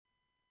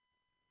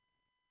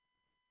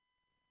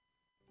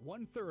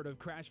1/3 of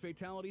crash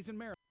fatalities in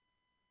Maryland.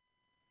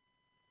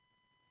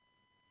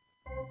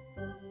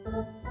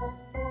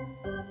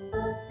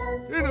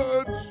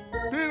 Peanuts!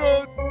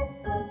 Peanuts!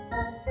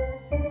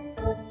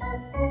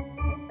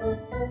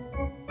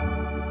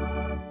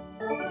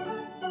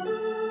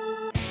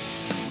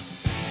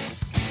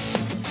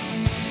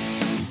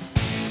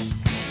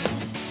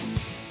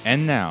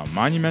 And now,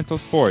 Monumental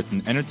Sports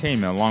and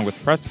Entertainment along with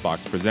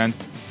Pressbox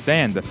presents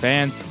Stan the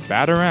Fans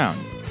Bat Around.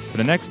 For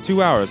the next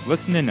 2 hours,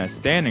 listen in as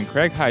Stan and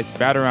Craig Heist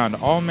bat around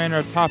all manner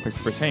of topics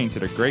pertaining to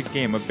the great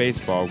game of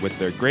baseball with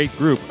their great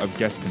group of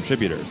guest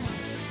contributors.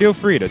 Feel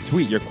free to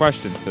tweet your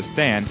questions to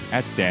Stan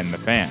at Stan the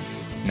Fan.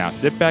 Now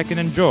sit back and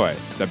enjoy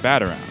the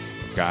bat around.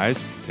 Guys,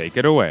 take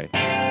it away.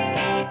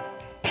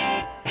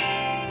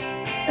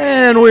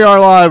 And we are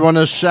live on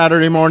this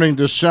Saturday morning,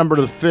 December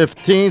the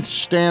 15th.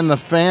 Stan the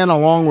Fan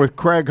along with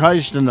Craig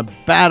Heist, and the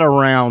bat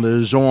around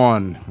is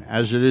on,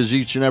 as it is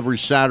each and every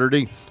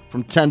Saturday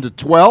from 10 to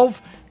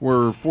 12.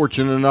 We're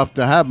fortunate enough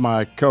to have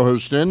my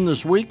co-host in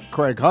this week,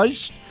 Craig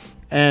Heist.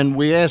 And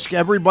we ask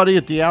everybody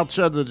at the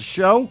outset of the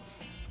show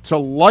to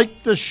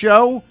like the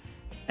show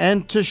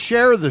and to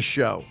share the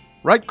show.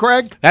 Right,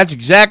 Craig? That's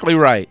exactly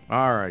right.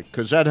 All right,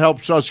 because that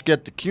helps us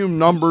get the Cume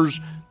numbers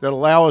that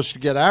allow us to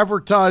get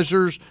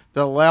advertisers,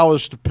 that allow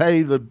us to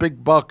pay the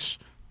big bucks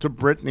to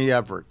Brittany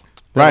Everett.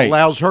 That Right.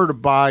 allows her to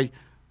buy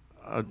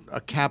a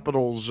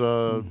Capitals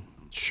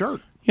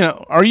shirt. You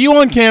know, are you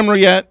on camera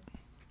yet?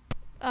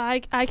 I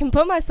can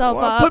put myself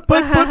Well, up.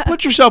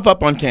 put yourself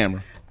up on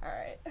camera. All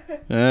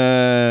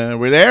right.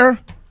 We're there?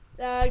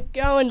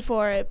 Going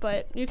for it,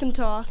 but you can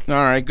talk. All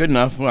right, good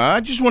enough. Well, I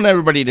just want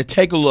everybody to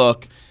take a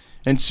look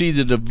and see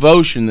the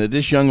devotion that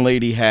this young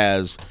lady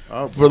has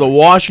for the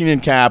Washington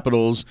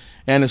Capitals,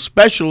 and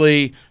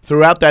especially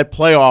throughout that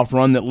playoff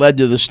run that led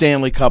to the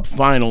Stanley Cup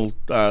final,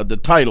 the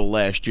title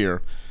last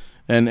year,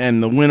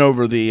 and the win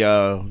over the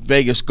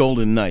Vegas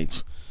Golden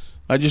Knights.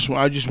 I just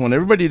want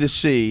everybody to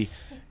see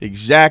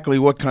exactly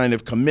what kind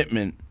of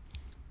commitment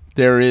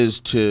there is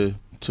to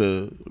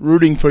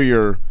rooting for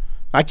your,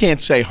 I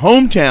can't say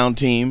hometown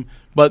team,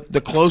 but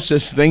the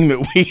closest thing that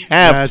we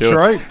have. That's to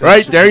right. It.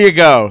 Right, there you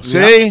go.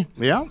 See?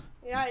 Yeah.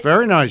 Yeah,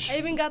 Very nice. I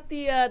even got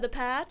the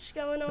patch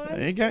going on.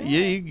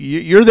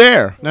 You're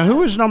there. Now,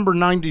 who is number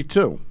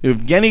 92?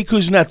 Evgeny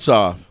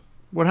Kuznetsov.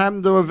 What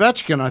happened to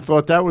Ovechkin? I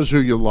thought that was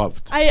who you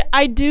loved.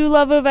 I do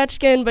love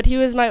Ovechkin, but he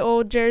was my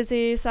old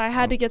jersey, so I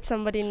had to get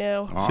somebody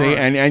new. See,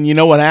 and you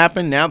know what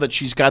happened? Now that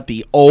she's got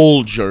the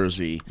old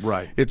jersey,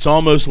 Right. it's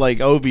almost like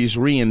Ovi's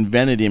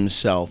reinvented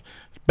himself.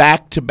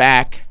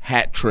 Back-to-back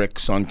hat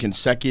tricks on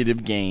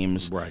consecutive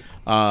games. Right.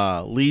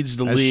 Leads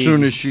the league. As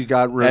soon as she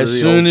got rid of the As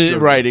soon old as,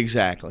 shirt. right,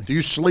 exactly. Do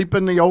you sleep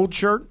in the old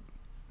shirt?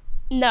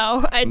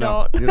 No, I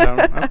don't. You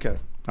don't? Okay.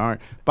 All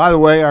right. By the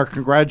way, our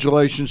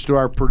congratulations to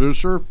our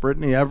producer,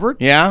 Brittany Everett.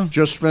 Yeah?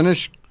 Just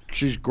finished.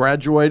 She's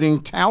graduating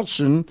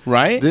Towson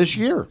Right. this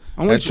year.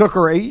 Only took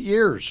her 8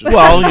 years.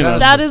 Well, you know.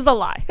 That is a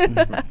lie.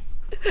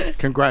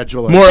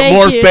 Congratulations.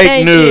 More Thank fake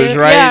you. news,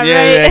 right? Yeah,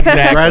 right.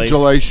 Exactly.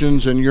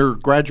 Congratulations. And your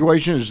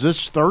graduation is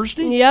this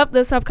Thursday? Yep,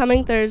 this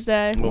upcoming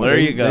Thursday. Well, there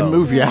you go. They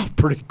move you out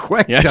pretty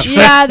quick. Yeah.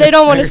 Yeah, they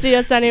don't want to see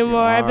us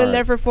anymore. I've been right.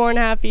 there for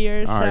 4.5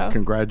 years. All so. right,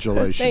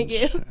 congratulations. Thank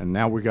you. And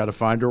now we got to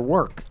find her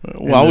work.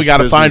 Well, we got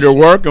to find her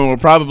work, and we'll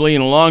probably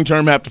in the long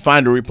term have to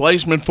find a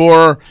replacement for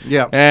her.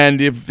 Yeah. And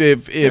if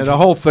the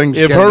whole thing's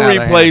if getting her out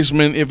of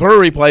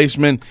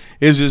replacement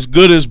is as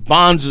good as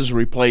Bonds'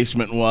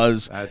 replacement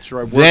was, That's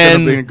right. We're then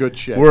going to be in good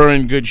shape. We're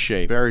in good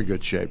shape. Very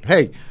good shape.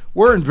 Hey,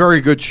 we're in very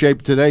good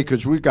shape today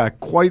because we've got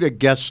quite a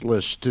guest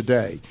list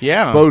today.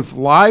 Yeah. Both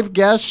live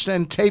guests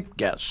and tape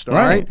guests. All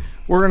Right. right.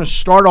 We're going to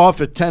start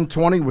off at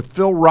 10:20 with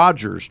Phil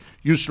Rogers.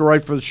 Used to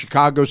write for the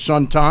Chicago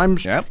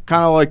Sun-Times. Yep.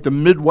 Kind of like the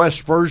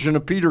Midwest version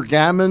of Peter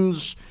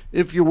Gammons,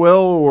 if you will,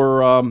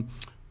 or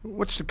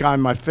what's the guy?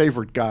 My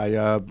favorite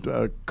guy,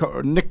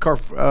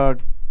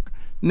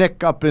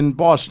 Nick up in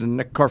Boston,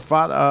 Nick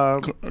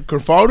Carfado.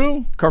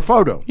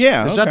 Carfado?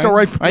 Yeah. Is that okay. the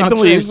right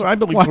pronunciation? I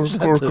believe Why is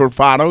that the-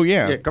 Carfado,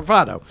 yeah. Yeah,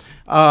 Carfado.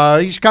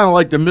 He's kind of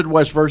like the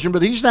Midwest version,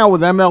 but he's now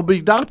with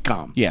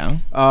MLB.com. Yeah.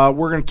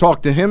 We're going to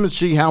talk to him and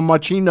see how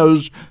much he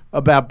knows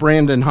about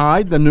Brandon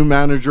Hyde, the new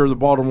manager of the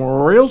Baltimore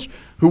Orioles,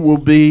 who will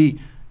be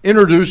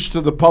introduced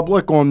to the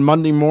public on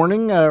Monday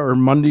morning or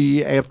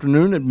Monday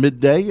afternoon at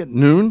midday at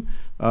noon.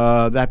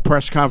 That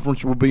press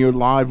conference will be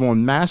live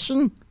on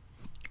MASN.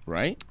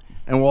 Right.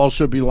 And we'll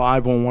also be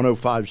live on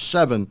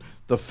 105.7,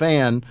 The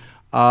Fan.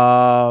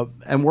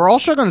 And we're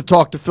also going to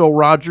talk to Phil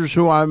Rogers,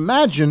 who I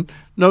imagine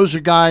knows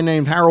a guy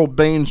named Harold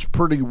Baines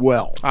pretty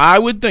well. I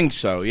would think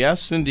so,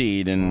 yes,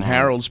 indeed. And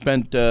Harold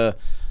spent the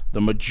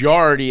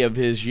majority of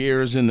his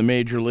years in the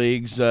major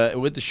leagues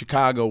with the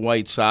Chicago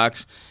White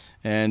Sox.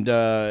 And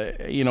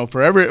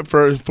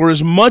for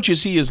as much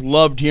as he is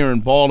loved here in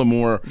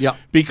Baltimore, Yeah.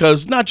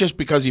 because not just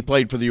because he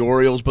played for the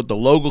Orioles, but the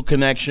local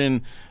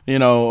connection,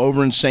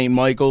 over in St.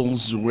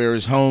 Michael's where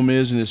his home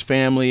is and his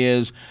family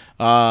is,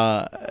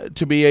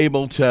 to be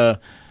able to,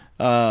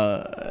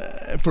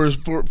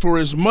 for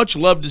as much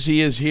loved as he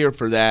is here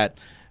for that,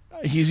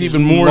 he's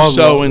even more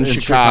so in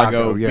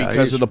Chicago Yeah,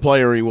 because of the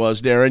player he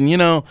was there.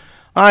 And,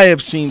 I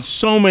have seen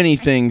so many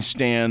things,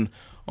 Stan,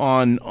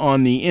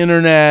 on the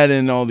internet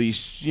and all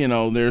these,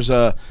 there's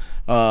a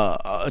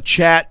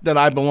chat that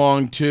I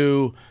belong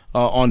to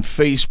on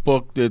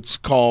Facebook that's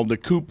called the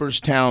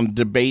Cooperstown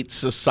Debate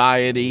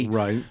Society.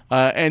 Right.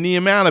 And the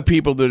amount of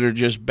people that are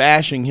just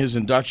bashing his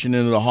induction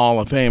into the Hall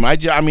of Fame, I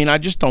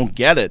just don't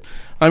get it.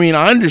 I mean,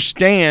 I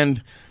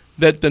understand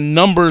that the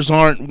numbers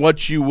aren't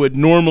what you would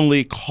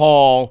normally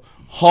call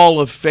Hall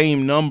of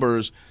Fame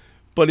numbers,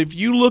 but if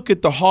you look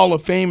at the Hall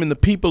of Fame and the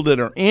people that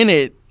are in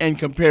it and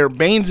compare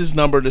Baines'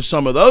 number to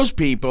some of those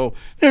people,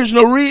 there's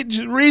no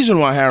reason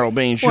why Harold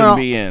Baines shouldn't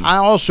be in. I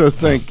also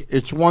think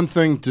it's one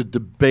thing to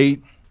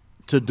debate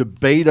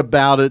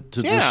about it,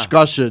 to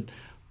discuss it,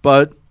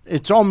 but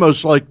it's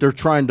almost like they're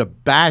trying to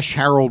bash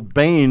Harold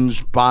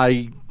Baines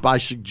by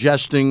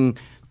suggesting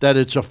that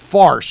it's a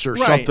farce or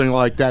something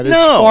like that. It's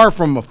far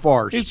from a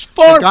farce. It's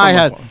far from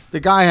a farce.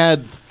 The guy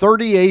had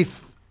 38th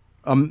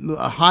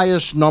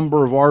highest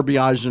number of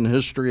RBIs in the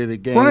history of the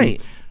game. Right.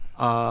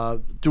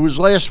 Do his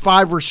last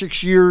 5 or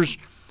 6 years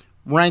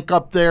rank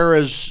up there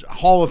as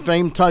Hall of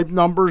Fame type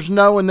numbers?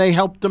 No, and they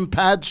helped him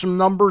pad some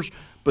numbers,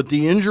 but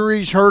the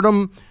injuries hurt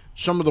him.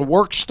 Some of the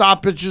work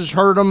stoppages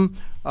hurt him.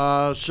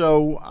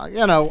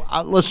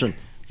 Listen,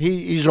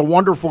 he's a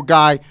wonderful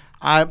guy.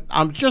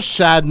 I'm just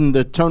saddened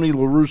that Tony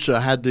La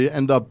Russa had to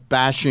end up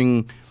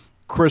bashing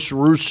Chris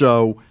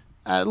Russo.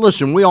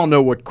 Listen, we all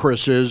know what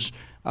Chris is.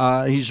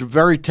 He's a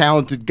very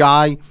talented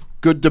guy,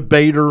 good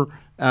debater,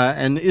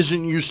 and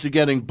isn't used to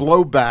getting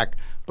blowback.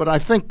 But I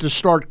think to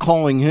start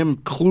calling him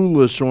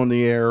clueless on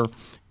the air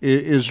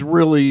is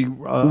really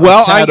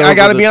I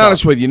got to be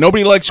honest with you.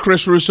 Nobody likes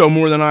Chris Russo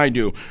more than I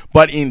do.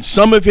 But in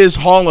some of his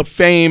Hall of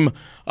Fame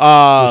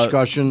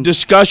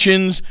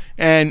discussions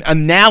and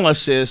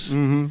analysis,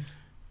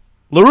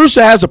 La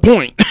Russa has a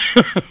point.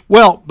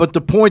 Well, but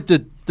the point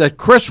that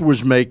Chris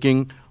was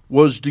making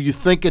was, do you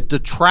think it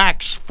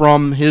detracts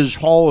from his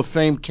Hall of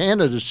Fame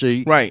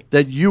candidacy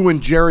that you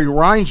and Jerry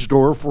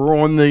Reinsdorf were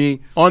on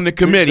the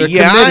committee? The committee.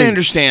 I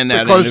understand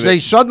that. Because they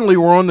suddenly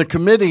were on the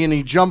committee and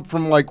he jumped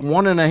from like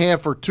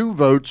 1.5 or 2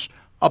 votes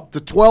up to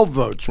 12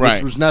 votes,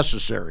 which was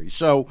necessary.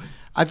 So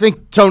I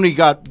think Tony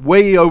got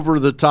way over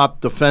the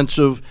top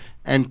defensive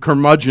and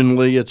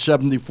curmudgeonly at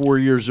 74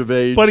 years of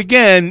age. But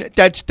again,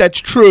 that's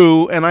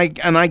true, and I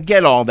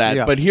get all that.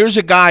 Yeah. But here's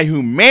a guy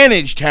who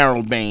managed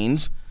Harold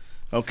Baines.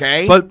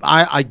 Okay. But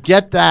I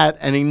get that,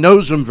 and he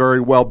knows him very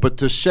well. But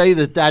to say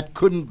that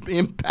couldn't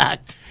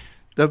impact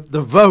the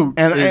vote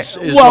is a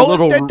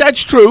little...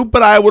 That's true,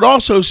 but I would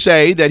also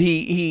say that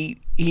he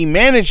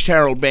managed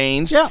Harold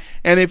Baines. Yeah.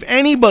 And if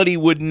anybody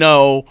would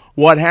know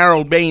what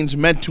Harold Baines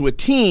meant to a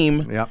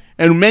team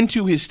and meant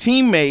to his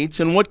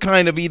teammates and what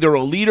kind of either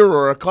a leader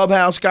or a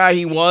clubhouse guy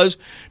he was,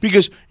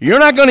 because you're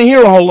not going to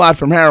hear a whole lot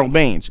from Harold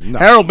Baines. No.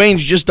 Harold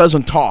Baines just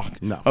doesn't talk.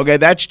 No. Okay,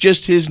 that's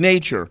just his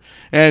nature.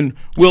 And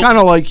kind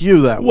of like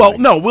you that way. Well,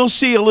 no, we'll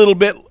see a little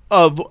bit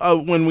of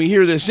when we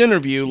hear this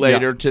interview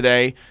later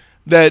today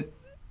that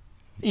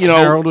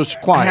Harold is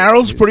quiet.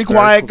 Harold's a pretty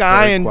quiet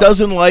guy and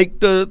doesn't like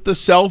the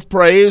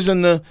self-praise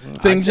and the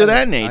things of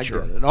that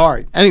nature. I get it. All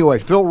right. Anyway,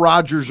 Phil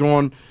Rogers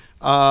on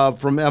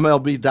from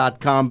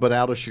MLB.com, but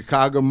out of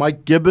Chicago.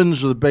 Mike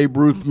Gibbons of the Babe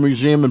Ruth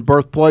Museum and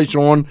Birthplace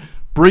on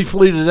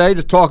briefly today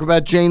to talk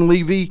about Jane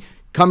Levy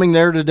coming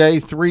there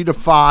today, 3 to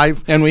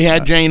 5. And we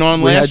had Jane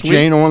on last week. We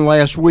had Jane on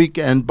last week.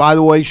 And, by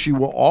the way, she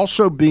will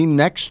also be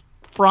next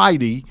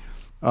Friday,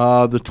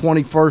 the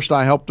 21st.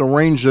 I helped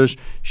arrange this.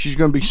 She's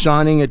going to be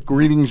signing at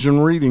Greetings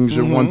and Readings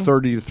at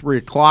 1:30 to 3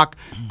 o'clock.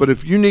 But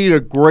if you need a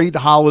great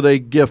holiday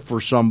gift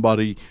for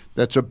somebody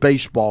that's a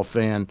baseball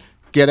fan,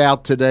 get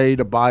out today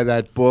to buy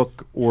that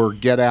book or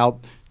get out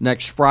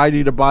next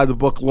Friday to buy the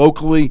book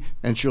locally,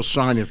 and she'll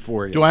sign it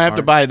for you. Do I have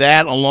to buy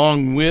that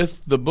along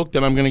with the book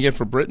that I'm going to get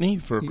for Brittany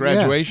for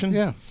graduation?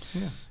 Yeah.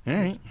 All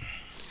right.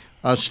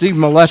 Steve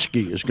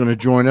Melewski is going to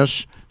join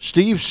us.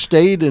 Steve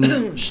stayed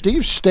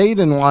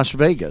in Las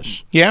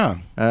Vegas. Yeah,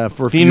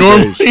 for a few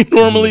days. He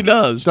normally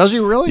does. Does he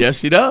really?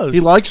 Yes, he does. He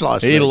likes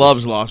Las Vegas. He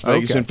loves Las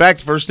Vegas. Okay. In fact,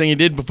 the first thing he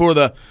did before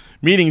the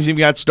meetings even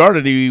got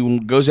started, he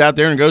goes out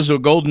there and goes to a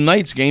Golden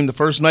Knights game the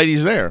first night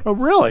he's there. Oh,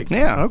 really?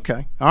 Yeah.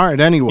 Okay. All right.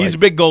 Anyway, he's a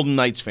big Golden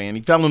Knights fan.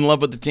 He fell in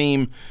love with the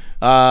team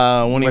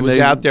when he was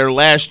out there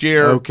last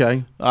year.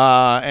 Okay.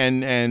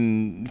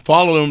 And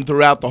followed him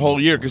throughout the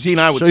whole year because he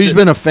and I would. So he's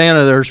been a fan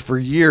of theirs for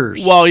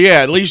years. Well,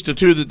 yeah, at least the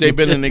 2 that they've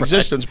been in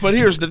existence. But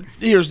here's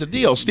the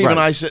deal: Steve and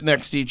I sit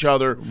next to each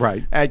other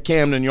at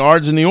Camden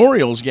Yards in the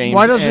Orioles games.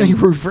 Why doesn't he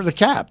root for the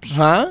Caps?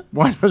 Huh?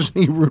 Why doesn't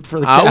he root for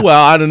the Caps?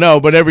 Well, I don't know.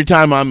 But every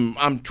time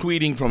I'm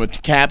tweeting from a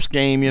Caps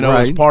game,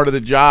 as part of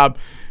the job,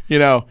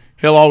 he'll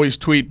always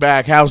tweet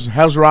back, "How's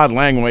Rod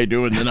Langway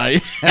doing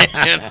tonight?"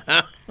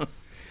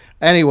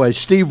 Anyway,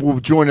 Steve will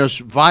join us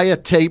via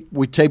tape.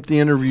 We taped the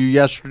interview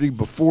yesterday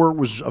before it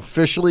was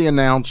officially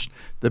announced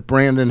that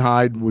Brandon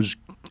Hyde was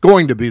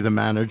going to be the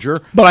manager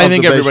of the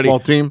baseball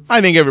team. I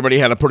think everybody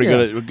had a pretty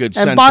good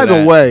sense. And by of the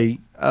that. way,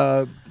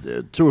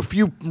 to a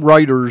few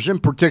writers, in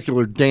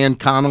particular Dan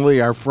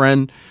Connolly, our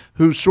friend,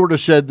 who sort of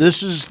said,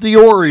 this is the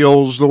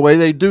Orioles, the way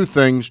they do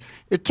things.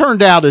 It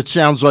turned out it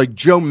sounds like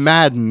Joe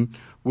Madden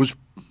was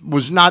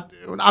not,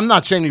 I'm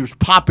not saying he was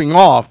popping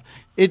off.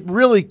 It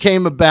really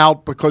came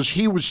about because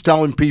he was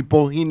telling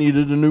people he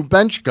needed a new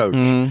bench coach.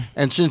 Mm-hmm.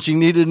 And since he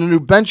needed a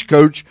new bench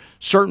coach,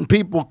 certain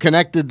people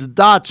connected the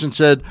dots and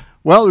said,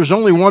 well, there's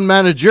only one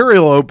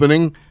managerial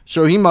opening,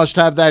 so he must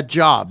have that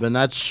job. And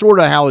that's sort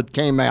of how it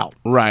came out.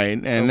 Right,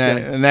 and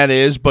that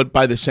is, but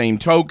by the same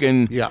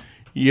token,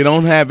 you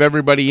don't have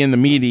everybody in the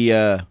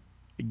media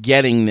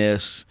getting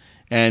this.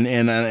 And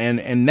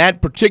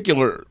that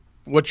particular,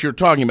 what you're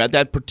talking about,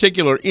 that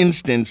particular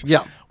instance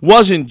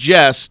wasn't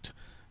just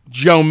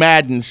Joe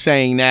Madden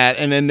saying that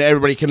and then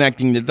everybody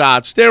connecting the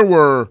dots. There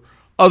were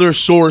other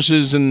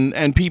sources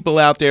and people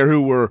out there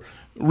who were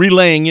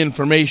relaying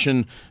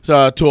information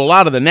to a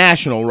lot of the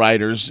national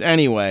writers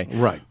anyway.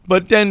 Right.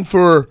 But then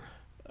for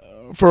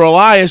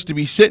Elias to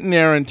be sitting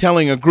there and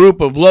telling a group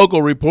of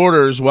local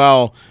reporters,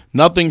 well,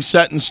 nothing's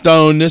set in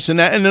stone, this and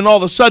that, and then all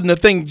of a sudden the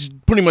thing's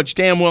pretty much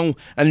damn well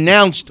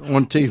announced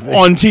on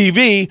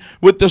TV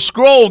with the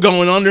scroll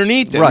going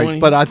underneath it. Right,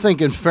 but I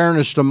think in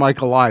fairness to Mike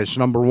Elias,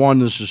 number one,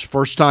 this is his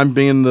first time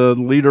being the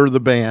leader of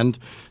the band.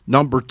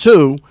 Number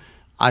two,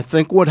 I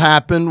think what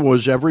happened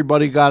was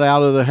everybody got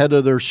out of the head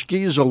of their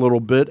skis a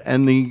little bit,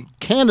 and the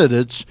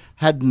candidates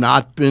had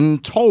not been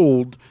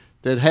told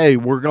that, hey,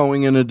 we're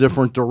going in a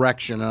different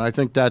direction. And I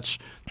think that's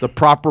the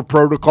proper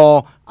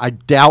protocol. I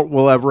doubt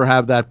we'll ever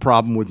have that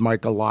problem with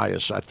Mike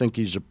Elias. I think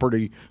he's a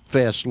pretty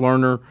fast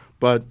learner.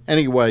 But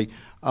anyway,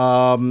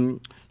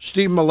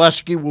 Steve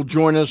Melewski will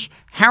join us.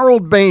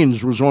 Harold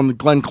Baines was on the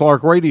Glenn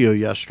Clark radio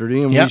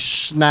yesterday, and we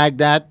snagged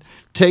that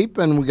tape,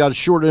 and we got a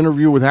short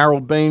interview with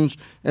Harold Baines,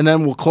 and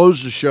then we'll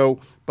close the show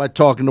by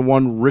talking to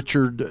one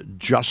Richard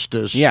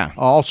Justice,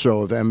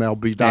 also of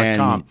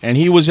MLB.com. And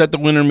he was at the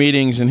winter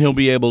meetings, and he'll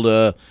be able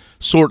to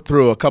sort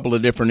through a couple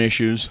of different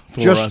issues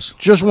for us.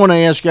 Just want to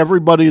ask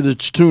everybody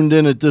that's tuned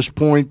in at this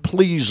point,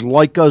 please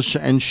like us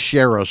and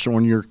share us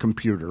on your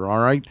computer, all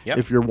right? Yep.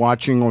 If you're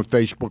watching on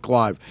Facebook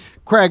Live.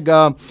 Craig,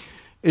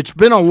 it's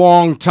been a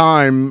long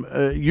time.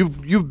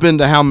 You've been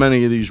to how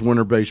many of these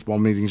winter baseball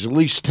meetings? At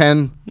least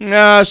 10?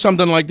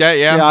 Something like that,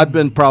 Yeah, I've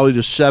been probably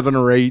to 7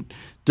 or 8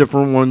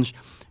 different ones.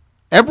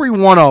 Every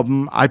one of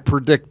them, I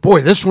predict,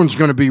 boy, this one's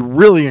going to be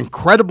really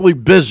incredibly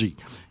busy.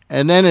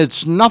 And then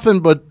it's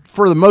nothing but,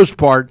 for the most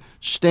part,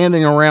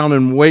 standing around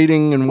and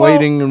waiting and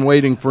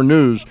waiting for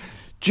news.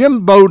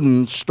 Jim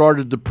Bowden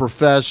started to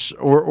profess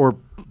or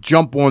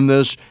jump on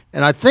this,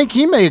 and I think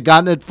he may have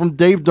gotten it from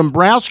Dave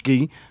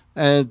Dombrowski,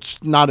 and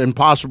it's not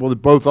impossible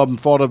that both of them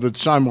thought of it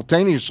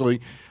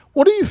simultaneously.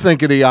 What do you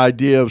think of the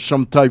idea of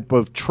some type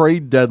of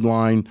trade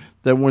deadline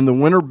that when the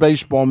winter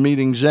baseball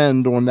meetings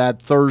end on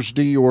that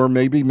Thursday or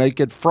maybe make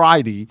it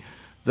Friday,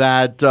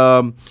 that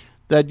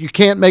you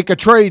can't make a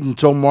trade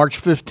until March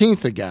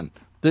 15th again?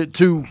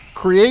 To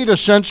create a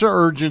sense of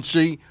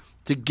urgency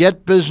to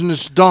get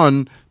business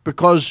done,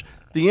 because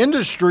the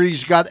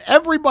industry's got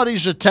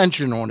everybody's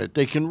attention on it.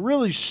 They can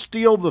really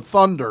steal the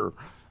thunder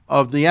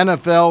of the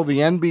NFL, the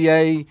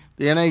NBA,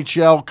 the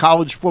NHL,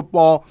 college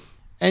football,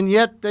 and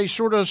yet they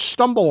sort of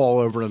stumble all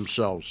over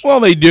themselves. Well,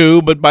 they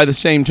do, but by the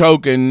same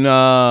token,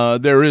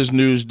 there is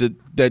news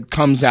that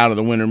comes out of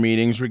the winter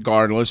meetings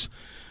regardless.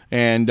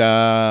 And,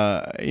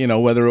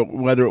 whether it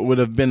would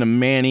have been a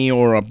Manny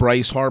or a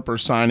Bryce Harper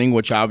signing,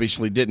 which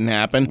obviously didn't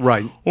happen.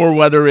 Right. Or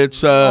whether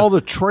it's all the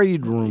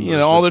trade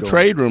rumors. All the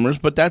trade rumors,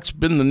 but that's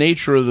been the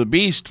nature of the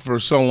beast for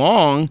so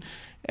long.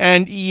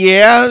 And,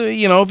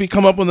 if you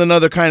come up with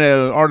another kind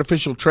of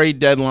artificial trade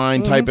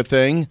deadline type of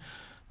thing,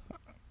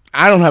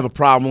 I don't have a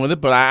problem with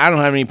it, but I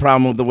don't have any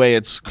problem with the way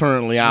it's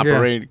currently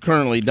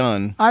currently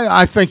done.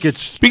 I think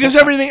it's because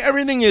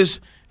everything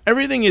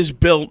is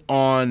built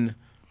on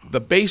the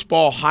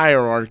baseball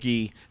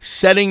hierarchy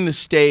setting the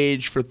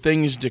stage for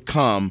things to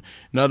come.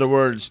 In other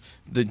words,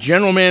 the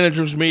general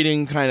manager's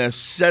meeting kind of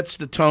sets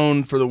the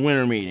tone for the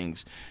winter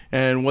meetings.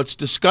 And what's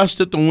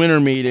discussed at the winter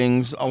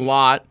meetings a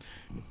lot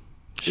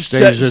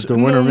stays at the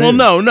winter meetings.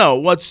 Well, no.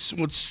 What's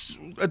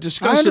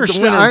discussed at the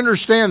winter, I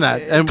understand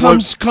that. And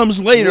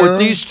comes later.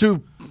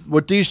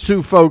 What these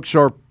two folks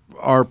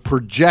are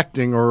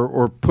projecting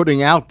or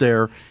putting out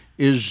there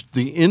is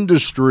the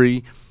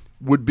industry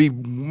would be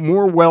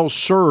more well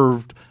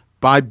served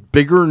by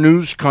bigger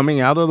news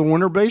coming out of the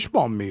winter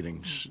baseball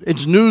meetings.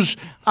 It's news.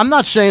 I'm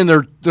not saying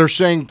they're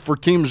saying for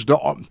teams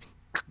to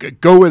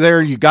go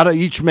there, you got to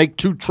each make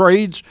 2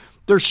 trades.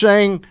 They're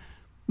saying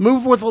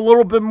move with a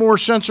little bit more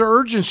sense of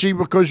urgency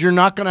because you're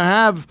not going to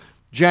have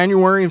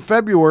January and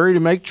February to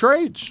make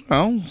trades.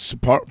 Well,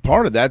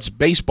 part of that's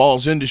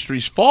baseball's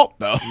industry's fault,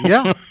 though.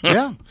 Yeah.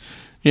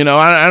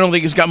 I don't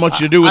think it's got much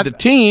to do with the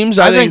teams.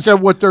 I think that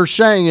what they're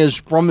saying is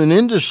from an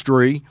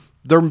industry,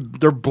 they're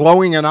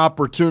blowing an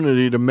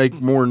opportunity to make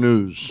more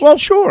news. Well,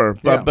 sure,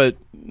 but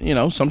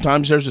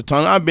sometimes there's a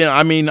ton. I've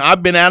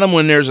been at them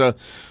when there's a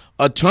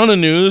ton of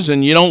news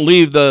and you don't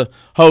leave the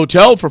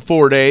hotel for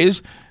 4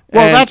 days,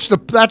 Well, And- that's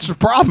the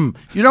problem.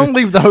 You don't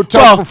leave the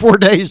hotel for 4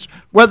 days,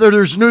 whether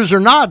there's news or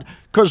not,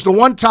 because the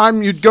one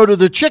time you'd go to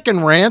the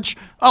chicken ranch,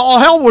 all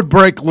hell would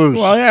break loose.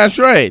 Well, yeah, that's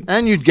right.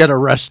 And you'd get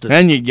arrested.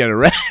 And you get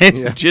arrested.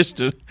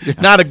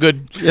 Not a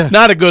good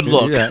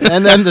look. Yeah.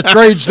 And then the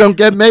trades don't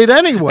get made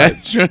anyway.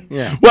 That's right.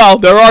 Yeah. Well,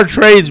 there are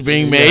trades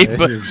being made, Yeah,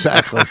 but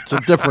exactly.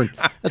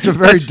 That's a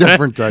very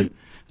different type.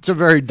 It's a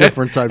very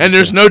different type. and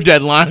there's no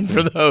deadline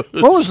for those.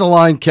 What was the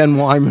line Ken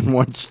Wyman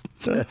once?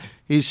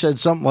 He said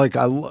something like,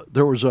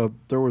 there was a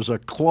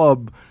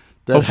club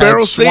that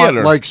Farrell had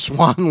Theater. like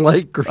Swan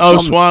Lake or Oh,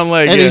 something. Swan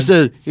Lake, And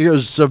yeah. he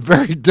goes, it's a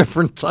very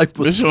different type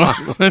of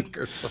Swan Lake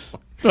or something.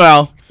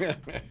 Well,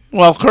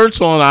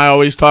 Kurtzel and I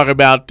always talk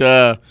about,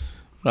 the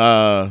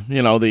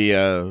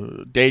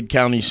Dade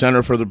County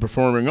Center for the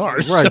Performing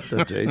Arts. Right,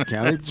 the Dade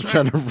County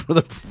Center for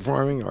the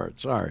Performing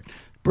Arts. All right.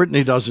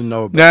 Brittany doesn't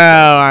know about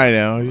No, I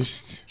know.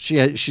 She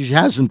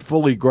hasn't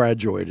fully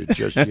graduated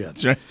just yet.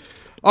 That's right.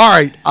 All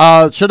right,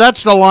 so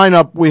that's the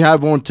lineup we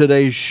have on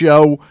today's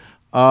show.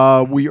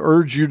 We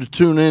urge you to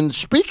tune in.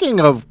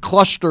 Speaking of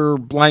cluster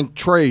blank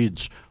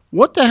trades,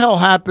 what the hell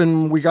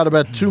happened? We got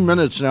about 2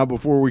 minutes now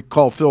before we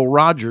call Phil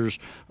Rogers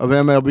of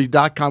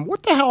MLB.com.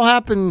 What the hell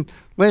happened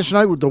last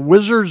night with the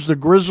Wizards, the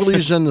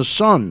Grizzlies, and the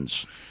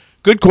Suns?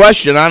 Good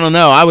question. I don't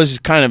know. I was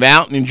kind of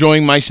out and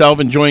enjoying myself,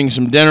 enjoying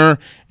some dinner,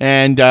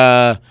 and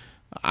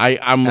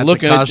I'm At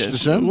looking the at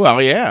Costas Inn?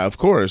 Well, yeah, of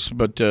course.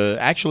 But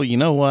actually, you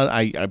know what?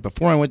 I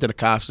before I went to the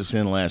Costas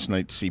Inn last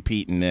night to see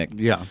Pete and Nick,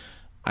 Yeah.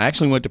 I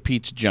actually went to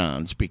Pizza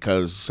John's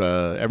because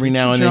every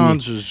Pizza now and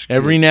John's then, is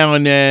every now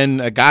and then,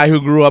 a guy who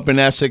grew up in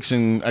Essex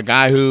and a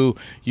guy who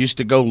used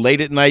to go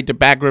late at night to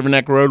Back River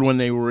Neck Road when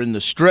they were in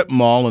the strip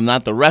mall and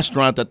not the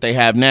restaurant that they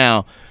have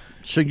now.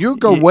 So you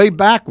go way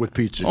back with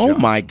Pizza John's. Oh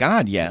my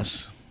God,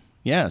 yes.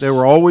 They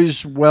were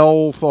always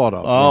well thought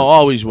of. Oh,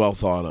 always well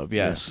thought of.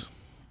 Yes,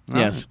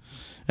 yes.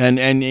 And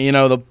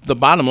the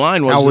bottom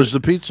line was How was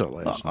the pizza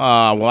last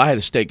night? well, I had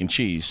a steak and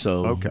cheese,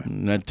 so Okay.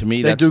 to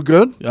me They that's do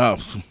good? Oh,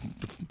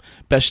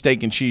 best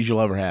steak and cheese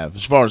you'll ever have,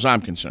 as far as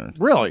I'm concerned.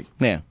 Really?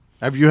 Yeah.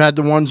 Have you had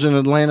the ones in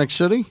Atlantic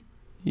City?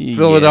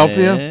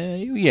 Philadelphia?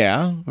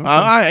 Yeah. The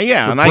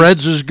and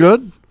breads is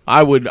good?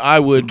 I would.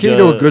 Key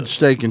to a good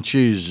steak and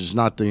cheese is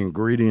not the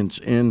ingredients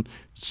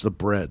it's the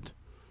bread.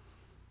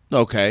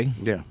 Okay.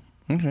 Yeah.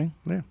 Okay.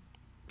 Yeah.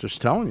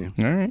 Just telling you.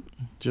 All right.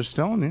 Just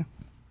telling you.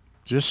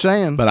 Just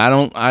saying. But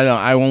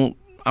I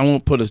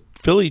won't put a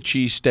Philly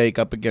cheesesteak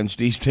up against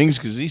these things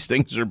because these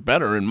things are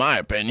better in my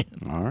opinion.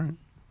 All right.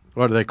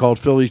 What are they called?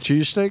 Philly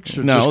cheesesteaks?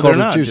 Or No, just they're called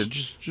not. A They're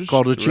just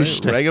called a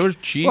cheesesteak. regular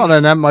cheese. Well,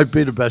 then that might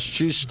be the best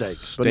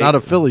cheesesteak, but not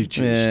a Philly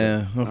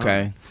cheesesteak. Yeah.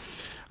 Okay.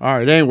 All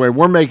right. Anyway,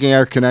 we're making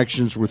our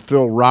connections with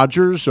Phil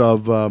Rogers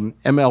of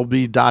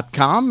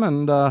MLB.com,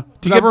 and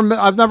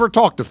I've never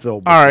talked to Phil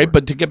before. All right,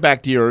 but to get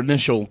back to your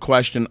initial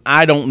question,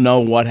 I don't know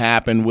what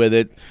happened with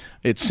it.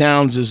 It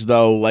sounds as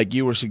though, like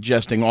you were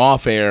suggesting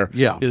off air,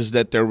 is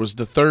that there was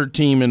the third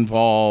team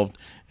involved,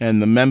 and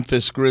the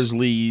Memphis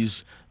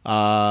Grizzlies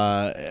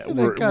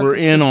were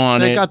in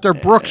on it. They got their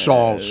Brooks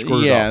all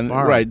screwed up.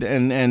 Yeah, right.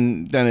 And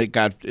then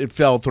it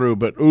fell through.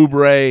 But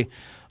Oubre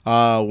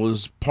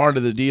was part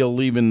of the deal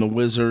leaving the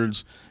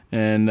Wizards,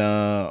 and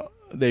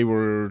they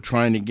were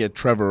trying to get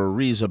Trevor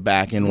Ariza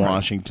back in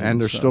Washington.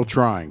 And they're still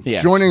trying.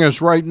 Yes. Joining us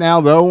right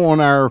now, though, on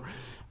our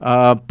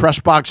press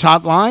box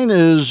hotline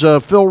is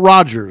Phil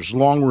Rogers,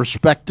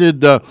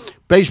 long-respected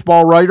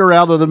baseball writer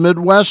out of the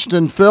Midwest.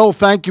 And, Phil,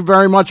 thank you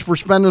very much for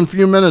spending a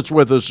few minutes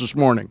with us this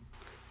morning.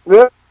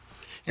 Yeah.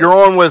 You're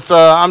on with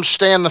I'm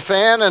Stan the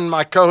Fan, and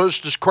my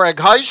co-host is Craig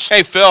Heist.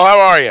 Hey, Phil, how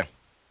are you?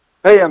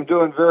 Hey, I'm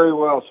doing very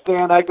well.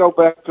 Stan, I go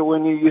back to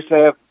when you used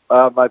to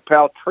have my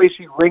pal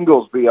Tracy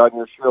Ringlesby on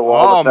your show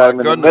all the time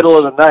in the middle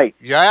of the night.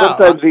 Yeah.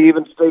 Sometimes he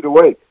even stayed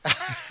awake.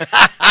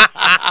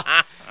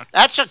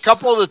 That's a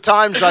couple of the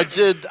times I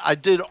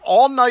did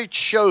all-night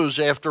shows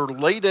after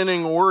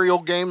late-inning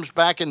Oriole games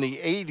back in the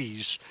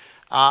 80s.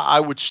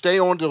 I would stay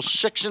on till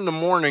 6 in the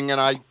morning,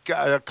 and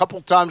a couple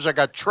times I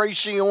got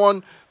Tracy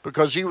on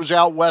because he was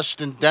out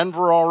west in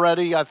Denver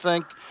already, I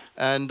think.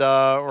 And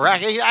or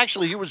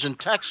actually, he was in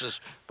Texas.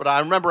 But I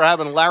remember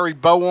having Larry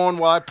Bow on.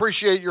 Well, I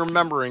appreciate you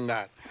remembering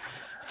that.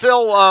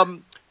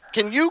 Phil,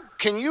 can you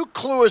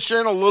clue us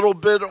in a little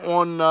bit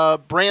on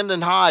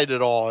Brandon Hyde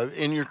at all?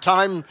 In your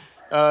time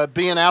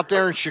being out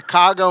there in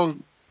Chicago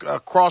and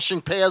crossing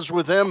paths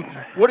with him,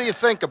 what do you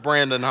think of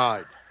Brandon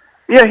Hyde?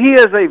 Yeah, he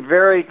is a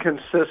very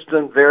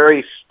consistent,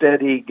 very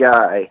steady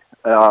guy.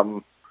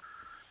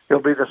 He'll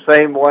be the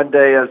same one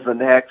day as the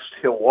next.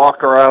 He'll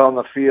walk around on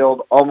the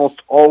field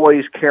almost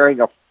always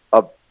carrying a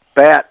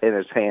bat in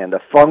his hand,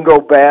 a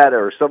fungo bat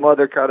or some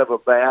other kind of a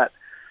bat.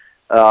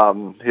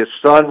 His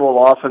son will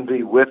often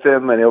be with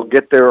him, and he'll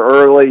get there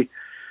early.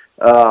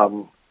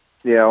 When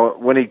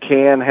he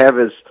can, have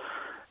his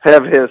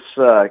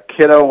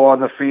kiddo on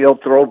the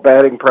field, throw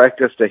batting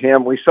practice to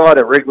him. We saw it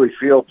at Wrigley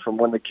Field from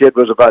when the kid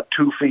was about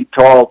 2 feet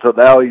tall to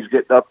now he's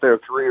getting up there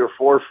 3 or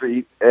 4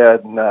 feet,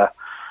 and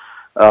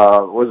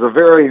was a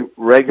very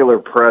regular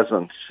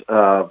presence,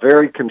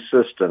 very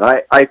consistent.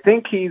 I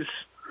think he's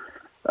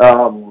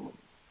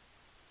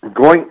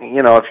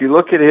if you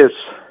look at his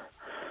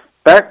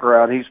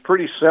background, he's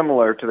pretty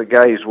similar to the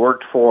guy he's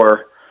worked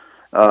for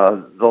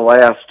the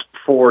last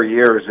 4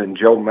 years in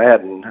Joe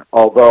Madden,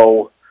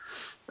 although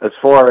as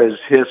far as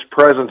his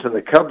presence in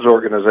the Cubs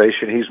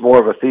organization, he's more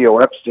of a Theo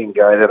Epstein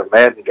guy than a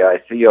Madden guy.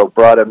 Theo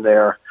brought him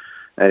there,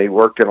 and he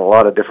worked in a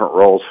lot of different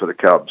roles for the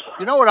Cubs.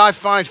 You know what I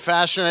find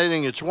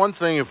fascinating? It's one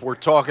thing if we're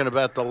talking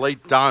about the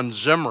late Don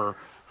Zimmer,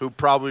 who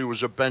probably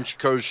was a bench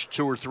coach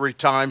 2 or 3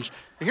 times.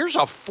 Here's a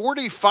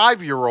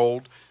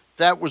 45-year-old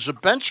that was a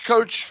bench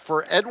coach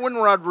for Edwin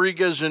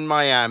Rodriguez in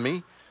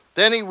Miami.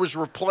 Then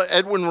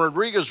Edwin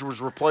Rodriguez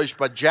was replaced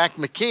by Jack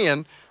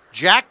McKeon.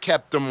 Jack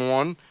kept him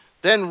on.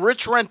 Then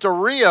Rich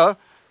Renteria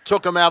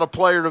took him out of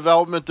player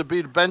development to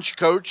be the bench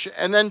coach.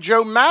 And then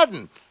Joe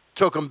Madden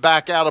took him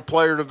back out of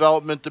player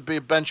development to be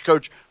a bench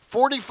coach.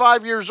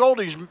 45 years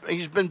old.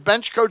 He's been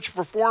bench coach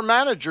for 4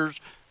 managers.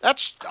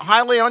 That's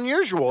highly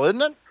unusual,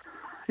 isn't it?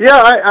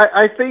 Yeah,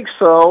 I think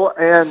so.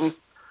 And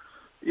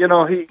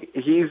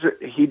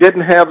he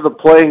didn't have the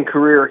playing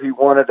career he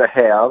wanted to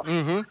have,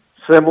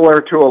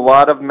 similar to a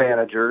lot of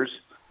managers,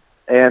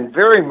 and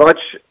very much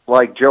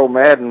like Joe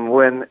Madden.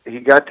 When he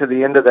got to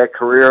the end of that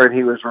career and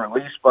he was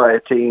released by a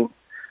team,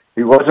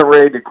 he wasn't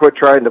ready to quit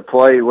trying to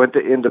play. He went to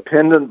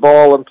independent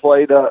ball and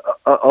played a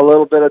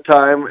little bit of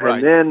time, right.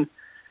 And then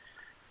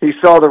he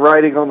saw the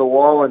writing on the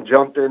wall and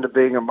jumped into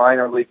being a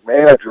minor league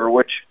manager,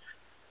 which,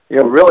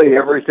 really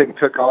everything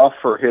took off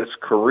for his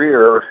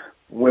career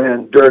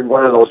during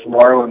one of those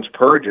Marlins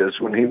purges,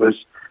 when he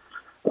was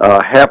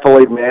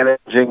happily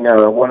managing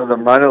one of the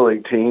minor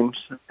league teams,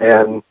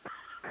 and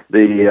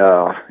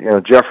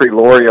the Jeffrey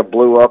Loria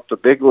blew up the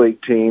big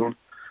league team,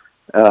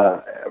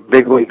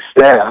 big league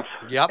staff,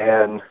 Yep.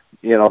 And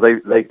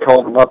they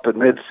called him up at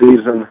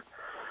midseason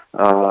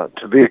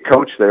to be a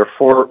coach there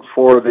for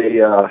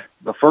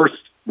the first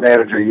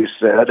manager you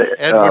said,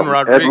 Edwin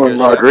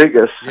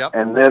Rodriguez, Yep.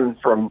 And then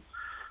from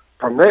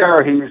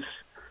there he's.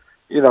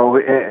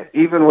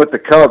 Even with the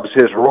Cubs,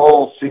 his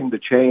role seemed to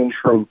change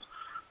from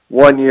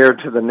one year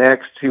to the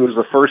next. He was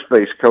the first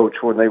base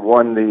coach when they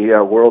won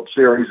the World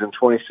Series in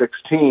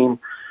 2016.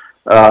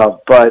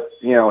 But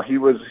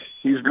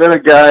he's been a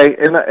guy,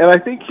 and I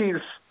think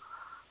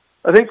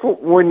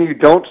when you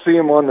don't see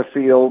him on the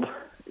field,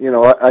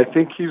 I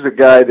think he's a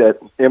guy that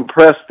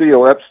impressed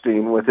Theo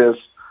Epstein with his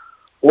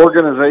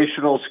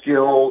organizational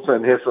skills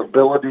and his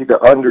ability to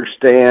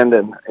understand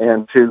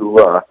and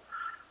to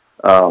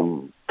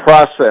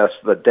process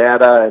the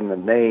data and the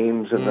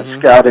names and the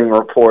scouting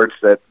reports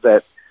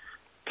that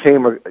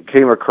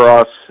came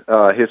across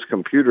his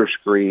computer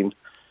screen,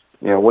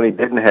 when he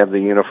didn't have the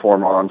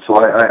uniform on. So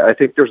I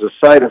think there's a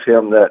side of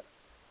him that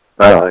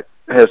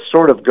has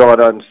sort of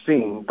gone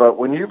unseen. But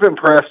when you've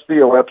impressed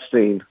Theo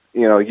Epstein,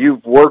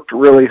 you've worked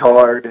really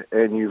hard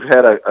and you've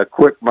had a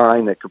quick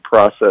mind that could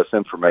process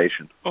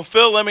information. Well,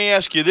 Phil, let me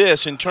ask you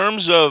this. In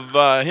terms of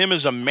him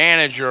as a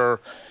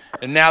manager,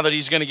 and now that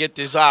he's going to get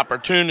this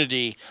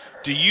opportunity,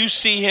 do you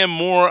see him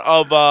more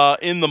of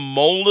in the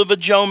mold of a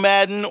Joe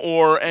Madden?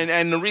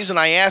 And the reason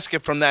I ask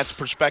it from that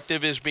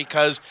perspective is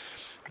because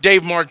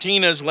Dave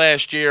Martinez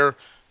last year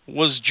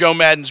was Joe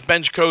Madden's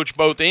bench coach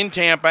both in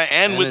Tampa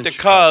and with the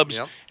Cubs,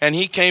 yep. And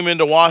he came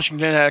into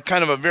Washington, had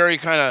a very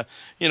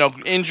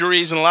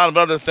injuries and a lot of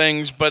other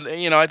things, but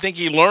I think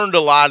he learned a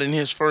lot in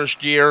his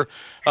first year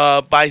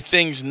by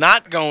things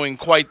not going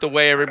quite the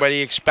way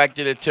everybody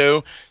expected it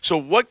to. So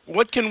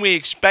what can we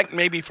expect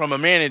maybe from a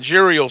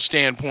managerial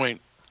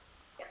standpoint?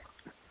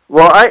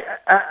 Well, I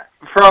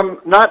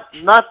from not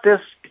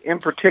this in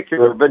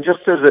particular, but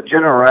just as a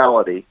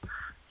generality,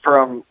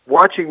 from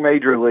watching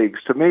major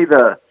leagues, to me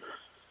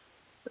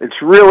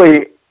it's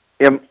really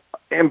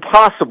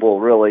impossible,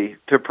 really,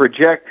 to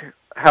project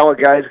how a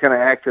guy's going to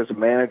act as a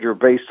manager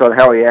based on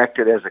how he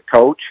acted as a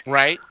coach.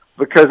 Right.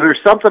 Because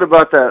there's something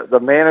about the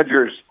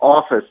manager's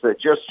office that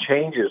just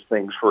changes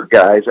things for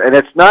guys, and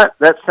it's not.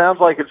 That sounds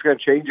like it's going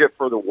to change it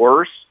for the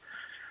worse,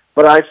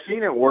 but I've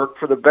seen it work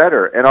for the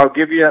better. And I'll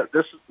give you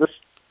this.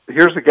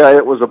 Here's a guy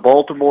that was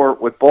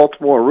with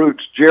Baltimore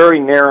roots, Jerry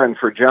Naron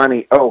for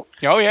Johnny O.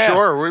 Oh yeah,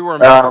 sure, we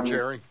remember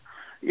Jerry.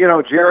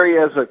 Jerry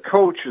as a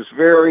coach is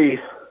very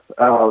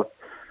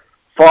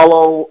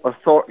follow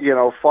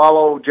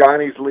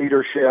Johnny's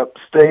leadership,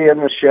 stay in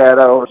the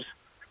shadows,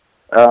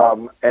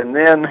 and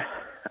then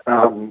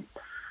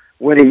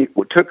when he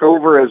took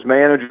over as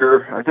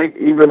manager, I think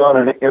even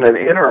in an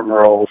interim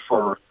role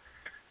for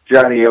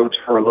Johnny Oates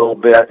for a little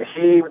bit,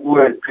 he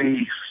would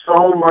be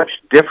so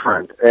much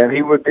different, and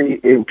he would be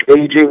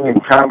engaging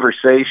in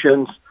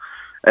conversations,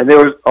 and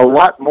there was a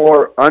lot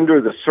more under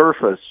the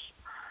surface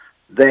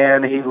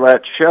than he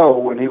let show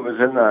when he was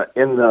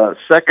in the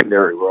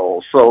secondary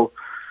role. So,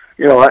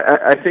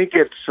 I think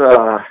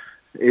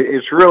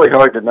it's really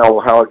hard to know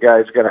how a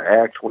guy's going to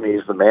act when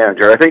he's the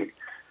manager. I think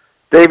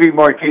Davey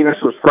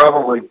Martinez was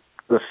probably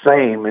the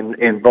same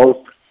in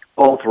both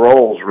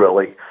roles,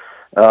 really.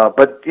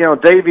 But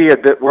Davey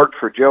had worked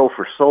for Joe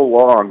for so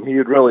long; he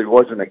really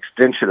was an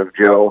extension of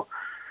Joe,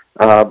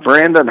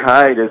 Brandon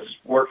Hyde has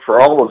worked for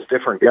all those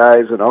different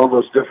guys in all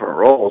those different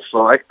roles.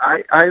 So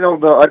I don't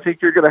know. I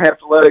think you're going to have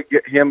to let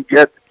him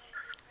get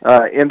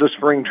into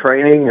spring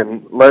training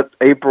and let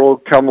April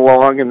come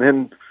along and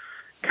then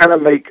kind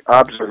of make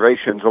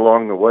observations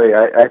along the way.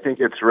 I think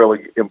it's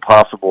really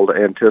impossible to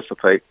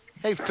anticipate.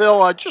 Hey,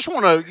 Phil, I just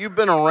want to, you've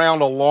been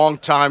around a long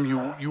time.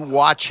 You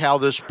watch how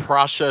this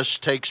process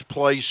takes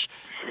place.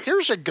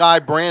 Here's a guy,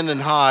 Brandon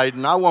Hyde,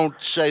 and I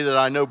won't say that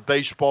I know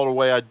baseball the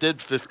way I did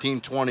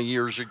 15, 20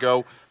 years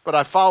ago, but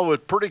I follow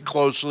it pretty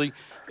closely.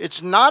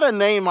 It's not a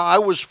name I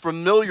was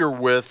familiar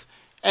with,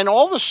 and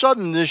all of a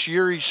sudden this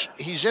year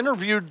he's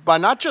interviewed by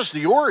not just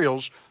the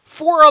Orioles,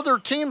 4 other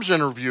teams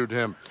interviewed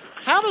him.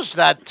 How does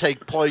that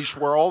take place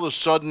where all of a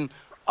sudden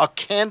a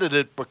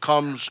candidate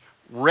becomes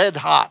red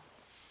hot?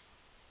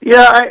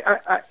 Yeah,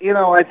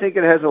 I think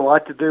it has a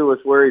lot to do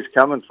with where he's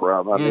coming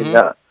from. I mean,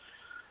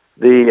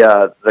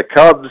 the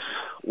Cubs,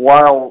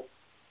 while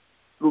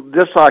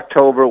this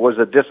October was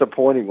a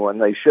disappointing one,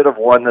 they should have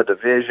won the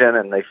division,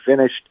 and they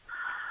finished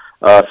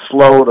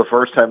slow the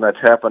first time that's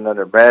happened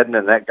under MASN,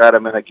 and that got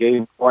them in a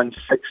game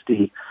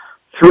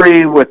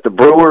 163 with the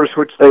Brewers,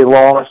 which they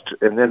lost,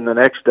 and then the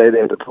next day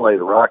they had to play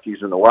the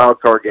Rockies in the wild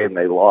card game.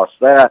 They lost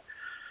that.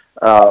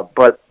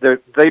 But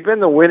they've been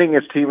the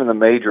winningest team in the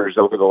majors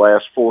over the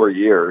last 4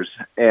 years.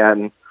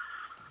 And,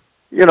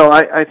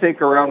 I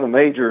think around the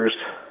majors,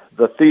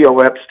 the Theo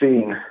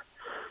Epstein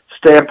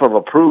stamp of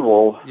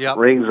approval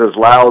rings as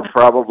loud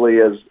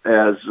probably as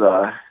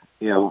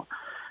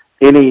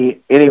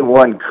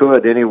anyone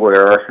could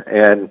anywhere.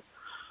 And,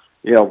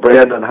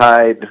 Brandon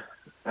Hyde,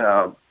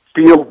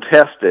 field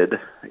tested,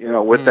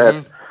 with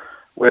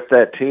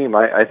that team.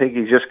 I think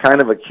he just kind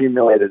of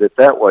accumulated it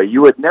that way.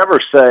 You would never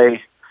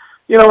say,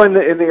 in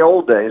the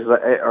old days,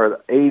 or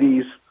the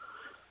 80s,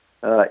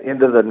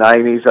 into the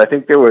 90s, I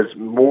think there was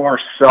more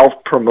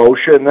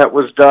self-promotion that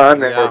was done.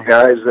 There were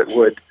guys that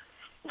would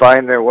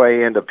find their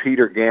way into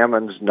Peter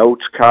Gammon's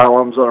notes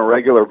columns on a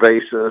regular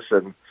basis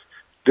and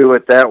do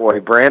it that way.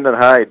 Brandon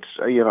Hyde,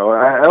 I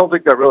don't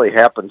think that really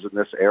happens in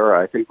this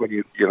era. I think when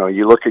you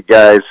look at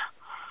guys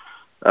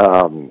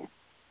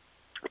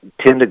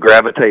tend to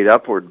gravitate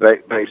upward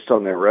based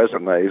on their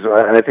resumes.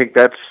 And I think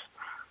that's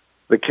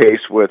the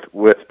case with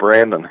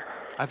Brandon.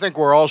 I think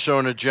we're also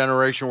in a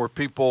generation where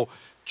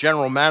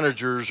general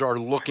managers are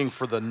looking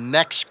for the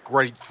next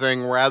great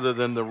thing rather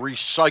than the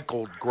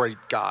recycled great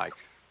guy,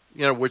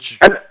 which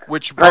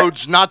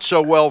bodes not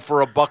so well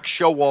for a Buck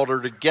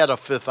Showalter to get a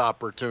 5th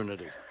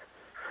opportunity.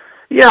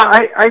 Yeah,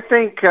 I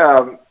think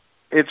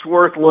it's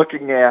worth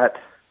looking at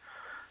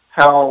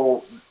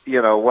how,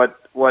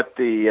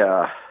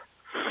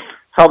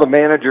 how the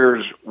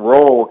manager's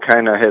role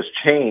kind of has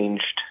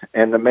changed,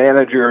 and the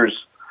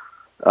manager's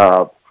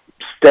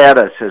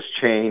status has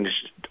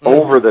changed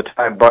over the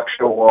time Buck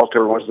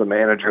Showalter was the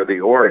manager of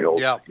the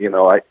Orioles. Yeah.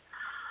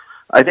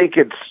 I think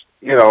it's,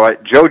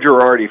 Joe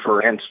Girardi,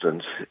 for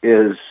instance,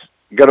 is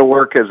going to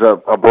work as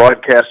a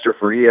broadcaster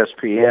for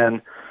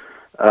ESPN.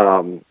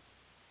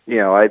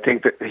 I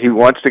think that he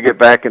wants to get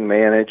back and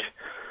manage,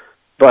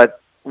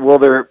 but will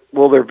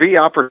there be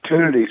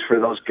opportunities for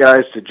those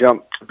guys to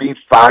jump to be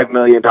 $5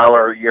 million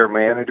a year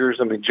managers?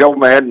 I mean, Joe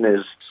Maddon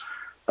is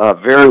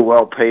very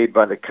well paid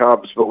by the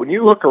Cubs, but when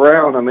you look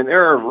around, I mean,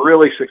 there are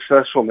really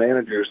successful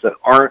managers that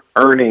aren't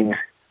earning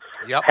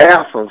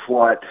half of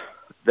what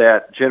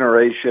that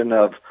generation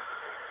of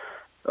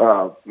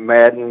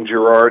Maddon,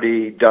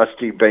 Girardi,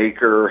 Dusty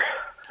Baker,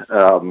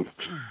 I'm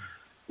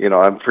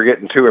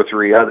forgetting 2 or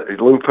 3 others.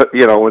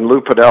 When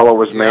Lou Piniella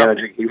was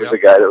managing, he was a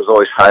guy that was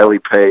always highly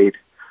paid.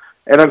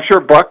 And I'm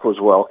sure Buck was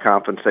well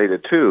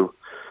compensated too.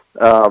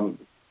 I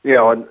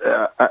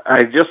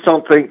just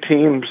don't think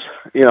teams,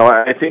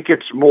 I think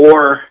it's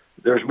more,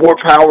 there's more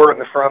power in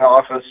the front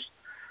office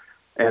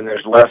and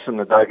there's less in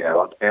the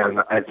dugout.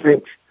 And I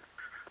think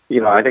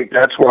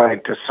that's why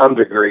to some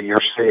degree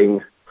you're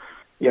seeing,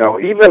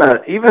 even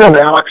an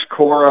Alex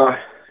Cora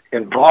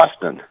in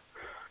Boston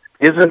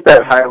isn't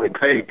that highly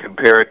paid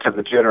compared to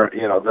the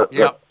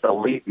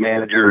elite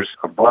managers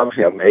above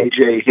him.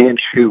 AJ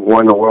Hinch, who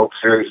won the World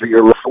Series the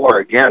year before,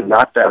 again,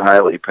 not that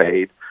highly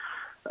paid.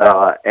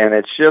 And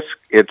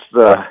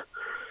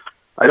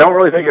I don't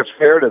really think it's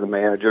fair to the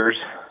managers,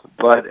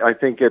 but I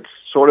think it's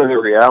sort of the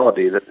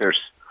reality that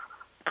there's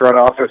front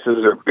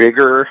offices are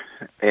bigger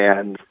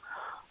and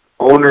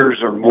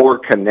owners are more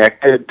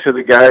connected to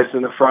the guys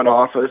in the front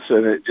office.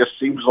 And it just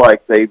seems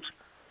like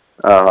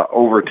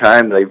over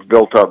time, they've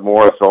built up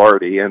more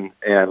authority, and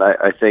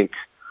I think,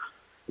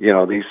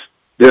 these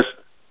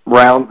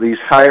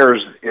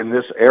hires in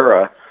this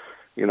era,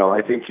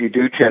 I think you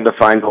do tend to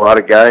find a lot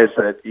of guys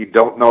that you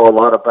don't know a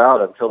lot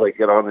about until they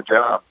get on the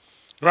job.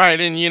 Right,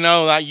 and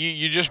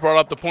you just brought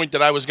up the point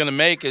that I was going to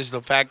make is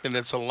the fact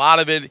that a lot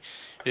of it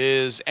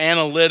is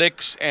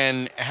analytics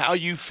and how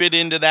you fit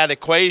into that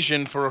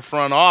equation for a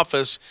front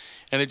office,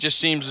 and it just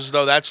seems as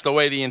though that's the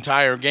way the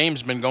entire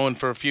game's been going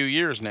for a few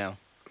years now.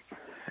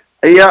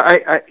 Yeah,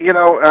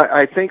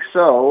 I think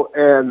so,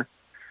 and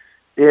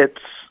it's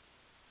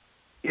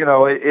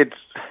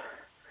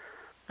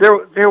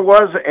there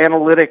was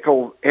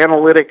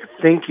analytic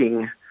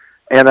thinking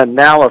and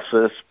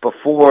analysis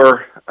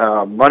before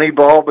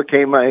Moneyball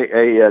became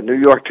a New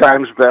York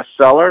Times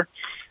bestseller,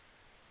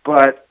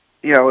 but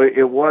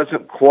it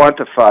wasn't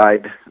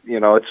quantified.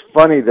 It's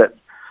funny that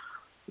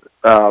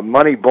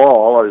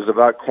Moneyball is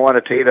about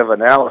quantitative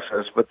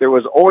analysis, but there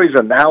was always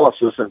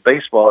analysis in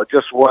baseball. It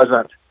just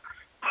wasn't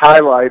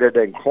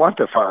highlighted and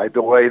quantified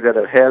the way that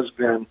it has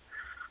been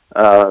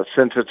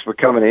since it's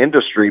become an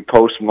industry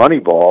post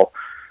Moneyball.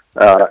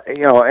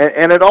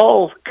 And it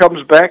all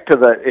comes back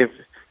to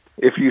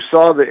if you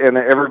saw and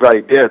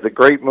everybody did, the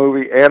great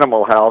movie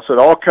Animal House, it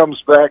all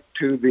comes back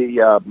to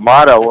the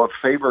motto of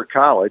Faber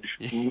College: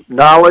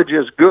 knowledge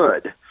is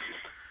good.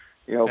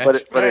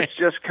 But it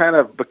just kind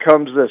of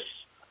becomes this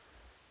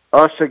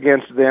us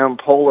against them,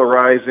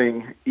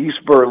 polarizing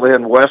East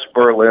Berlin, West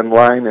Berlin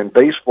line in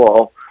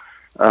baseball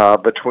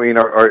between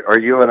are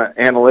you an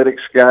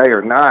analytics guy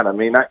or not? I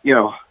mean,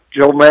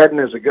 Joe Madden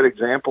is a good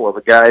example of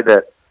a guy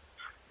that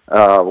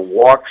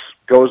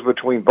goes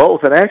between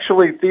both. And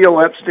actually, Theo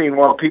Epstein,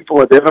 while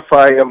people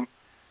identify him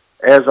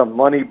as a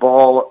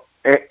Moneyball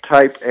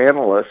type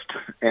analyst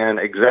and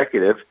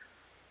executive,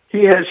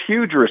 he has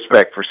huge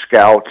respect for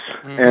scouts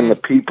and the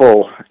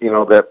people,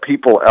 that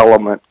people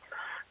element.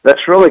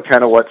 That's really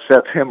kind of what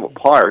sets him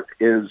apart,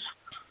 is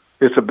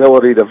his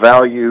ability to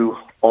value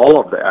all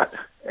of that.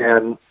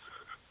 And,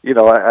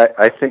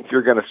 I think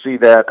you're going to see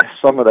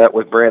some of that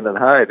with Brandon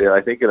Hyde.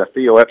 I think in a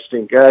Theo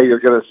Epstein guy, you're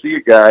going to see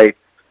a guy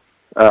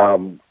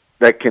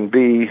that can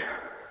be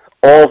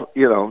all,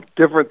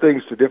 different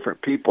things to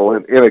different people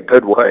in a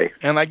good way.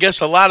 And I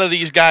guess a lot of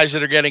these guys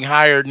that are getting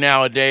hired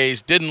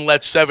nowadays didn't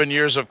let 7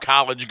 years of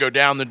college go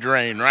down the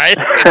drain, right?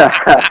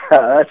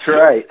 That's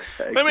right.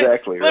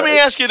 Exactly. Let me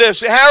ask you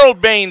this.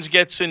 Harold Baines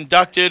gets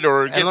inducted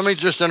And let me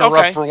just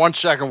interrupt for 1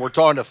 second. We're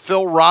talking to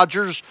Phil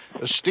Rogers,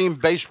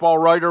 esteemed baseball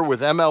writer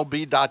with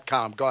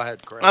MLB.com. Go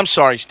ahead, Craig. I'm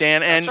sorry,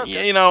 Stan. And,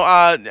 okay.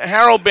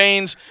 Harold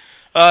Baines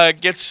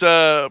gets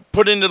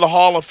put into the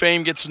Hall of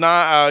Fame, gets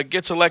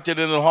elected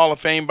into the Hall of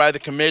Fame by the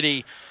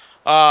committee,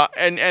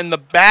 and the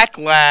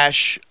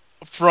backlash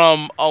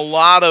from a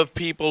lot of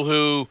people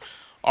who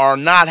are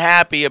not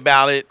happy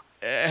about it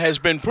has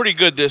been pretty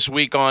good this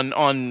week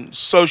on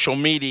social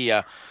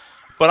media.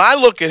 But I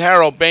look at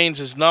Harold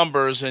Baines'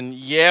 numbers, and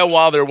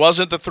while there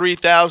wasn't the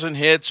 3,000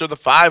 hits or the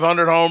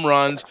 500 home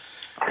runs,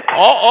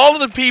 all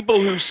of the people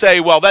who say,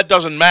 well, that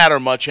doesn't matter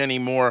much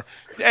anymore,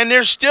 and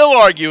they're still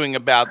arguing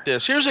about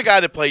this. Here's a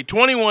guy that played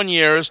 21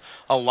 years,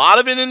 a lot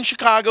of it in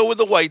Chicago with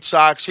the White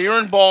Sox, here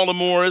in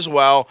Baltimore as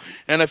well,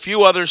 and a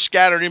few others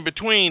scattered in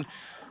between.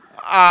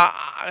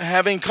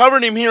 Having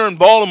covered him here in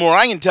Baltimore,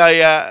 I can tell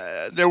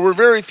you there were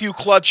very few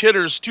clutch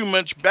hitters too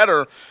much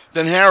better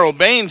than Harold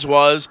Baines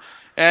was.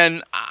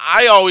 And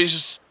I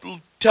always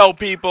tell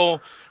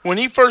people, when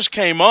he first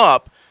came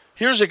up,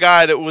 here's a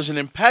guy that was an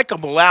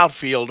impeccable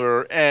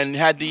outfielder, and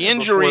had the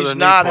injuries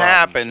not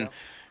happen,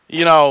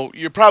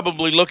 you're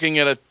probably looking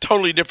at a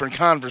totally different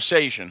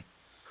conversation.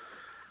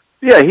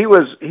 Yeah, he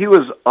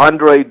was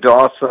Andre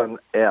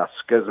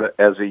Dawson-esque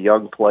as a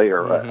young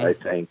player, I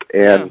think.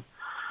 And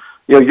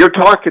you're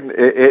talking.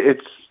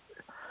 It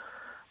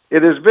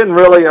has been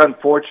really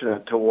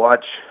unfortunate to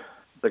watch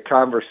the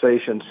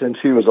conversation since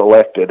he was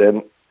elected,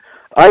 and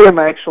I am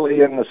actually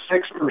in the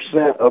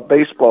 6% of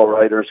baseball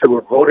writers who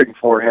were voting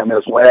for him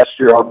as last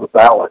year on the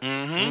ballot.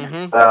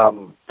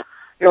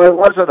 It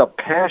wasn't a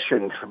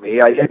passion for me.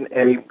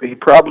 He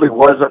probably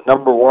wasn't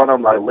number one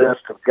on my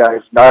list of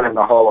guys not in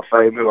the Hall of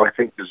Fame who I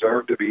think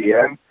deserve to be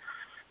in.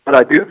 But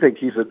I do think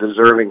he's a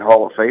deserving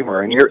Hall of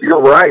Famer. And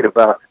you're right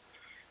about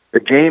the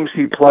games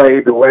he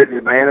played, the way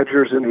the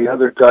managers in the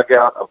other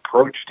dugout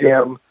approached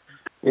him.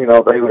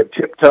 They would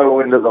tiptoe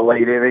into the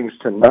late innings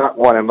to not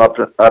want him up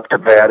to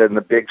bat in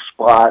the big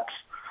spots.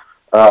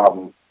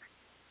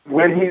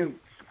 When he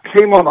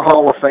came on the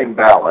Hall of Fame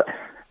ballot,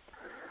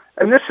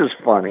 and this is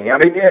funny. I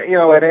mean, in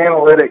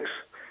analytics,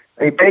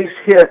 a base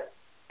hit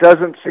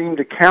doesn't seem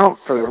to count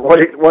for what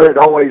it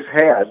always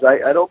has.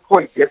 I don't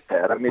quite get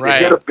that. I mean,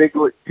 right.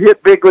 to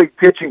hit big league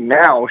pitching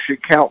now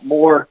should count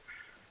more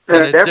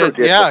than it ever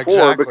did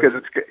before, exactly.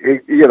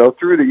 Because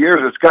through the years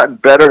it's gotten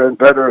better and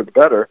better and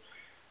better.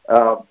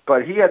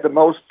 But he had the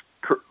most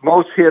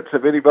hits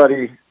of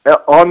anybody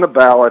on the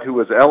ballot who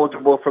was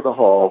eligible for the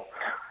Hall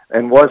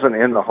and wasn't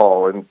in the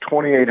Hall, in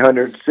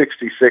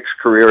 2,866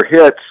 career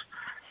hits.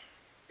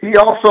 He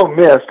also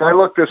missed, I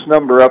looked this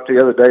number up the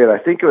other day, and I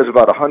think it was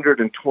about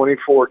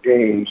 124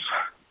 games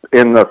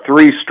in the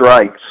 3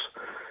 strikes,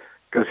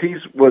 because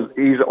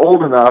he's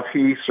old enough.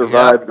 He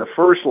survived the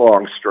first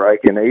long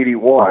strike in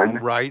 81.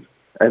 Right.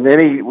 And then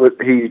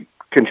he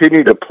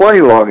continued to play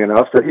long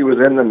enough that he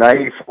was in the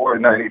 94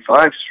 and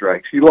 95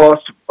 strikes. He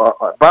lost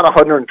about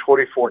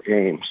 124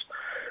 games.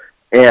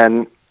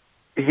 And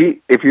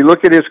if you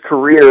look at his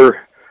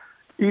career,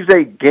 he's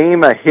a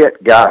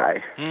game-a-hit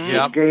guy.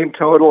 His game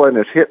total and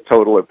his hit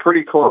total are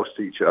pretty close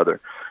to each other.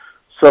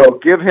 So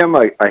give him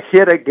a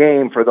hit a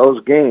game for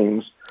those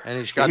games. And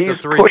he's got the the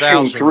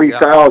 3,000. Pushing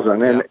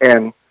 3,000.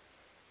 And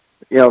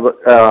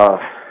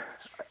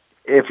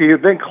if he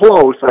had been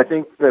close, I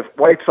think the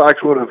White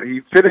Sox would have.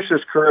 He finished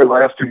his career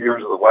last 2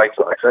 years of the White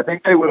Sox. I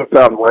think they would have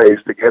found ways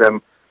to get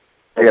him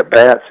at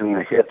bats and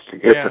the hits to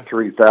get to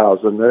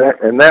 3,000,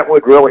 and that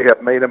would really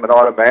have made him an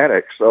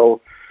automatic.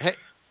 So,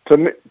 to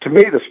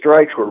me, the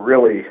strikes were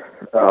really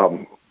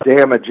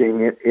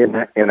damaging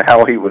in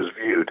how he was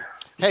viewed.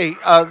 Hey,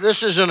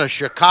 this isn't a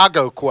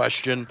Chicago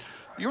question.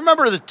 You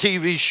remember the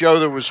TV show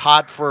that was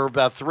hot for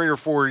about 3 or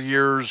 4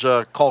 years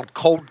called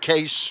Cold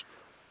Case?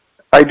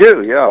 I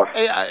do, yeah.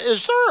 Hey,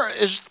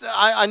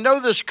 I know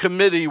this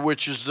committee,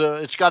 which is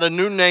it's got a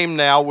new name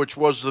now, which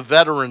was the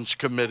Veterans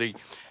Committee.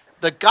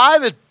 The guy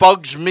that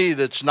bugs me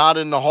that's not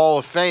in the Hall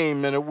of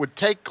Fame, and it would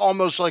take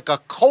almost like a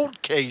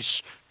cold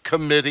case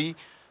committee,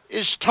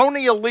 is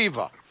Tony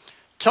Oliva.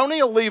 Tony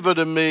Oliva,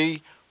 to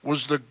me,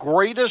 was the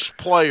greatest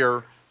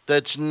player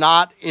that's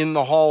not in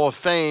the Hall of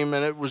Fame,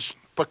 and it was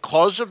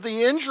because of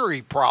the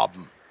injury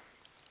problem.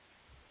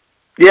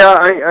 Yeah,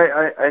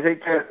 I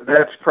think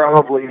that's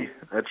probably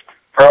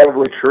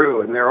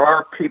true, and there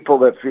are people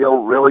that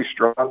feel really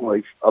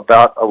strongly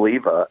about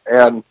Oliva,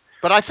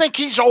 but I think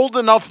he's old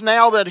enough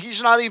now that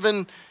he's not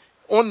even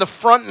on the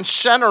front and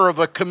center of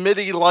a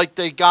committee like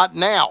they got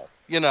now.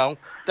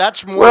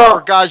 That's more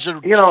for guys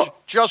that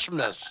just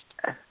missed.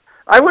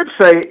 I would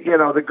say,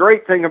 the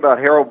great thing about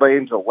Harold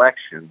Baines'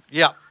 election,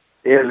 is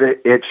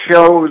it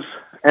shows,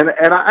 and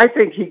I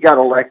think he got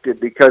elected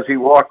because he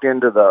walked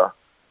into the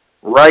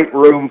right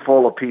room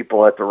full of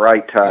people at the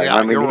right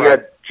time. Yeah, he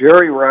had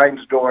Jerry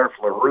Reinsdorf,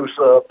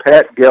 LaRussa,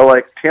 Pat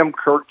Gillick, Tim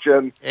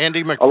Kirkchin,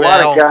 Andy McPhail. A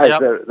lot of guys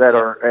that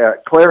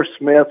are Claire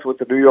Smith with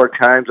the New York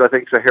Times, I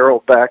think, is a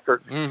Harold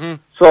backer. Mm-hmm.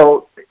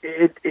 So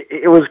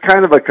it was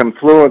kind of a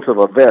confluence of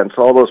events,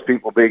 all those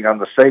people being on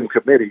the same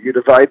committee. You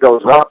divide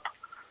those up,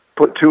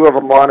 put 2 of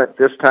them on it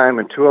this time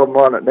and 2 of them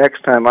on it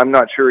next time. I'm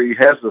not sure he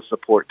has the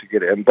support to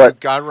get in. But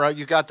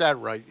you got that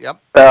right,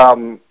 yep.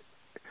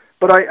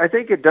 But I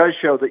think it does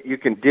show that you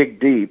can dig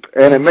deep,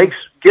 and it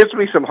gives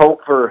me some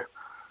hope for.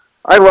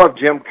 I love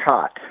Jim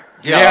Cott.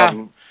 Yeah,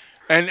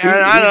 and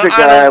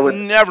I would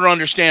never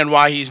understand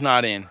why he's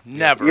not in.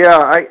 Never. Yeah,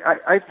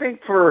 I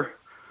think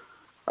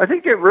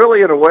it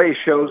really, in a way,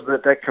 shows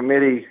that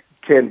committee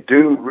can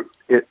do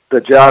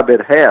the job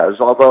it has.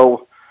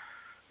 Although,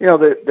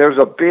 there's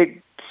a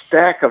big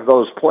stack of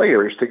those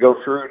players to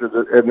go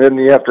through and then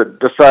you have to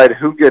decide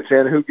who gets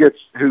in,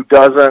 who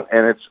doesn't,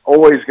 and it's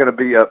always going to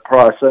be a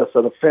process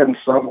that offends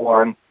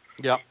someone.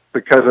 Yep.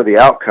 Because of the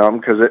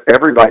outcome, because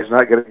everybody's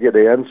not going to get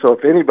in. So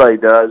if anybody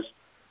does,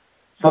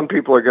 some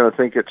people are going to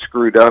think it's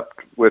screwed up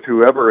with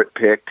whoever it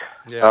picked.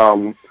 Yeah.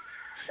 And,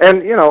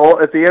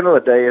 at the end of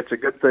the day, it's a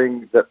good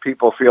thing that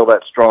people feel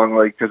that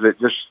strongly because it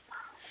just,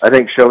 I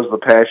think, shows the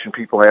passion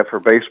people have for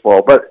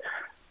baseball. But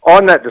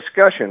on that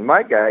discussion,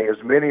 my guy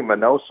is Minnie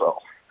Minoso.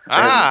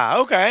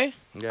 Okay.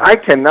 Yeah. I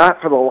cannot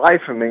for the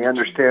life of me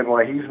understand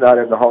why he's not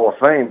in the Hall of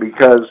Fame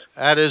because...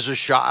 That is a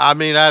shock. I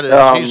mean,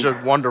 he's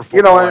a wonderful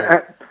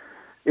player.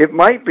 It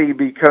might be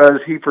because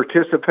he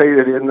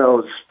participated in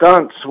those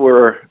stunts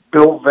where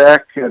Bill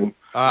Veeck and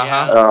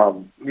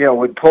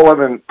would pull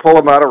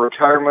him out of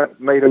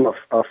retirement, made him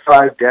a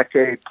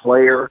 5-decade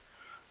player,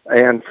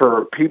 and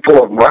for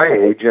people of my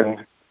age,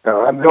 and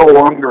I'm no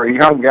longer a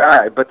young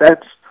guy, but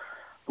that's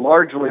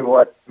largely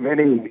what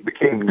Minnie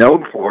became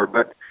known for.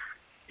 But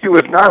he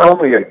was not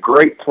only a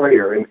great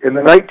player in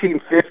the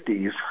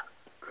 1950s.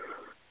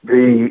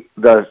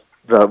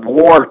 The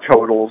WAR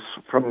totals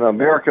from the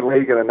American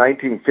League in the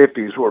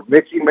 1950s were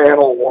Mickey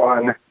Mantle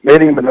 1,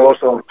 Minnie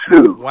Minoso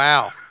 2.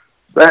 Wow.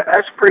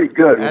 That's pretty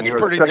good. That's when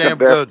pretty you're the damn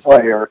second best good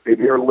player in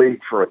your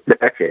league for a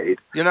decade.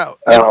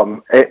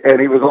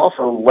 And he was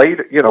also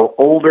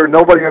older.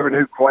 Nobody ever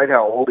knew quite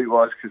how old he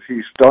was because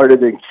he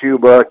started in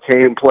Cuba,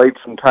 played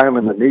some time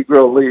in the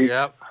Negro League.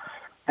 Yep.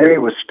 And he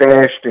was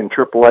stashed in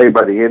AAA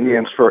by the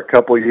Indians for a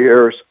couple of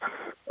years.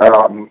 But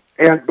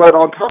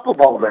on top of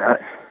all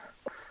that,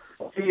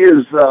 he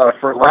is,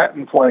 for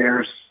Latin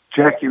players,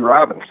 Jackie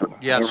Robinson.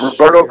 Yes. And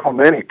Roberto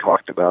Clemente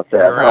talked about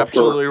that. You're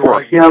absolutely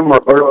right. For him,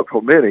 Roberto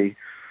Clemente,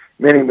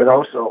 Minnie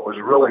Minoso was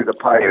really the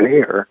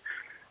pioneer.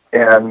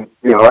 And,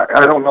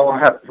 I don't know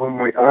how, when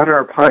we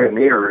honor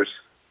pioneers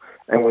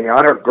and we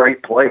honor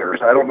great players,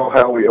 I don't know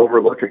how we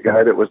overlook a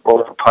guy that was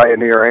both a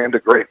pioneer and a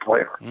great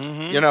player.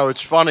 Mm-hmm.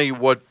 It's funny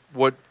what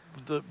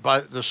by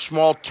the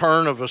small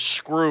turn of a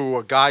screw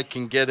a guy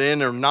can get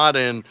in or not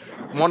in.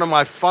 One of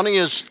my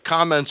funniest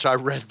comments I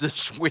read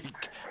this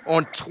week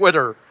on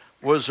Twitter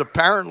was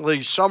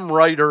apparently some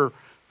writer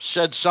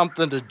said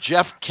something to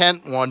Jeff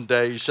Kent one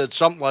day. He said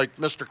something like,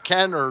 Mr.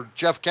 Kent or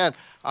Jeff Kent,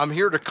 I'm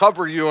here to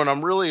cover you and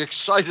I'm really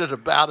excited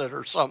about it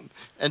or something.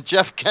 And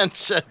Jeff Kent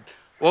said,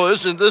 well,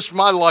 isn't this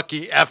my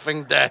lucky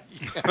effing day?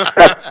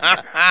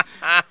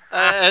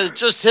 And it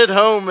just hit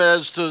home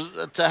as to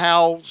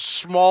how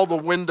small the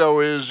window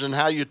is and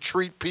how you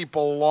treat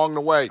people along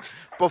the way.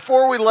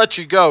 Before we let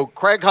you go,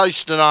 Craig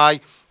Heist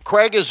and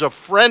Craig is a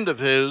friend of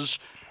his.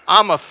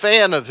 I'm a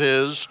fan of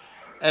his,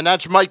 and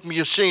that's Mike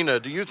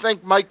Mussina. Do you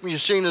think Mike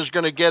Mussina is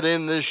going to get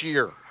in this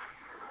year?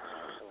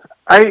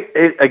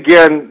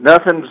 Again,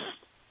 nothing's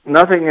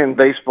nothing in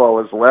baseball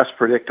is less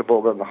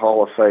predictable than the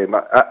Hall of Fame.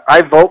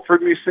 I vote for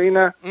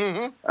Mussina.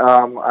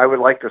 Mm-hmm. I would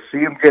like to see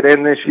him get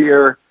in this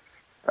year.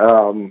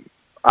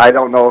 I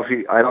don't know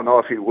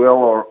if he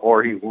will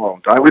or he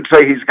won't. I would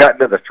say he's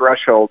gotten to the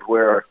threshold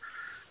where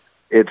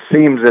it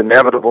seems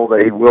inevitable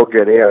that he will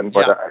get in,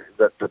 but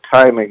the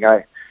timing,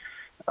 I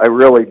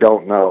really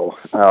don't know.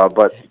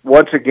 But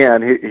once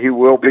again, he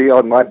will be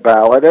on my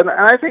ballot, and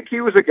I think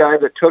he was a guy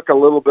that took a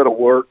little bit of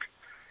work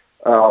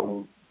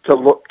to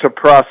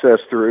process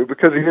through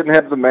because he didn't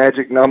have the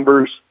magic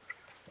numbers,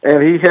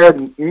 and he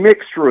had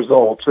mixed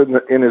results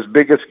in his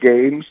biggest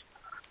games.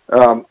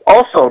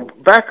 Also,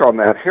 back on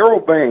that,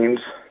 Harold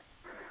Baines,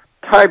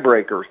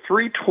 tiebreaker,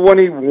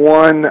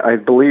 321, I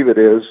believe it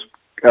is,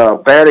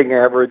 batting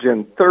average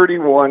in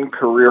 31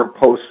 career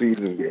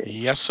postseason games.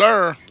 Yes,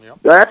 sir.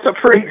 That's a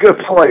pretty good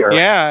player.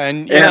 Yeah,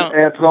 and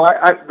so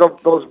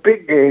those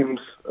big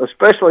games,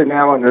 especially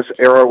now in this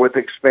era with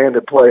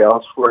expanded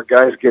playoffs where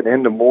guys get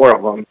into more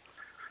of them,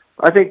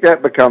 I think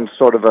that becomes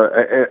sort of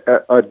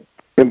a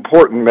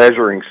important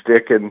measuring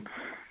stick. And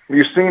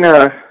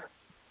Mussina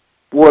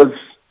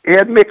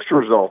had mixed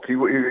results. He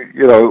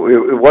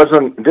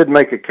didn't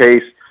make a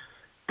case,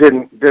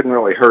 didn't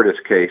really hurt his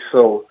case.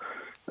 So,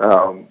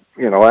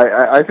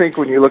 I think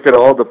when you look at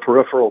all the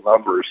peripheral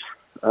numbers,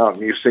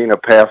 Mussina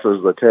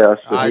passes the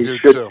test, and he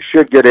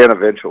should get in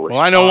eventually.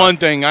 Well, I know one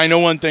thing.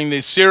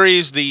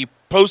 The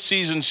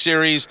postseason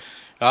series,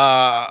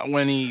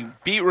 when he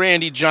beat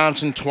Randy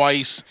Johnson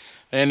twice,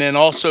 and then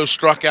also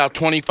struck out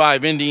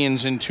 25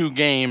 Indians in 2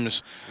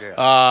 games in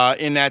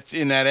that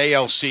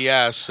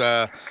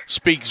ALCS,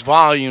 speaks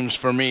volumes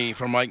for me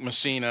for Mike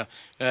Mussina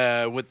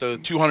with the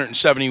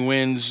 270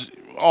 wins,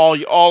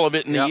 all of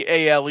it in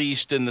the AL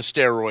East in the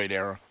steroid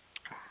era.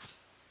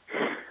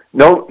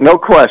 No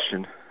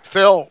question.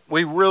 Phil,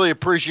 we really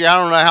appreciate. I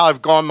don't know how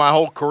I've gone my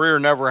whole career,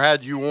 never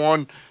had you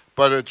on,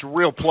 but it's a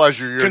real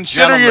pleasure. You're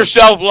Consider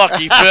yourself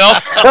lucky, Phil.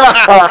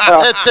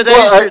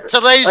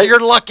 Today's your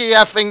lucky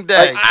effing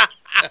day.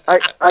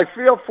 I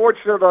feel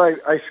fortunate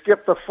I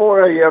skipped the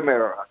 4 a.m.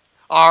 era.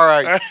 All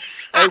right.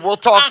 Hey, we'll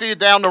talk to you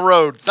down the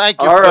road.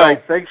 Thank you, All Phil.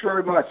 right. Thanks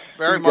very much.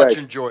 Very much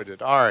enjoyed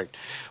it. All right.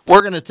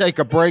 We're going to take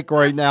a break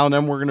right now, and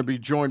then we're going to be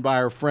joined by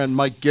our friend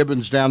Mike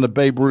Gibbons down the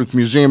Babe Ruth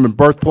Museum and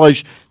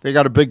Birthplace. They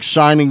got a big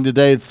signing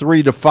today at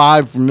 3 to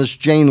 5 from Miss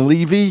Jane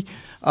Levy.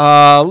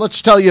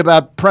 Let's tell you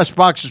about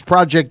Pressbox's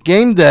Project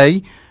Game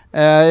Day.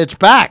 It's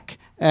back.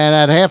 And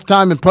at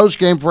halftime and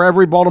postgame for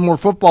every Baltimore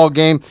football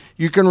game,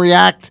 you can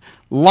react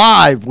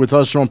live with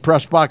us on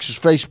Pressbox's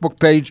Facebook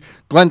page.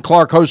 Glenn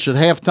Clark hosts at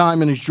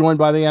halftime, and he's joined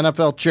by the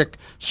NFL chick,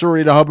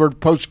 Sarita Hubbard.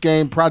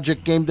 Postgame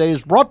Project Game Day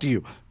is brought to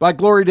you by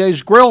Glory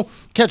Days Grill.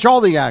 Catch all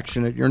the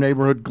action at your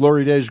neighborhood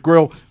Glory Days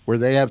Grill, where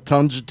they have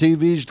tons of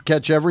TVs to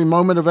catch every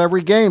moment of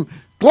every game.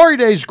 Glory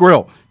Days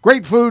Grill.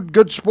 Great food,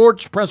 good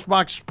sports.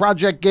 Pressbox's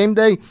Project Game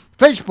Day.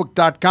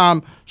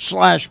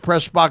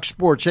 Facebook.com/Pressbox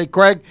Sports. Hey,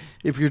 Craig,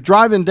 if you're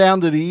driving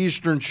down to the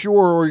Eastern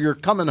Shore or you're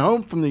coming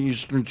home from the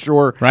Eastern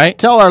Shore, right,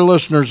 tell our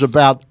listeners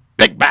about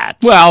Big Bats.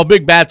 Well,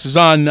 Big Bats is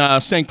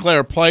on St.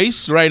 Clair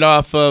Place, right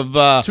off of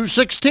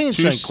 216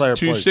 St. Clair Place.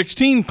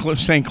 216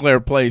 St. Clair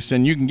Place,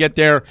 and you can get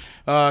there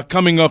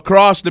coming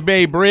across the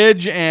Bay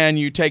Bridge, and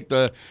you take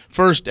the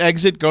first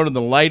exit, go to the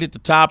light at the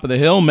top of the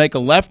hill, make a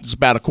left. It's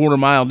about a quarter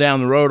mile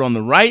down the road on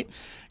the right.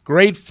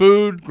 Great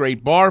food,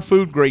 great bar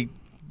food, great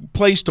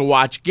place to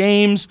watch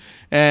games,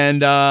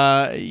 and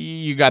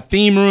you got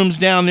theme rooms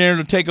down there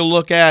to take a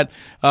look at,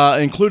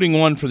 including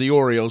one for the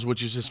Orioles,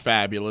 which is just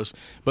fabulous.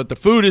 But the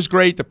food is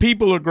great, the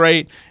people are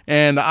great,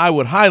 and I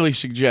would highly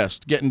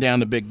suggest getting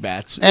down to Big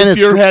Bats if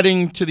you're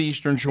heading to the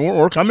Eastern Shore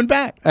or coming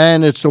back.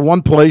 And it's the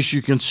one place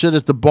you can sit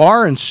at the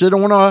bar and sit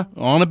on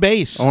a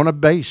base. On a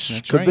base.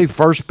 That's could right. be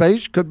first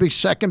base, could be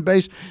second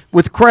base.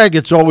 With Craig,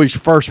 it's always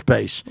first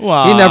base.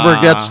 Well, he never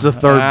gets to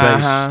third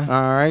base.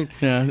 All right.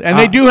 Yeah, and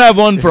they do have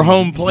one for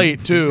home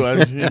plate too.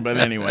 But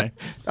anyway.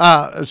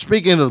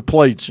 Speaking of the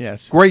plates,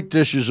 yes, great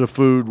dishes of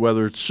food,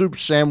 whether it's soup,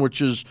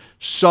 sandwiches,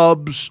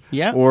 subs,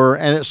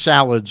 and it's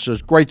salads.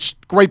 It's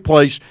great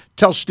place.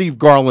 Tell Steve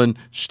Garland,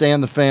 Stan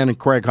the Fan, and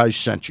Craig Heist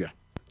sent you.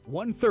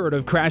 1/3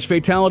 of crash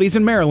fatalities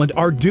in Maryland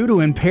are due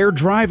to impaired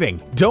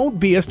driving. Don't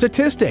be a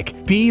statistic.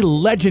 Be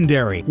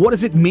legendary. What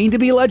does it mean to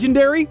be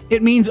legendary?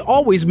 It means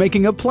always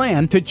making a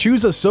plan to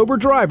choose a sober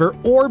driver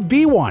or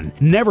be one.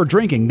 Never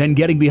drinking, then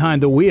getting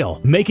behind the wheel.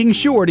 Making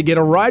sure to get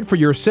a ride for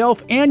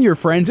yourself and your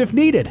friends if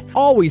needed.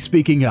 Always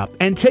speaking up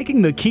and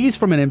taking the keys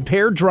from an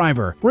impaired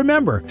driver.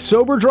 Remember,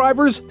 sober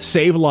drivers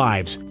save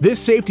lives. This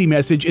safety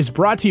message is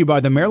brought to you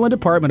by the Maryland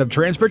Department of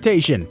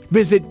Transportation.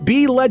 Visit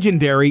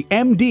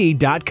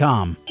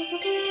BeLegendaryMD.com.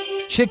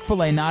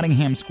 Chick-fil-A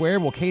Nottingham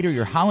Square will cater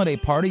your holiday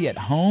party at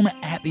home,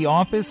 at the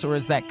office, or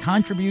as that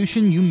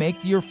contribution you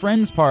make to your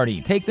friend's party.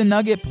 Take the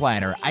nugget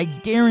platter. I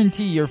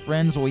guarantee your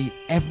friends will eat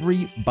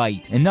every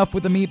bite. Enough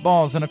with the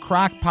meatballs in a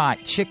crock pot.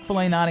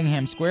 Chick-fil-A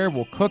Nottingham Square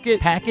will cook it,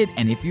 pack it,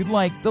 and if you'd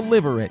like,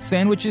 deliver it.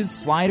 Sandwiches,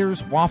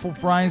 sliders, waffle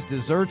fries,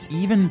 desserts,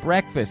 even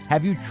breakfast.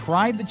 Have you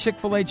tried the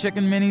Chick-fil-A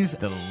Chicken Minis?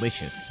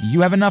 Delicious.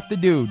 You have enough to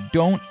do.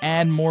 Don't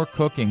add more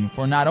cooking,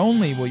 for not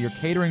only will your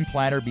catering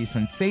platter be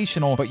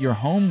sensational, but your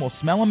home will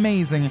smell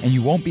amazing and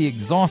you won't be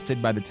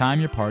exhausted by the time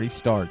your party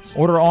starts.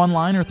 Order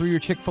online or through your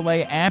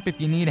Chick-fil-A app. If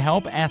you need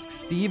help, ask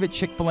Steve at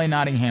Chick-fil-A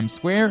Nottingham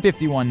Square,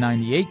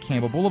 5198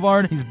 Campbell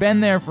Boulevard. He's been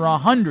there for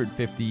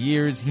 150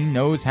 years. He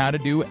knows how to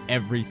do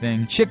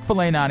everything.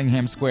 Chick-fil-A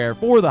Nottingham Square.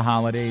 For the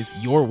holidays,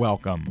 you're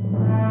welcome.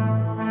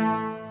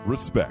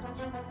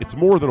 Respect. It's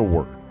more than a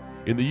word.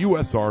 In the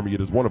U.S. Army,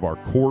 it is one of our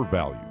core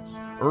values,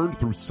 earned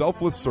through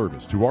selfless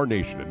service to our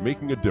nation and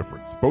making a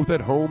difference, both at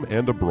home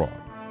and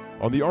abroad.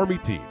 On the Army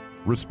team,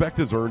 respect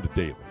is earned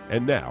daily.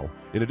 And now,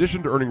 in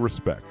addition to earning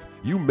respect,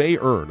 you may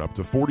earn up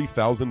to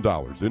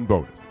 $40,000 in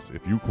bonuses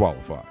if you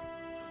qualify.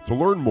 To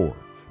learn more,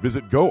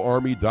 visit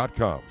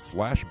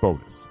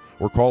goarmy.com/bonus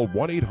or call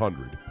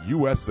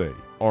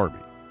 1-800-USA-ARMY.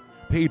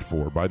 Paid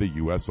for by the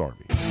U.S.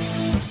 Army.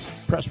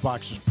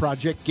 Pressbox's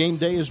Project Game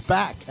Day is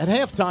back at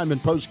halftime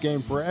and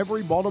postgame for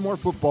every Baltimore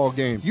football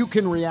game. You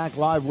can react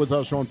live with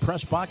us on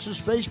Pressbox's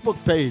Facebook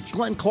page.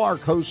 Glenn Clark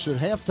hosts at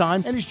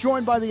halftime, and he's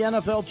joined by the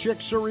NFL chick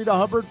Sarita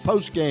Hubbard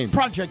postgame.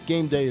 Project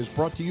Game Day is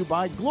brought to you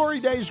by Glory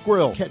Days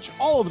Grill. Catch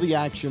all of the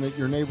action at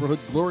your neighborhood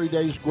Glory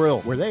Days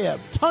Grill, where they have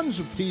tons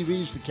of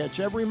TVs to catch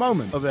every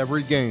moment of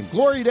every game.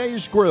 Glory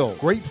Days Grill.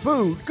 Great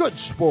food, good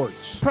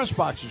sports.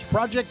 Pressbox's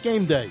Project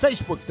Game Day.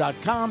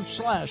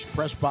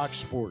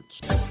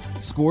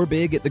 Facebook.com/PressboxSports. Score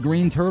big at the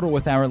Green Turtle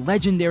with our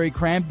legendary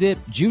crab dip,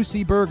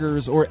 juicy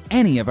burgers, or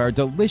any of our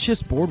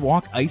delicious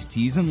boardwalk iced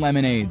teas and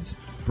lemonades.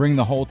 Bring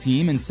the whole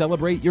team and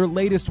celebrate your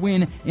latest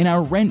win in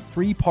our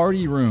rent-free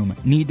party room.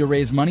 Need to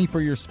raise money for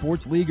your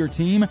sports league or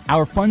team?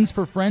 Our Funds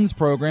for Friends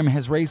program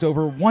has raised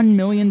over $1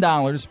 million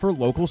for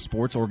local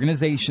sports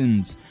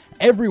organizations.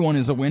 Everyone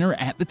is a winner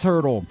at the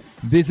Turtle.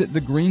 Visit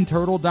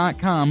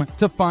thegreenturtle.com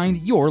to find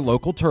your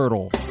local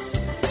turtle.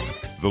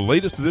 The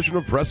latest edition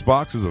of Press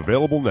Box is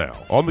available now.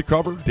 On the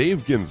cover,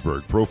 Dave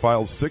Ginsburg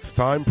profiles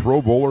six-time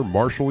Pro Bowler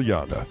Marshall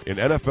Yanda, an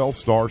NFL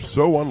star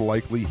so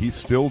unlikely he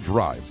still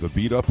drives a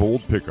beat-up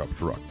old pickup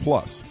truck.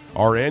 Plus,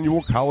 our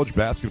annual college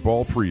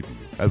basketball preview,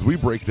 as we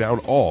break down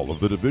all of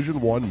the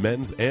Division I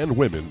men's and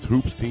women's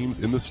hoops teams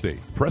in the state.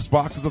 Press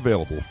Box is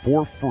available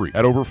for free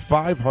at over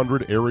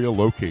 500 area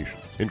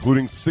locations,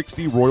 including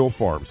 60 Royal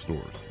Farm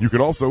stores. You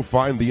can also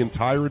find the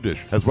entire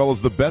edition, as well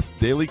as the best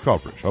daily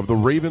coverage of the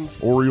Ravens,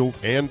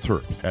 Orioles, and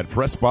Terps at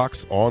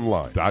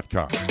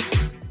PressBoxOnline.com.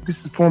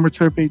 This is former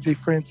Terp AJ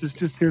Francis,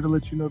 just here to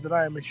let you know that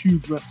I am a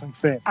huge wrestling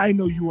fan. I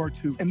know you are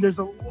too. And there's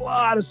a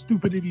lot of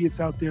stupid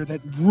idiots out there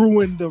that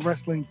ruin the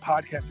wrestling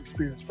podcast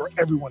experience for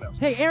everyone else.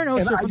 Hey, Aaron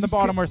Oster from the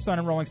Baltimore Sun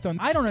and Rolling Stone.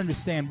 I don't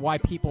understand why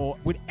people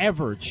would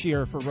ever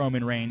cheer for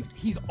Roman Reigns.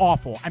 He's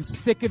awful. I'm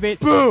sick of it.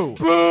 Boo!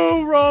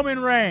 Boo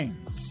Roman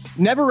Reigns!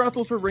 Never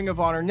wrestled for Ring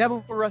of Honor,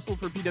 never wrestled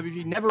for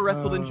PWG, never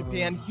wrestled in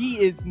Japan. He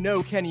is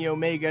no Kenny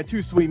Omega.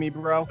 Too sweet me,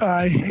 bro.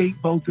 I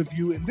hate both of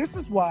you, and this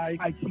is why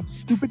I keep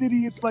stupid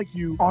idiots like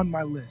you on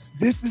my list.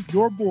 This is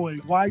your boy,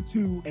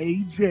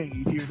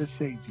 Y2AJ, here to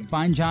save you.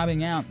 Find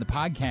Jobbing Out, the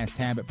podcast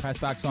tab at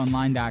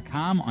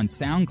PressBoxOnline.com, on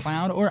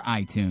SoundCloud or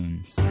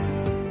iTunes.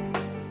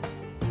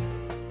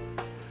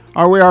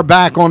 All right, we are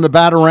back on the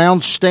Bat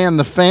Around. Stan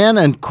the Fan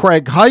and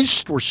Craig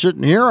Heist. We're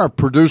sitting here. Our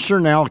producer,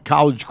 now a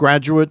college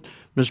graduate,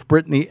 Miss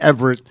Brittany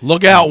Everett.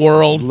 Look out,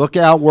 world. Look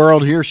out,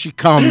 world. Here she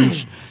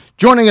comes.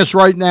 Joining us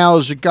right now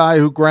is a guy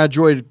who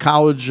graduated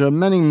college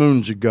many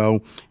moons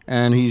ago,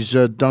 and he's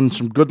done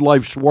some good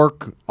life's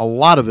work, a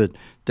lot of it,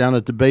 down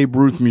at the Babe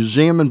Ruth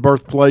Museum and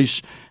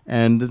Birthplace.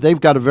 And they've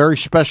got a very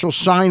special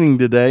signing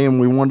today, and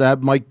we wanted to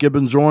have Mike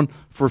Gibbons on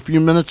for a few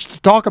minutes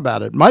to talk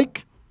about it.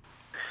 Mike?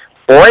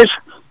 Boys,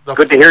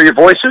 good to hear your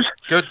voices.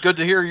 Good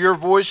to hear your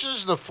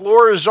voices. The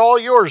floor is all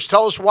yours.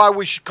 Tell us why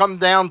we should come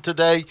down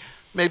today,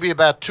 maybe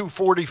about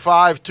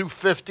 2:45,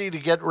 2:50, to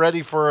get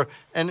ready for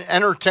an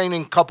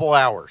entertaining couple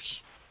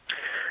hours.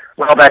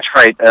 Well, that's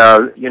right.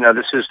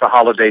 This is the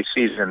holiday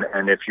season,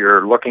 and if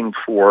you're looking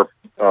for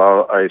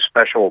a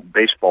special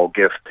baseball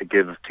gift to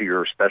give to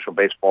your special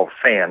baseball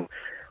fan,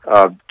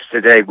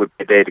 today would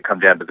be the day to come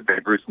down to the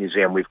Babe Ruth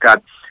Museum. We've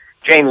got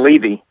Jane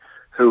Levy,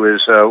 who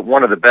is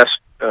one of the best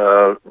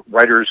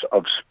writers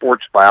of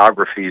sports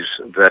biographies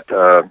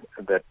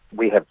that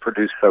we have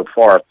produced so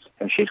far,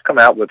 and she's come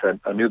out with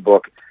a new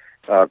book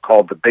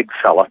called The Big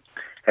Fella,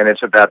 and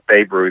it's about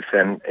Babe Ruth.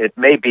 And it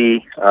may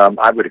be,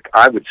 I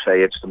would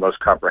say, it's the most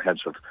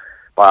comprehensive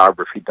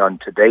biography done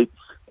to date.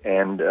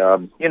 And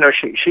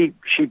she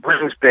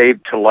brings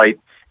Babe to light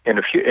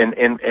in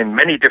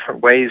many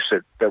different ways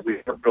that we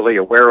weren't really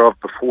aware of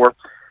before.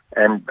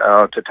 And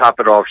to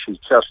top it off, she's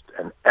just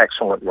an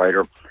excellent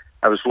writer.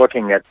 I was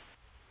looking at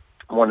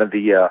one of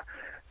the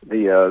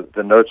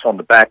notes on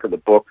the back of the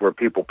book where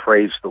people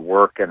praise the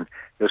work, and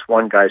this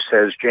one guy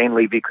says Jane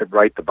Levy could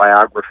write the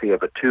biography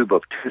of a tube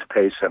of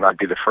toothpaste, and I'd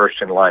be the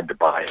first in line to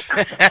buy it.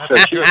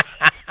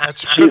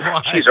 That's a good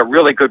line. She's a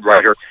really good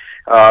writer.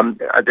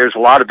 There's a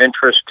lot of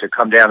interest to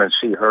come down and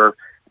see her,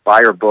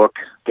 buy her book,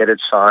 get it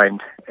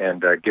signed,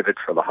 and give it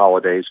for the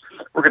holidays.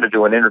 We're going to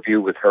do an interview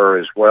with her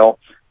as well,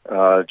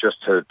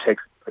 just to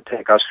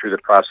take us through the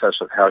process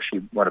of how she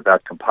went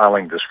about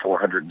compiling this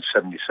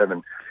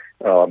 477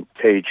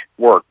 page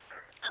work.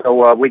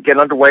 So we get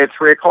underway at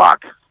 3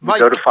 o'clock. We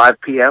go to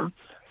 5 p.m.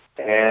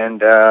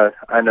 And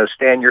I know,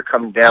 Stan, you're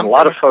coming down. A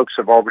lot of folks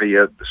have already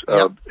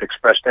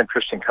expressed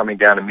interest in coming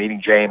down and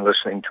meeting Jane,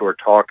 listening to her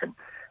talk, and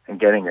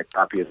getting a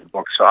copy of the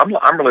book. So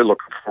I'm really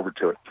looking forward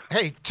to it.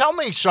 Hey, tell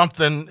me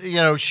something. You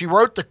know, she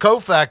wrote the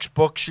Koufax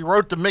book. She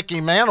wrote the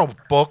Mickey Mantle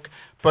book,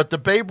 but the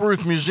Babe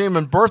Ruth Museum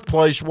and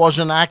Birthplace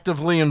wasn't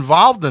actively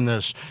involved in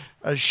this.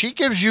 She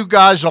gives you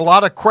guys a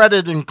lot of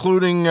credit,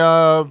 including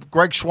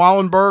Greg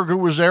Swallenberg, who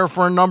was there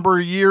for a number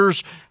of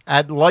years,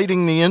 at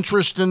lighting the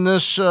interest in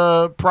this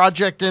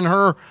project in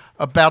her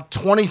about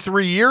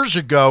 23 years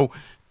ago.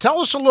 Tell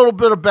us a little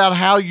bit about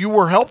how you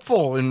were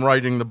helpful in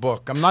writing the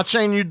book. I'm not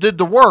saying you did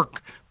the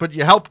work, but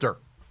you helped her.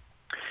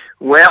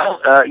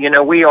 Well,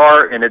 we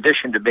are, in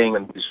addition to being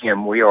a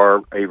museum, we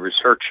are a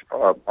research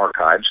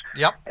archives.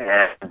 Yep.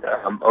 And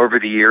over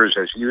the years,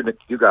 as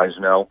you guys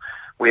know,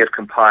 we have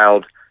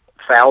compiled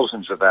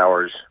thousands of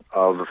hours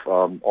of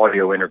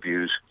audio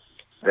interviews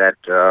that,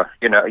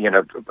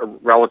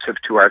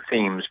 relative to our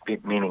themes,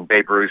 meaning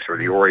Babe Ruth or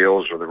the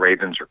Orioles or the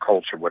Ravens or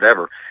Colts or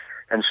whatever.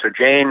 And so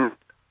Jane,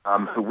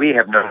 who we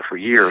have known for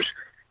years,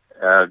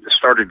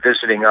 started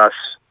visiting us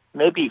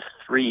maybe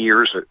 3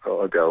 years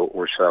ago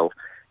or so,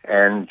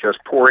 and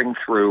just pouring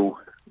through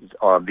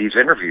these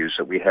interviews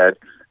that we had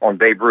on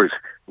Babe Ruth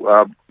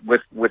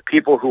with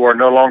people who are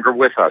no longer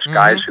with us,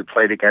 guys who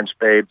played against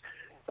Babe.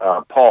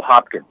 Paul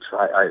Hopkins,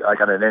 I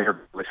got an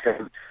interview with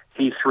him.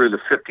 He threw the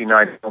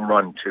 59 home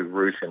run to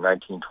Ruth in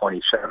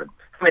 1927.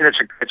 I mean,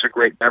 it's a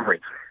great memory.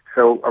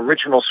 So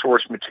original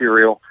source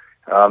material.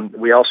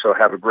 We also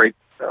have a great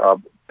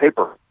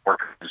paper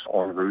archives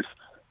on Ruth,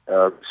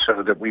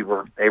 so that we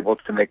were able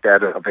to make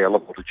that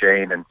available to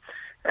Jane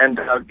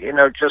and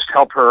just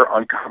help her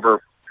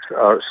uncover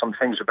some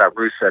things about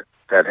Ruth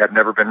that had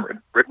never been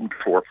written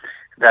before.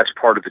 That's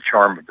part of the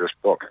charm of this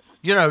book.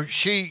 You know,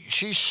 she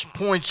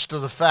points to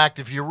the fact,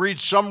 if you read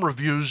some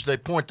reviews, they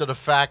point to the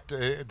fact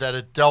that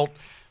it dealt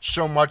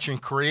so much in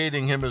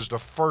creating him as the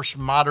first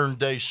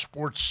modern-day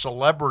sports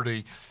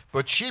celebrity,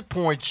 but she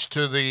points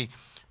to the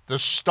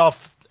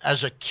stuff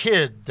as a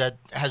kid that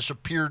has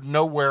appeared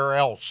nowhere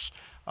else.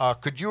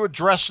 Could you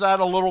address that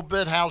a little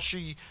bit, how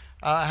she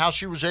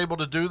was able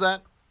to do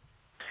that?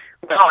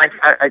 Well,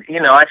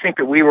 I think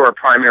that we were a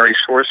primary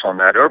source on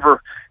that.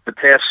 Over the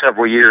past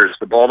several years,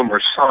 the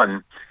Baltimore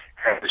Sun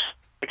has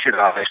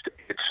digitized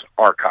its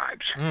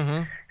archives.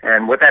 Mm-hmm.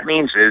 And what that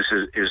means is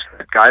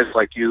that guys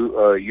like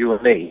you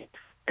and me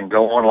can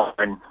go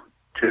online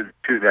to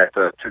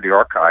the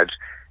archives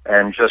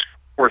and just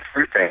pour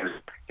through things,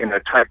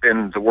 type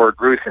in the word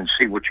Ruth and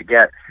see what you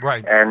get.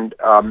 Right. And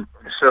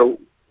so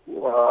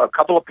a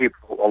couple of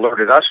people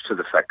alerted us to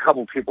the fact, a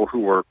couple of people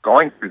who were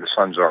going through the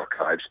Sun's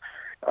archives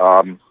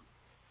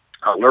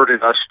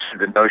alerted us to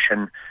the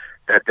notion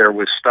that there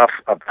was stuff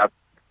about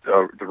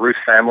the Ruth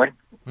family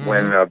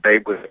when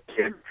Babe was a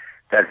kid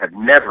that had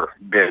never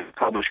been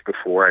published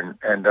before.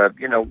 And a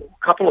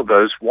couple of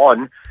those,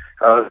 one,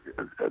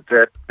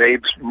 that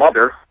Babe's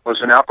mother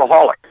was an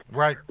alcoholic.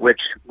 Right.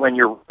 Which, when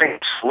you're running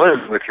a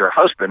saloon with your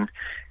husband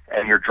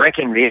and you're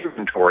drinking the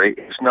inventory,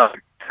 is not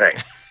a thing.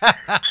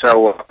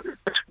 So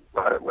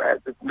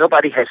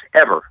nobody has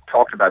ever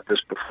talked about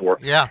this before.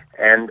 Yeah.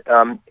 And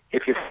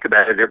if you think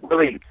about it, it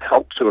really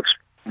helped to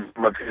explain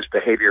some of his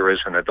behavior as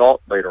an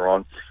adult later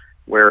on,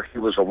 where he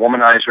was a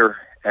womanizer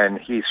and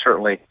he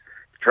certainly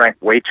drank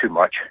way too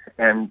much.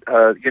 And,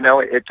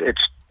 it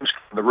stems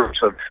from the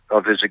roots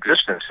of his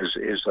existence,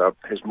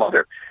 his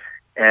mother.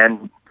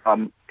 And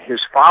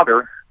his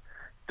father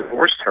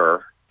divorced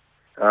her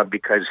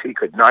because he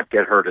could not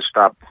get her to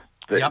stop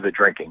the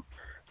drinking.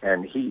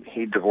 And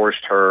he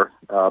divorced her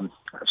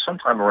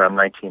sometime around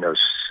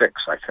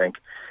 1906, I think,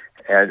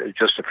 and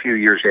just a few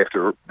years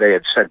after they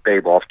had sent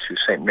Babe off to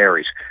St.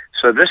 Mary's.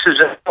 So this is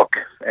a book,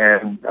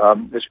 and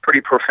it's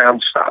pretty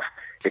profound stuff.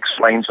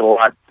 Explains a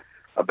lot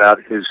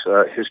about his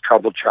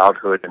troubled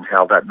childhood and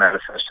how that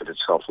manifested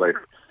itself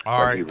later.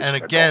 All right, and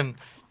again,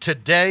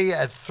 today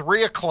at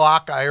 3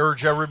 o'clock, I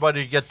urge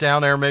everybody to get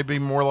down there, maybe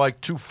more like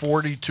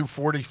 2:40,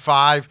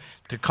 2:45,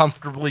 to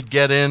comfortably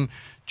get in.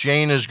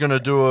 Jane is going to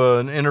do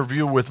an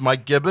interview with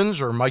Mike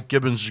Gibbons, or Mike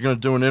Gibbons is going to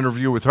do an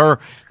interview with her.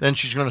 Then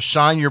she's going to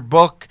sign your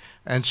book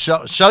and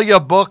sell you a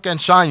book and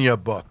sign you a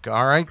book.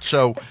 All right,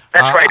 so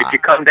that's right. If you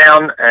come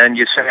down and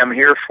you say I'm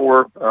here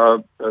for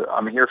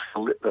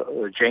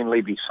Jane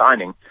Levy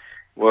signing,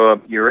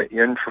 well, you're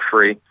in for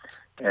free.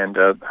 And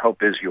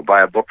hope is you'll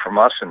buy a book from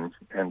us and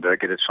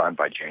get it signed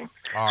by Jane.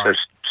 All so right.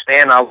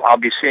 Stan, I'll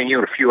be seeing you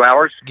in a few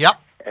hours.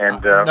 Yep.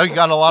 And no, you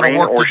got a lot of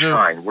work to do.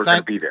 Shine, we're going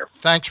to be there.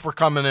 Thanks for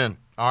coming in.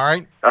 All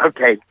right.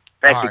 Okay.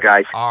 Thank you,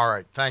 guys. All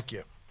right. Thank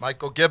you.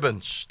 Michael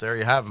Gibbons. There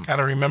you have him. Got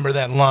to remember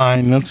that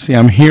line. Let's see.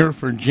 I'm here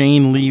for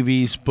Jane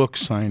Levy's book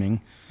signing.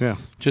 Yeah.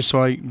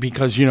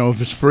 Because,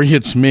 if it's free,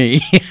 it's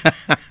me.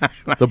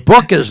 The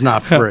book is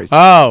not free.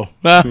 Oh,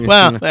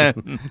 well,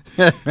 then.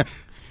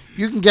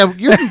 You can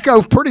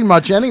go pretty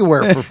much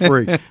anywhere for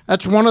free.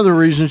 That's one of the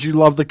reasons you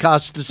love the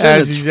Costa City.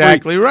 That's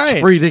exactly right.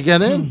 It's free to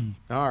get in.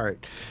 All right.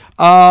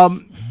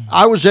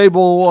 I was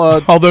able...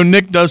 although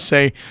Nick does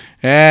say,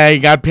 he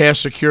got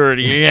past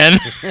security again.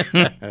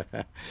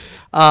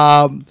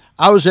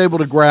 I was able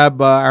to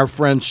grab our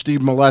friend Steve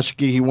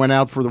Melewski. He went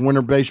out for the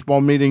winter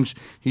baseball meetings.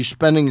 He's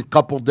spending a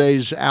couple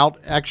days out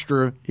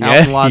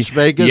in Las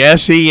Vegas.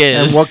 Yes, he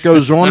is. And what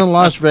goes on in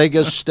Las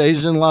Vegas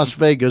stays in Las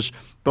Vegas.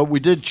 But we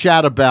did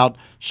chat about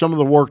some of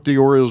the work the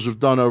Orioles have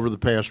done over the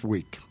past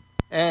week.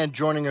 And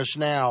joining us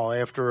now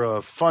after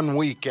a fun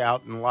week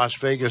out in Las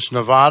Vegas,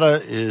 Nevada,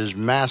 is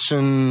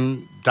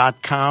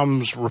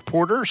MASN.com's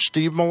reporter,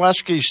 Steve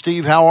Melewski.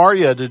 Steve, how are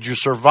you? Did you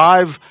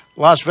survive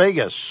Las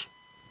Vegas?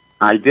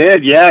 I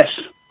did, yes.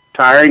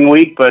 Tiring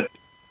week, but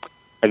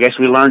I guess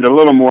we learned a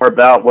little more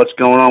about what's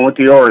going on with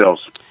the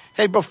Orioles.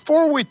 Hey,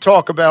 before we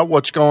talk about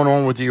what's going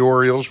on with the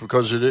Orioles,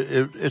 because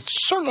it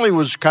certainly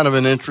was kind of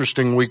an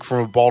interesting week from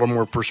a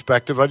Baltimore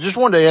perspective, I just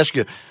wanted to ask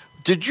you,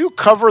 did you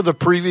cover the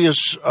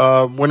previous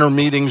winter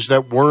meetings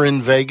that were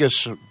in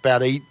Vegas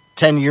about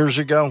 8-10 years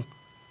ago?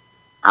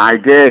 I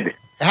did.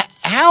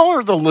 How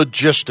are the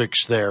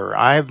logistics there?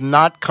 I have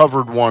not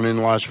covered one in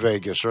Las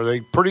Vegas. Are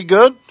they pretty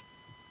good?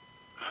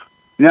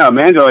 No,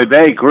 Mandalay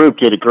Bay group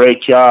did a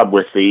great job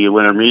with the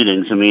winter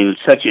meetings. I mean,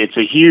 it's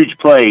a huge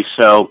place,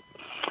 so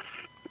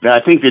I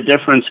think the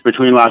difference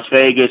between Las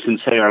Vegas and,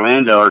 say,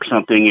 Orlando or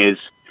something is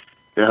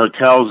the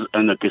hotels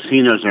and the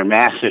casinos are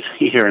massive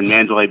here, and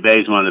Mandalay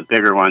Bay is one of the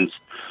bigger ones.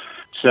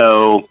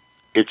 So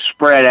it's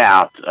spread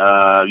out.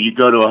 You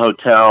go to a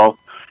hotel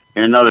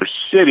in another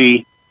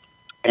city,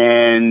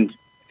 and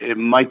it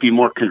might be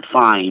more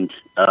confined.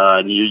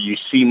 You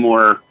see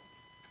more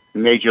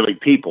major league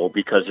people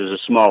because there's a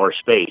smaller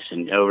space,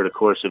 and over the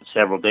course of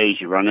several days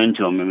you run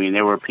into them. I mean,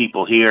 there were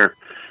people here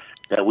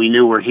that we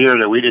knew were here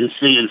that we didn't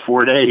see in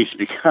 4 days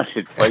because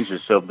the place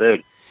is so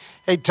big.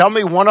 Hey, tell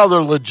me one other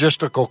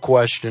logistical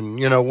question.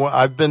 You know,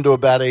 I've been to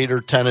about 8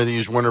 or 10 of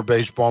these winter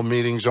baseball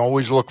meetings.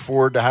 Always look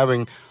forward to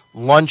having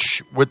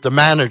lunch with the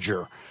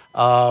manager.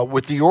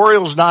 With the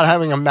Orioles not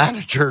having a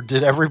manager,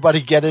 did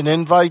everybody get an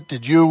invite?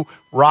 Did you,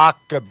 Rock,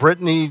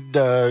 Brittany,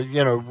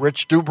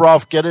 Rich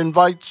Dubroff get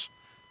invites?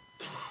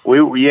 We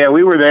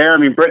were there. I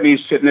mean,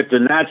 Brittany's sitting at the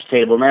Nats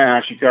table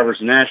now. She covers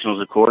the Nationals,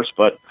 of course,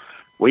 but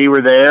we were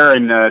there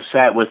and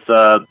sat with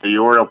the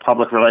Oriole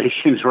public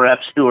relations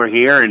reps who were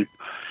here and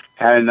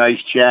had a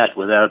nice chat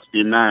without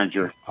the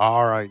manager.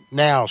 All right.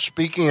 Now,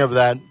 speaking of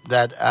that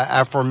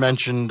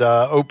aforementioned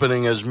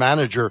opening as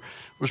manager, it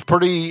was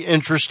pretty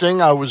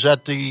interesting. I was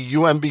at the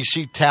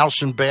UMBC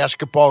Towson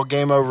basketball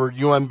game over at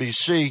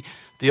UMBC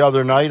the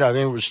other night. I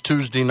think it was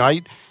Tuesday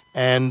night,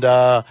 and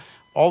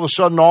all of a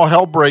sudden, all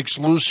hell breaks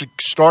loose. It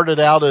started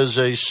out as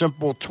a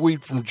simple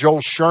tweet from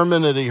Joel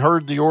Sherman that he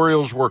heard the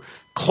Orioles were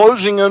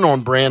closing in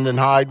on Brandon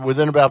Hyde.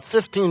 Within about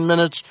 15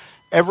 minutes,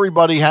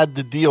 everybody had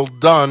the deal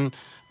done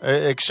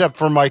except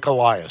for Mike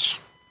Elias.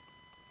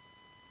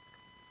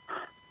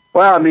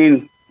 Well, I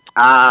mean,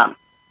 I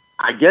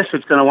guess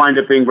it's going to wind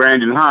up being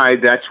Brandon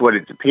Hyde. That's what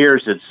it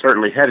appears. It's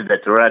certainly headed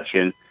that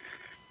direction.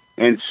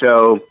 And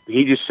so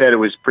he just said it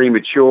was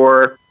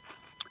premature,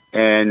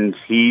 and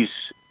he's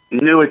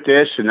new at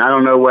this, and I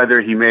don't know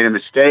whether he made a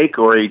mistake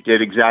or he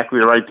did exactly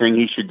the right thing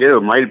he should do.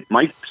 It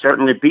might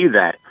certainly be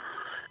that.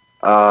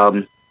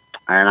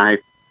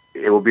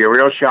 It will be a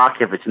real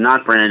shock if it's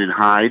not Brandon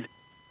Hyde,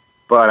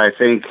 but I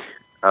think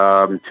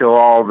until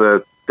all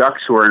the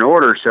ducks were in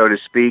order, so to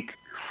speak,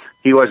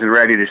 he wasn't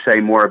ready to say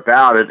more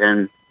about it.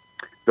 And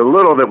the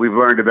little that we've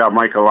learned about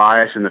Mike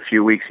Elias in the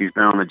few weeks he's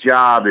been on the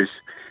job is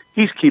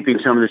he's keeping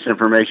some of this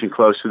information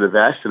close to the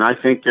vest, and I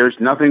think there's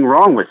nothing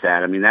wrong with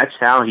that. I mean, that's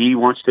how he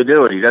wants to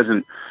do it. He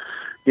doesn't,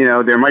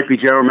 there might be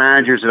general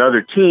managers at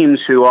other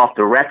teams who off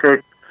the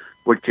record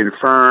would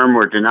confirm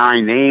or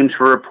deny names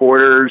for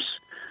reporters.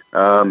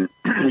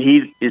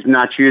 He is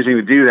not choosing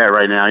to do that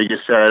right now. He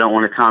just said, I don't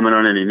want to comment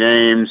on any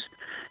names,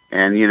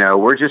 and,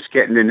 we're just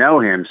getting to know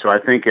him. So I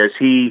think as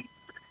he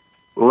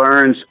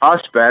learns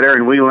us better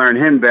and we learn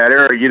him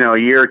better, a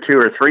year or 2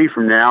 or 3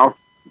 from now,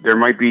 there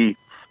might be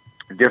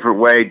different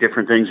way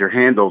different things are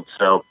handled.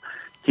 So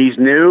he's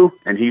new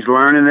and he's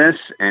learning this,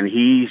 and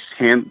he's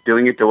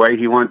doing it the way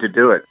he wanted to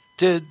do it.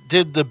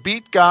 Did the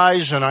beat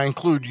guys, and I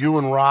include you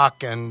and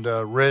Rock and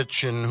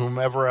Rich and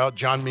whomever else,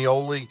 John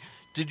Mioli,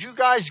 did you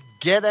guys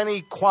get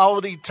any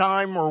quality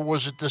time, or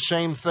was it the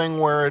same thing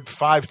where at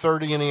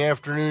 5:30 in the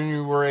afternoon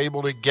you were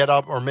able to get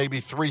up, or maybe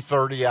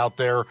 3:30 out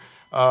there,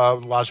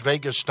 Las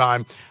Vegas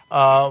time,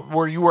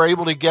 where you were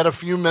able to get a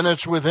few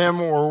minutes with him,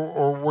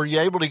 or were you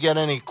able to get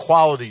any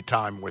quality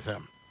time with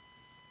him?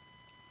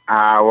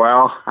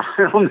 Well,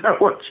 I don't know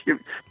what you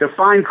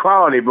define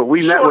quality, but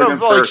we met with him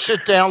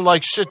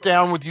like sit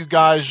down with you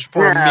guys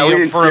for a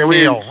meal. We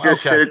didn't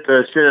just Okay.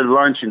 sit at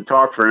lunch and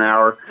talk for an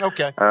hour.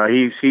 Okay.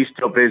 He's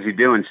still busy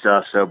doing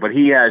stuff. But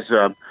he has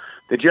the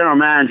general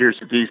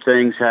managers at these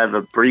things have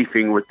a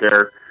briefing with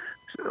their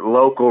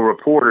local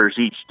reporters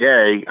each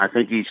day. I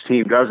think each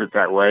team does it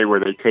that way, where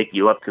they take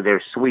you up to their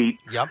suite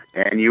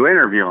and you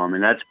interview them,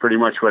 and that's pretty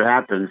much what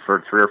happened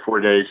for 3 or 4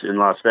 days in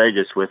Las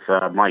Vegas with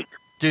Mike.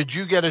 Did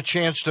you get a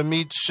chance to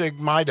meet Sig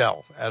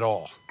Mejdal at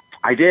all?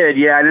 I did,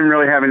 yeah. I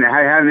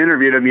haven't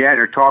interviewed him yet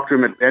or talked to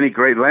him at any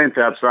great length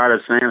outside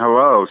of saying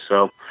hello.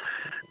 So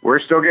we're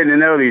still getting to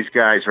know these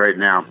guys right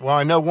now. Well,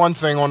 I know one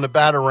thing on the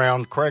bat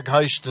around. Craig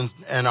Heist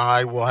and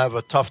I will have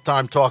a tough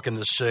time talking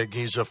to Sig.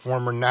 He's a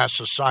former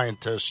NASA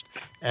scientist,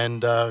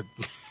 and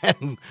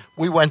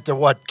we went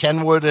to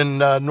Kenwood and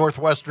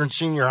Northwestern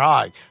Senior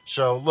High,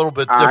 so a little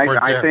bit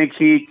different. I think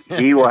he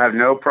will have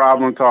no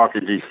problem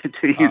talking to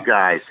you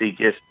guys.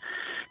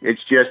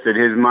 It's just that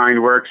his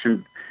mind works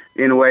in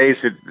ways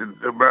that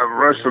the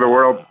most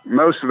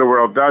of the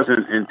world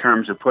doesn't, in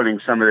terms of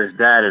putting some of this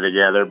data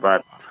together.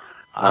 But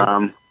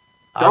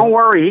don't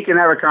worry, he can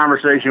have a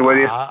conversation with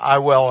you. I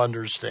well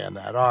understand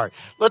that. All right,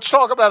 let's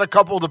talk about a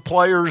couple of the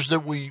players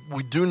that we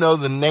do know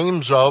the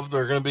names of.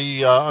 They're going to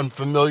be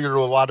unfamiliar to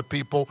a lot of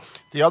people.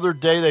 The other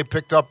day they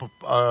picked up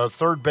a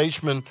third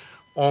baseman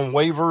on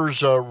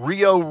waivers,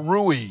 Rio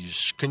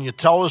Ruiz. Can you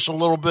tell us a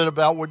little bit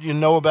about what you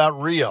know about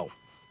Rio?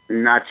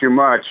 Not too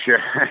much.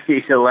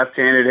 He's a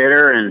left-handed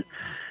hitter, and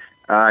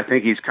I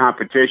think he's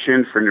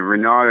competition for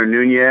Renato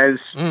Nunez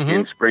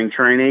in spring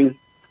training,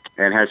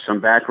 and has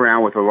some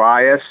background with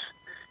Elias.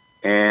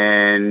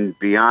 And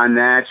beyond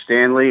that,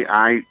 Stanley,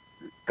 I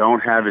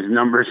don't have his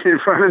numbers in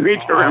front of me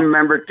to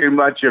remember too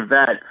much of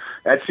that.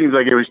 That seems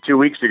like it was 2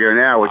 weeks ago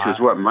now, which was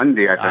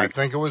Monday, I think. I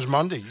think it was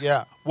Monday,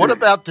 yeah. What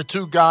about the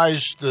two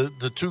guys,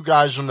 the two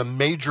guys in the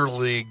Major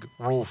League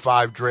Rule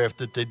 5 draft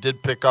that they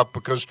did pick up?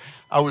 Because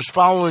I was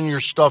following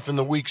your stuff in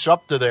the weeks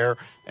up to there,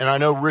 and I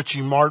know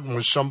Richie Martin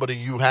was somebody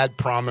you had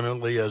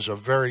prominently as a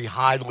very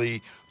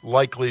highly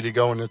likely to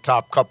go in the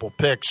top couple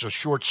picks, a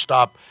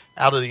shortstop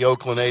out of the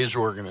Oakland A's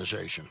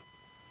organization.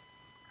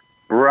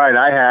 Right,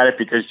 I had it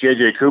because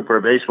J.J. Cooper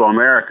of Baseball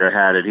America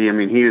had it. He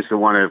was the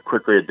one who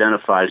quickly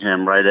identified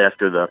him right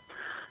after the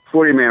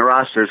 40-man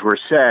rosters were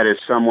set as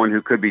someone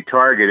who could be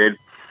targeted.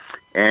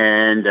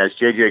 And as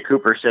J.J.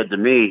 Cooper said to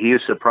me, he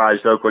was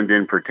surprised Oakland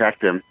didn't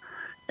protect him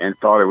and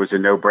thought it was a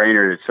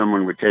no-brainer that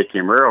someone would take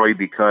him early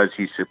because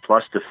he's a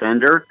plus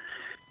defender.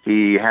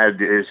 He had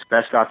his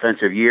best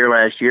offensive year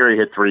last year. He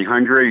hit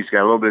 300. He's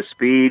got a little bit of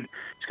speed.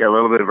 He's got a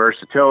little bit of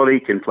versatility,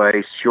 can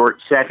play short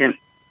second.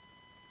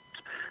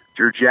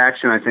 Drew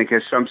Jackson, I think,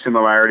 has some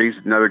similarities,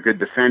 another good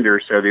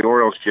defender. So the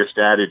Orioles just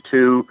added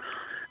 2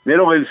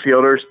 middle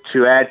infielders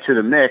to add to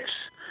the mix.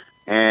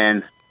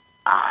 And,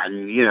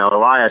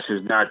 Elias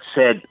has not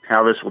said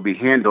how this will be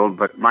handled,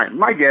 but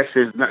my guess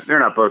is they're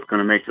not both going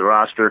to make the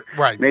roster.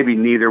 Right. Maybe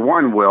neither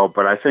one will,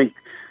 but I think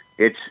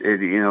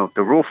the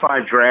Rule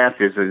 5 draft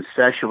is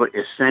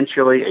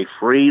essentially a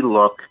free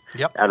look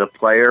at a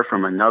player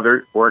from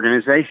another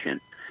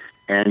organization.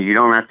 And you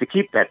don't have to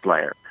keep that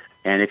player.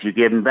 And if you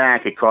give him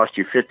back, it costs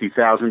you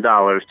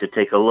 $50,000 to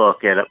take a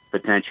look at a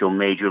potential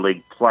major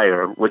league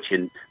player, which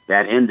in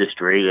that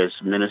industry is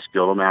a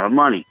minuscule amount of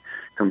money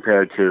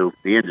compared to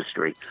the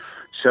industry.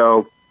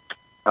 So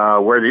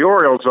where the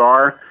Orioles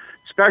are,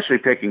 especially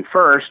picking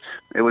first,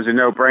 it was a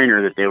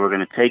no-brainer that they were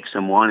going to take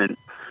someone.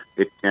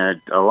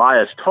 And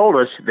Elias told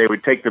us they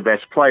would take the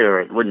best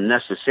player. It wouldn't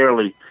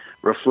necessarily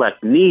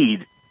reflect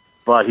need,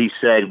 but he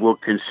said, we'll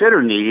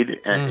consider need.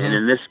 And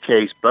in this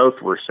case,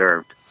 both were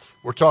served.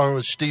 We're talking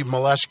with Steve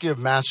Melewski of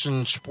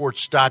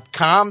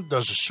MASNsports.com.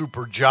 Does a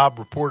super job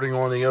reporting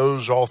on the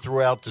O's all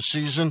throughout the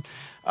season.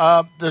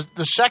 The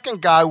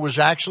second guy was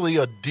actually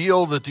a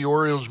deal that the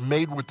Orioles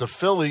made with the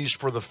Phillies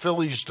for the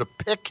Phillies to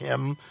pick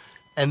him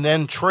and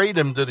then trade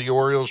him to the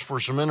Orioles for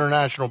some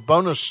international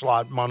bonus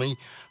slot money.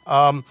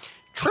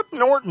 Trip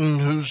Norton,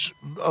 who's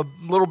a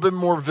little bit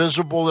more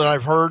visible than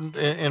I've heard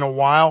in a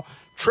while.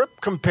 Tripp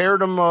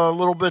compared him a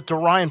little bit to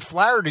Ryan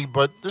Flaherty,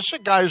 but this is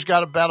a guy who's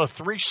got about a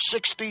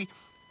 360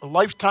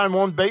 lifetime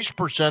on-base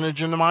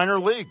percentage in the minor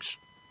leagues,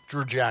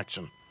 Drew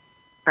Jackson.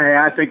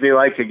 I think they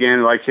like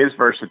his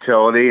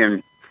versatility.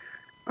 And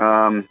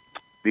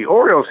the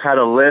Orioles had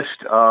a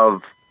list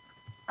of,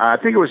 I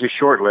think it was a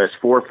short list,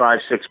 4,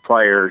 5, 6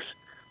 players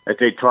that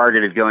they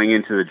targeted going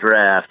into the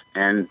draft.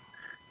 And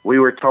we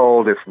were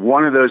told if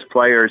one of those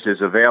players is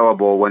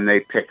available when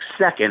they pick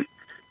second,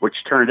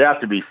 which turned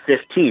out to be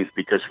 15th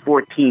because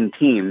 14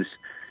 teams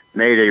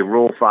made a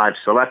Rule 5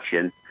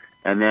 selection,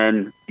 and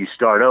then you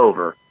start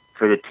over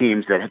for the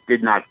teams that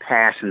did not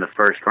pass in the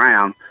first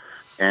round,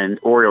 and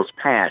Orioles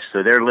passed.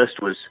 So their list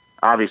was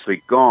obviously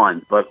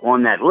gone. But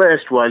on that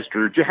list was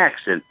Drew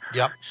Jackson.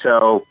 Yep.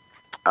 So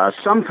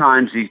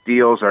sometimes these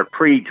deals are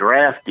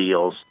pre-draft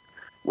deals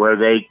where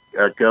they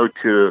go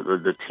to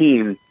the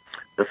team,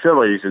 the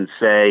Phillies, and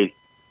say,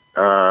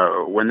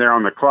 when they're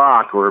on the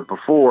clock or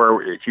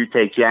before, if you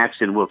take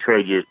Jackson, we'll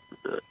trade you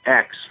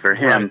X for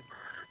him, Right.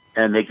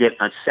 and they get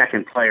a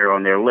second player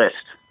on their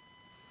list.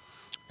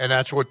 And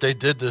that's what they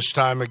did this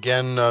time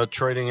again,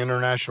 trading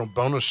international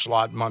bonus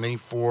slot money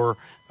for,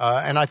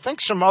 and I think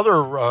some other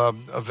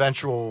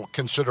eventual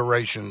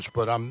considerations,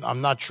 but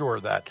I'm not sure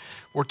of that.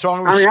 We're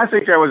talking. I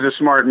think that was a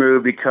smart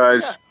move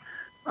because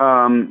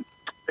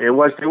they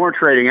weren't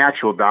trading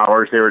actual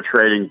dollars; they were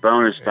trading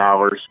bonus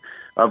dollars,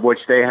 of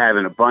which they have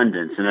in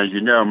abundance. And as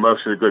you know,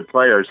 most of the good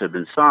players have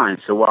been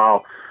signed. So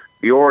while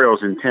the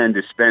Orioles intend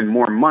to spend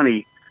more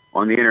money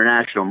on the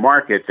international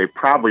market, they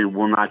probably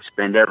will not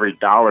spend every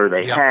dollar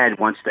they had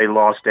once they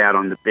lost out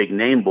on the big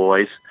name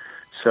boys.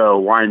 So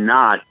why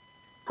not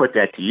put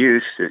that to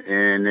use?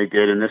 And they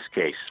did in this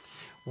case.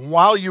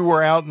 While you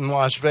were out in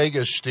Las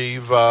Vegas,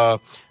 Steve, I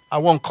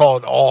won't call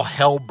it all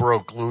hell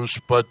broke loose,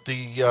 but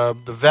the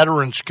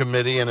Veterans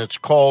Committee, and it's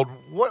called,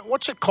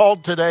 what's it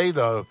called today?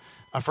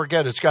 I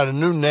forget. It's got a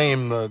new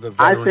name. The Veterans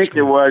I think Committee.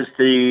 it was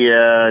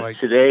the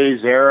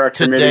Today's Era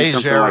Committee.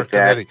 Today's Era like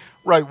that. Committee,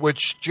 right?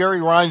 Which Jerry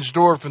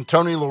Reinsdorf and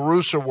Tony La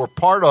Russa were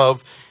part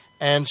of,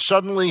 and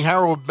suddenly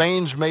Harold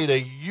Baines made a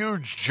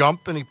huge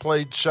jump, and he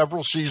played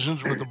several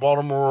seasons with the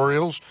Baltimore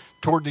Orioles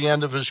toward the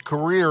end of his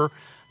career.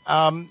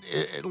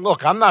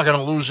 Look, I'm not going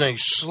to lose any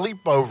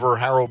sleep over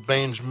Harold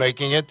Baines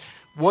making it.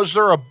 Was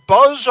there a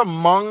buzz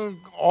among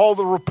all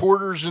the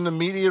reporters in the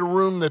media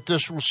room that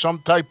this was some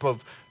type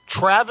of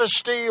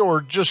travesty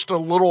or just a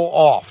little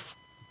off?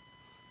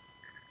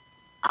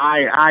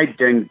 I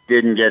didn't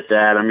get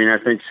that. I mean, I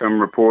think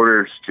some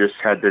reporters just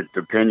had their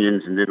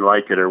opinions and didn't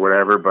like it or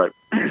whatever, but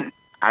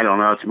I don't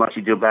know. It's much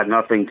ado about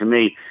nothing to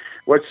me.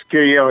 It's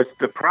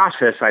the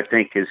process, I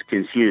think, is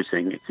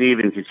confusing. It's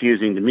even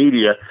confusing to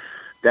media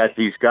that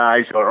these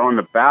guys are on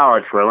the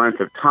ballot for a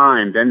length of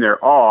time, then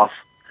they're off,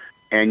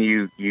 and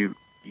you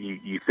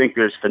think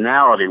there's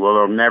finality. Well,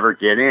 they'll never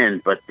get in,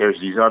 but there's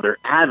these other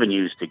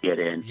avenues to get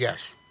in.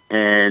 Yes.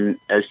 And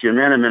as Jim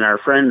Eneman, our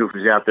friend who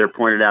was out there,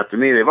 pointed out to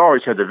me, they've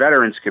always had the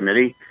Veterans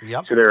Committee.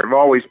 Yep. So there have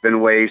always been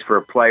ways for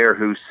a player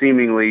who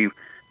seemingly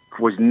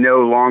was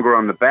no longer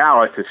on the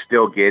ballot to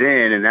still get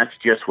in, and that's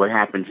just what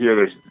happened here.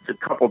 There's a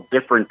couple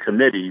different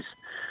committees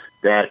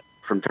that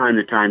from time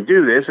to time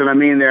do this, and I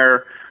mean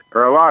there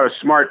are a lot of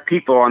smart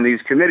people on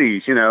these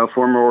committees. You know,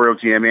 former Oriole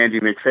GM Andy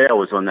McPhail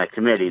was on that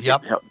committee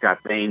that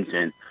got Baines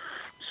in.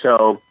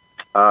 So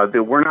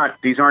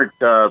these aren't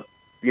a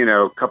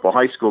couple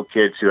high school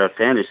kids who have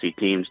fantasy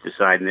teams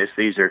deciding this.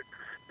 These are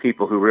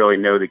people who really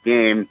know the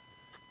game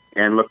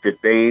and looked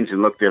at Baines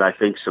and looked at, I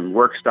think, some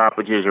work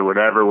stoppages or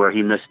whatever where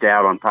he missed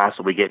out on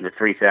possibly getting to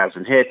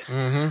 3,000 hits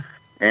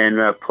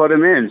and put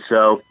him in.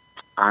 So,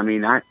 I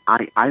mean, I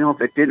don't.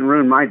 It didn't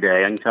ruin my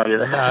day. I can tell you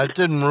that. No, it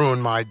didn't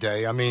ruin my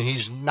day. I mean,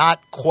 he's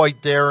not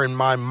quite there in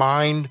my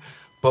mind,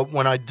 but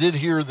when I did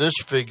hear this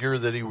figure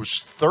that he was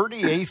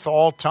 38th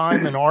all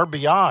time in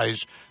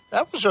RBIs,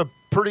 that was a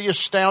pretty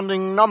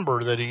astounding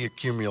number that he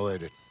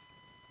accumulated.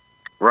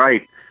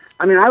 Right.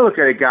 I mean, I look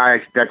at a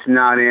guy that's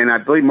not in. I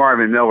believe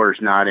Marvin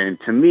Miller's not in.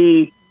 To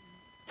me,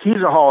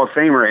 he's a Hall of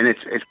Famer, and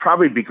it's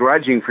probably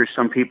begrudging for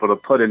some people to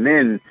put him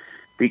in.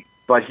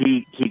 But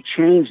he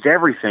changed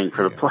everything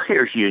for the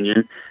players'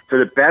 union for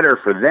the better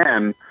for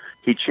them.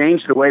 He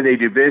changed the way they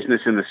do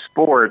business in the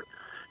sport.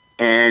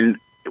 And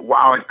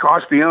while it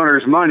cost the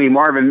owners money,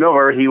 Marvin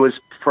Miller, he was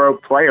pro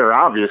player,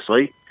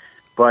 obviously.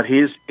 But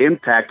his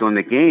impact on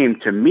the game,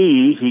 to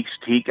me,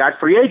 he got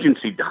free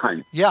agency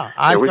done. Yeah,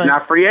 there was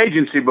not free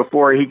agency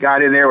before he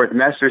got in there with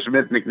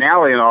Messersmith,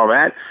 McNally, and all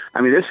that. I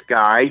mean, this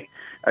guy,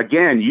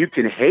 again, you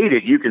can hate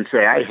it. You can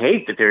say, I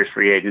hate that there's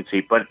free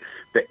agency, but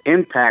the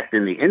impact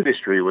in the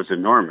industry was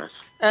enormous.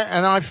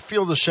 And I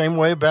feel the same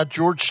way about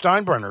George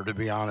Steinbrenner, to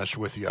be honest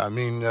with you. I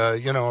mean,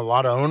 a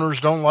lot of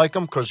owners don't like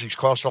him because he's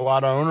cost a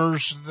lot of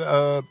owners,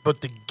 but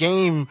the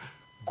game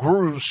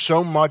grew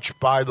so much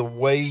by the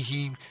way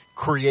he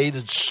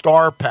created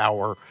star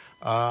power.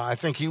 I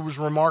think he was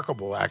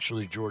remarkable,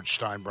 actually, George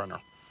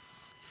Steinbrenner.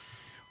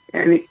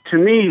 And to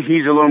me,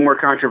 he's a little more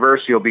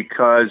controversial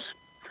because,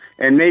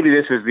 and maybe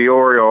this is the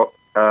Oriole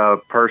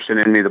person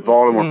in me, the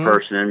Baltimore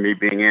person in me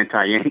being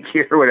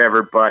anti-Yankee or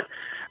whatever, but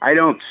I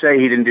don't say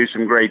he didn't do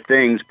some great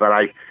things,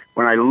 but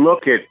when I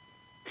look at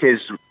his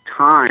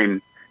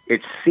time,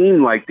 it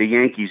seemed like the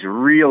Yankees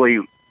really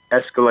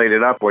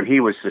escalated up when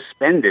he was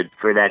suspended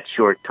for that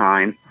short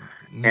time,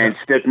 and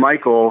Stick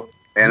Michael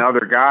and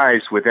other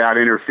guys without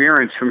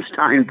interference from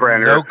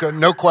Steinbrenner.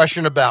 No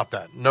question about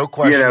that. No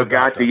question about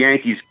got that. the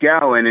Yankees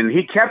going, and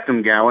he kept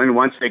them going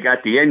once they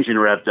got the engine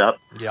revved up.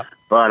 Yep.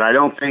 But I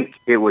don't think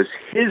it was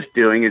his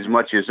doing as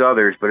much as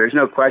others, but there's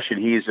no question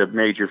he's a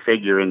major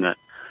figure in the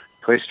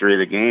history of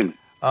the game.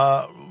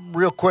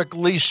 Real quick,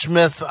 Lee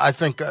Smith, I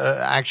think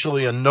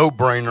actually a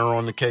no-brainer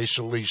on the case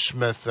of Lee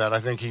Smith that I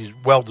think he's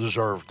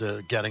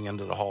well-deserved getting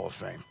into the Hall of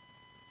Fame.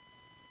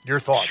 Your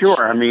thoughts?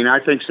 Sure. I mean, I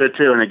think so,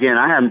 too. And, again,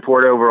 I haven't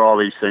poured over all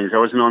these things. I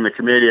wasn't on the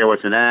committee. I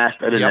wasn't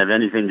asked. I didn't have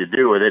anything to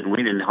do with it, and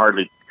we didn't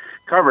hardly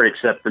cover it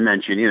except to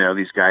mention,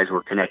 these guys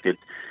were connected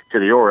to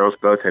the Orioles.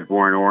 Both had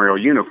worn Oriole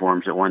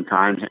uniforms at one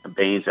time.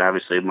 Baines,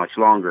 obviously, much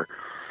longer.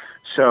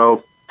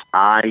 So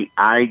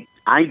I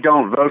I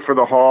don't vote for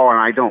the Hall, and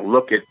I don't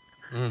look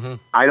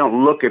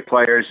at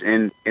players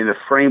in the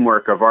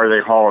framework of are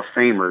they Hall of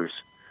Famers.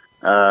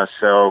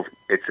 So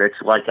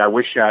it's like I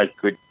wish I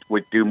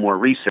would do more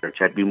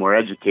research. I'd be more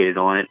educated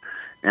on it,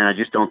 and I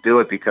just don't do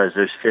it because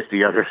there's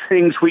 50 other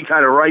things we got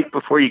to write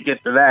before you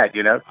get to that.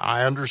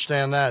 I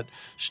understand that,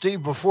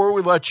 Steve. Before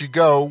we let you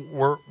go,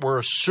 we're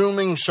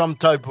assuming some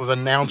type of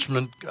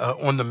announcement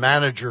on the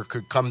manager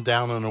could come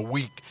down in a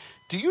week.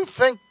 Do you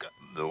think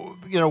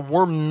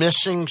we're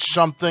missing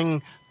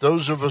something?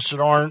 Those of us that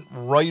aren't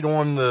right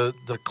on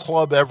the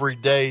club every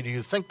day, do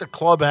you think the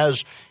club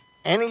has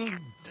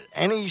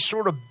any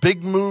sort of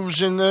big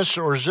moves in this,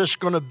 or is this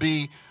going to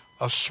be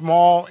a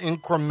small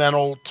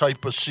incremental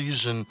type of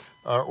season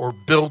or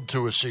build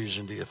to a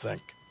season, do you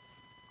think?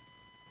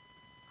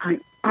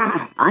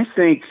 I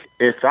think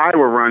if I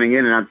were running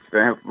it, and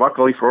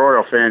luckily for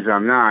Oriole fans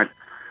I'm not,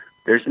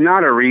 there's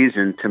not a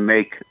reason to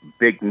make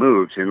big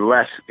moves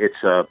unless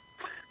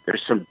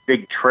there's some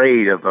big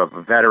trade of a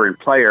veteran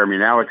player. I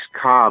mean, Alex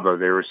Cobb,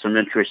 there was some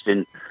interest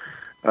in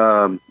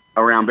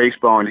around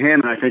baseball in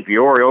him, and I think the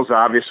Orioles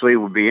obviously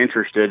would be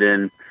interested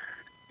in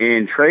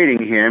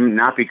trading him,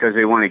 not because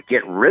they want to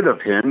get rid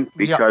of him,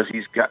 because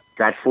he's got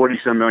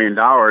 $40-some million,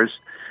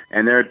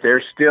 and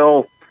they're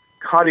still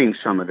cutting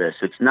some of this.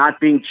 It's not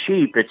being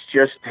cheap. It's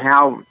just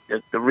how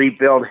the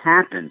rebuild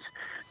happens.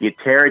 You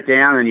tear it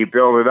down and you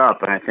build it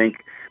up, and I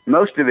think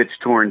most of it's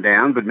torn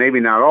down, but maybe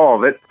not all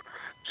of it.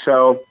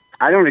 So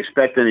I don't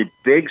expect any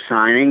big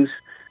signings.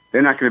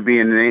 They're not going to be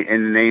in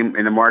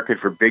the market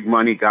for big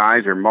money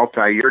guys or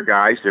multi-year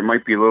guys. There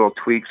might be little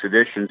tweaks,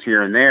 additions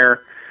here and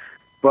there.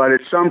 But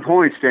at some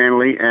point,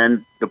 Stanley,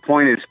 and the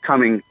point is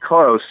coming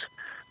close,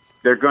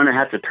 they're going to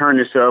have to turn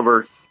this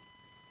over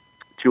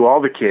to all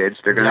the kids.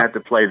 They're going to have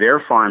to play their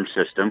farm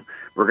system.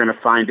 We're going to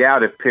find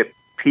out if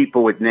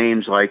people with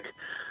names like,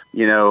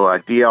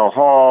 D.L.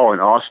 Hall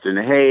and Austin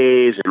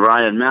Hayes and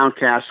Ryan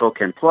Mountcastle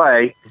can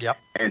play. Yep.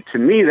 And to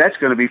me, that's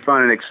going to be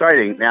fun and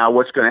exciting. Now,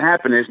 what's going to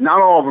happen is not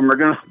all of them are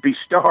going to be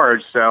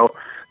stars, so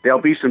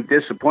there'll be some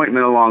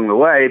disappointment along the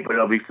way, but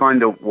it'll be fun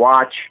to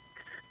watch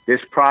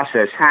this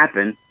process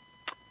happen.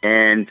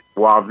 And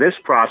while this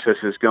process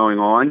is going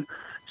on,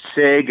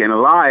 Sig and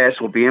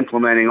Elias will be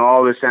implementing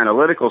all this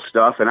analytical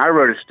stuff. And I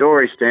wrote a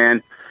story,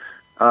 Stan,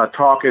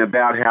 talking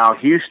about how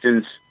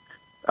Houston's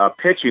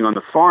pitching on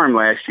the farm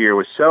last year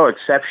was so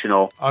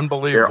exceptional.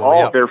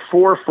 Unbelievable. Their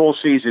 4 full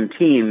season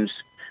teams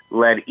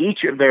led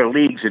each of their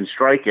leagues in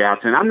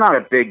strikeouts. And I'm not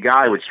a big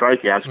guy with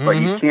strikeouts, but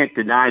you can't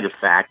deny the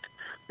fact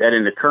that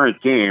in the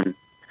current game,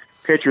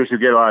 pitchers who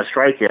get a lot of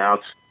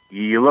strikeouts,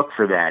 you look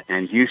for that.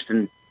 And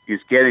Houston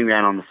is getting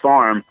that on the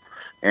farm,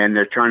 and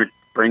they're trying to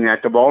bring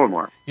that to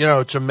Baltimore.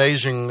 It's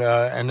amazing.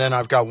 And then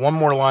I've got one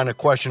more line of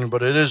questioning,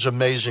 but it is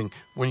amazing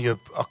when you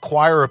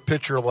acquire a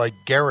pitcher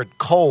like Garrett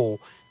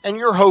Cole, and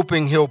you're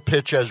hoping he'll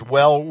pitch as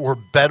well or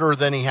better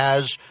than he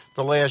has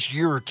the last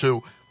year or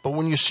two. But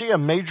when you see a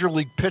major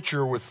league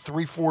pitcher with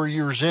 3-4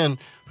 years in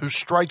who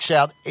strikes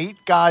out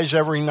 8 guys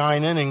every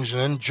 9 innings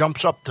and then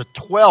jumps up to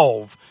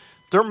 12,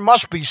 there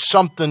must be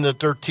something that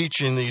they're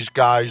teaching these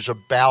guys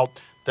about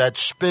that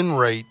spin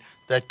rate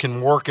that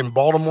can work in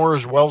Baltimore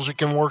as well as it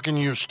can work in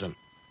Houston.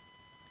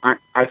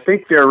 I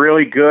think they're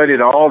really good at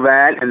all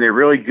that, and they're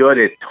really good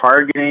at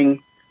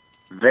targeting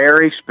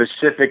very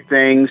specific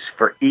things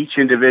for each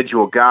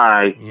individual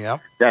guy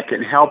that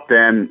can help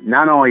them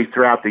not only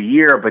throughout the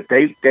year, but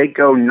they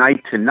go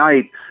night to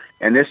night,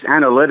 and this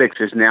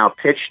analytics is now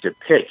pitch to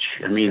pitch.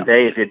 I mean,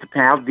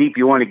 how deep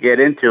you want to get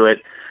into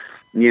it,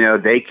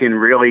 they can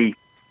really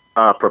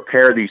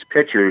prepare these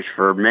pitchers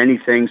for many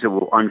things that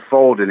will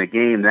unfold in a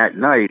game that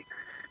night.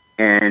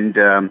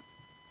 And,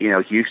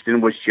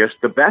 Houston was just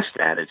the best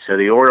at it. So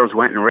the Orioles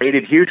went and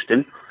raided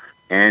Houston,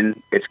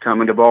 and it's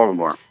coming to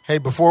Baltimore. Hey,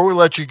 before we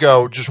let you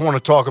go, just want to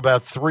talk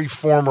about 3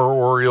 former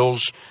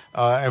Orioles,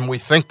 and we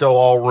think they'll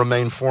all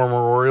remain former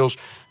Orioles.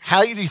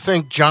 How do you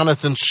think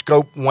Jonathan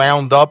Scope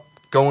wound up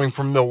going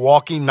from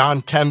Milwaukee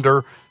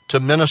non-tender to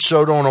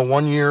Minnesota on a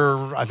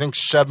 1-year, I think,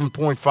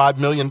 $7.5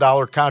 million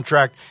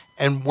contract?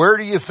 And where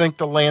do you think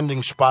the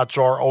landing spots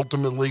are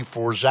ultimately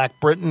for Zach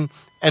Britton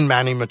and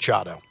Manny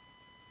Machado?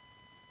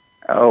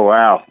 Oh,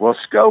 wow. Well,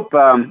 Scope,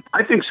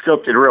 I think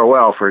Scope did real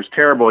well for his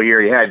terrible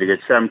year he had to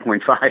get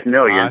 $7.5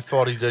 million. I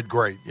thought he did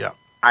great, yeah.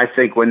 I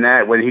think when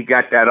he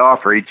got that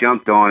offer, he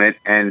jumped on it,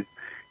 and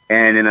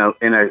in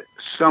a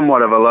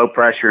somewhat of a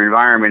low-pressure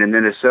environment in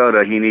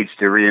Minnesota, he needs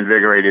to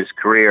reinvigorate his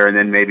career and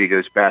then maybe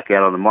goes back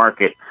out on the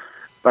market.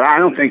 But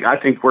I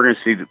think we're going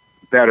to see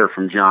better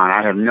from John.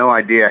 I have no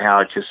idea how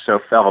it just so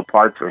fell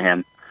apart for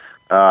him.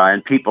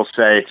 And people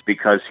say it's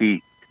because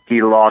he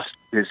lost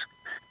his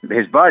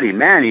buddy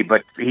Manny,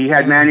 but he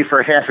had Manny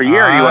for half a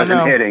year and he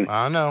wasn't hitting.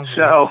 I know.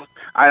 So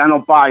I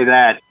don't buy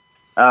that.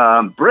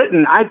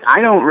 Britton,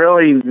 I don't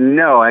really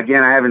know.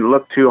 Again, I haven't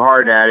looked too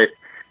hard at it.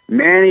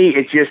 Manny,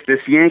 it's just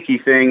this Yankee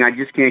thing. I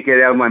just can't get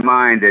out of my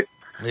mind that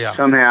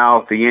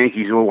somehow the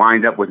Yankees will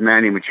wind up with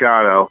Manny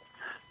Machado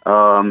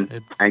and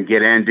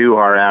get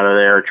Andujar out of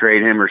there, or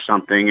trade him or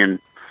something. And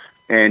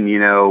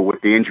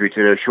with the injury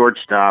to the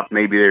shortstop,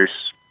 maybe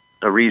there's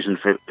a reason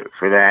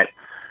for that.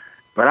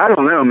 But I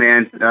don't know,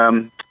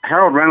 man.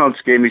 Harold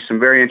Reynolds gave me some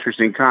very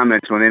interesting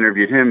comments when I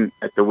interviewed him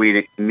at the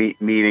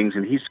meetings,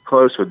 and he's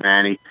close with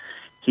Manny.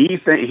 He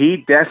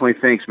definitely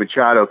thinks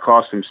Machado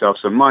cost himself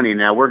some money.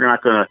 Now we're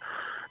not going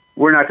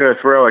to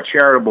throw a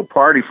charitable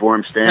party for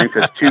him, Stan,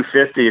 because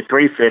 $250 or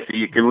 $350,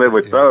 you can live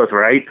with both,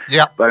 right?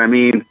 Yeah. But I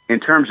mean, in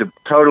terms of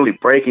totally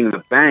breaking the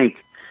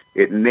bank,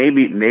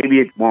 maybe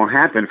it won't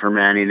happen for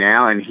Manny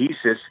now, and he's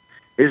just.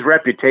 His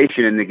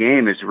reputation in the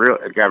game is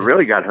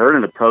really got hurt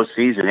in the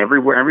postseason.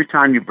 Every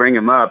time you bring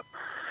him up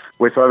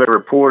with other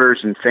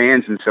reporters and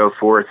fans and so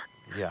forth,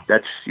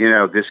 that's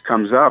this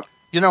comes up.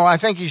 I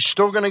think he's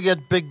still going to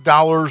get big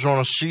dollars on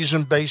a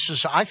season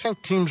basis. I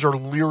think teams are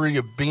leery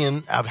of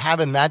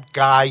having that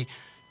guy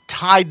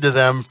tied to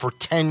them for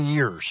 10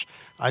 years.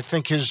 I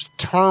think his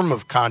term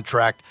of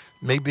contract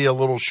may be a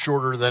little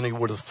shorter than he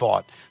would have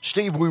thought.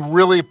 Steve, we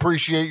really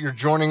appreciate your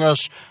joining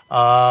us.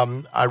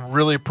 I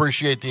really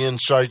appreciate the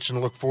insights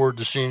and look forward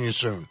to seeing you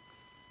soon.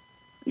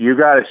 You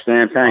got it,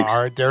 Stan. Thanks.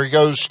 All right, there he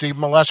goes, Steve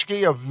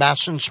Melewski of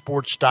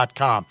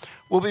MASNsports.com.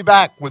 We'll be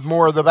back with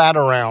more of the Bat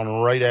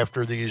Around right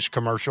after these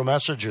commercial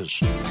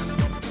messages.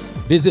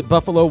 Visit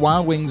Buffalo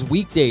Wild Wings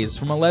weekdays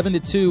from 11 to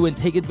 2 and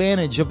take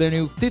advantage of their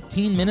new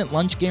 15-minute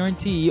lunch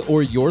guarantee,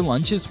 or your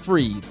lunch is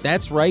free.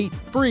 That's right,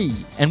 free.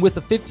 And with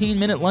a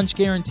 15-minute lunch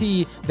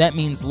guarantee, that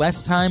means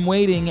less time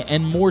waiting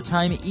and more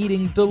time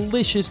eating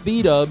delicious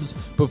B-dubs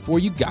before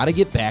you gotta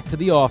get back to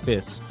the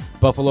office.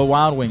 Buffalo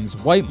Wild Wings,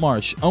 White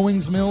Marsh,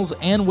 Owings Mills,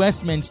 and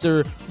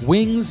Westminster.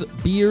 Wings,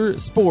 beer,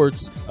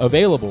 sports.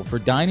 Available for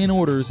dine-in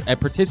orders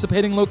at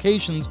participating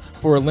locations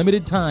for a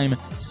limited time.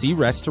 See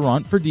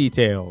restaurant for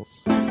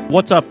details.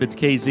 What's up? It's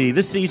KZ.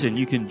 This season,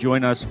 you can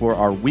join us for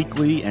our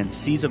weekly and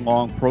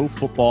season-long pro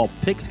football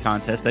picks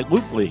contest at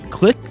Loop League.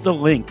 Click the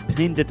link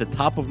pinned at the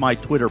top of my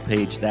Twitter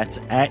page, that's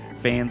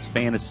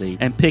 @FansFantasy,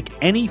 and pick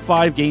any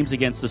 5 games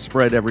against the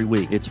spread every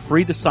week. It's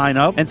free to sign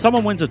up, and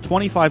someone wins a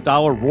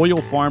 $25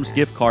 Royal Farms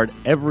gift card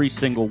every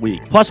single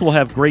week. Plus, we'll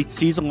have great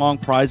season-long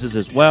prizes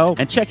as well.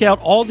 And check out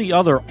all the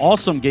other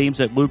awesome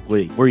games at Loop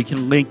League, where you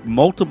can link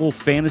multiple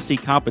fantasy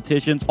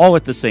competitions all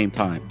at the same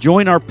time.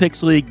 Join our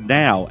Picks League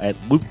now at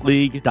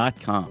loopleague.com.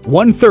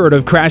 1/3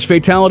 of crash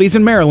fatalities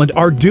in Maryland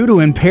are due to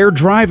impaired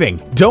driving.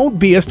 Don't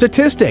be a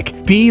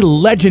statistic. Be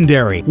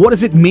legendary. What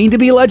does it mean to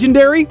be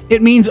legendary?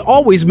 It means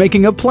always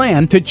making a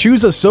plan to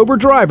choose a sober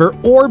driver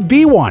or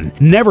be one.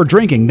 Never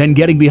drinking, then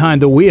getting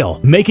behind the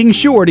wheel. Making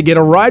sure to get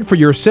a ride for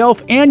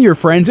yourself and your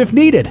friends if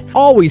needed.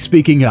 Always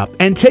speaking up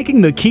and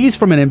taking the keys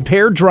from an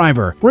impaired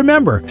driver.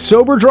 Remember,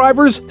 sober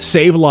drivers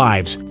save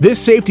lives. This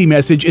safety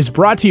message is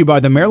brought to you by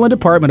the Maryland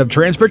Department of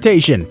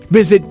Transportation.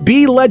 Visit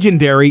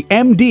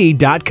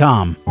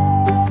BeLegendaryMD.com.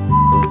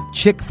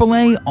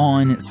 Chick-fil-A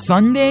on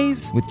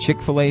Sundays? With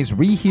Chick-fil-A's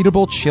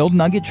reheatable chilled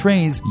nugget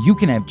trays, you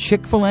can have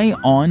Chick-fil-A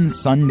on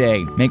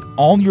Sunday. Make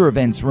all your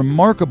events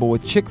remarkable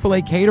with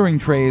Chick-fil-A catering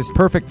trays,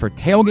 perfect for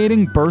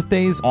tailgating,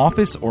 birthdays,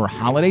 office, or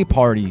holiday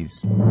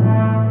parties.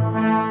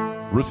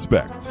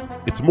 Respect.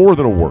 It's more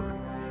than a word.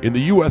 In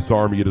the U.S.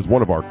 Army, it is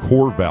one of our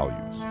core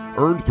values,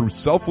 earned through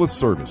selfless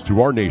service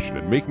to our nation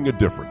and making a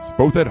difference,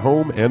 both at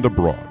home and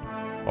abroad.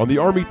 On the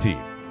Army team,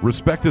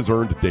 respect is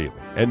earned daily.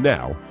 And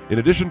now, in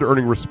addition to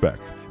earning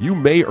respect, you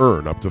may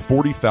earn up to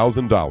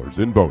 $40,000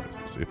 in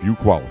bonuses if you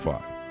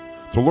qualify.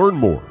 To learn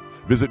more,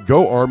 visit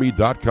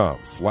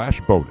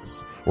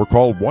goarmy.com/bonus or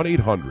call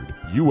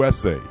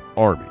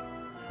 1-800-USA-ARMY.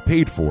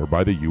 Paid for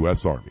by the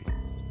U.S. Army.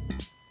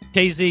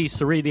 KZ,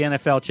 Sari, the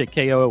NFL chick,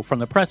 KO from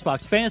the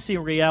PressBox Fantasy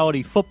and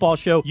Reality Football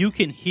Show. You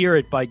can hear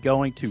it by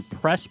going to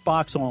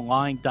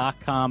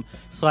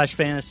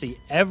PressBoxOnline.com/fantasy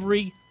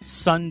every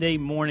Sunday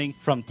morning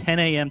from 10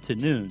 a.m. to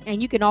noon.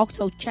 And you can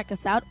also check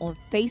us out on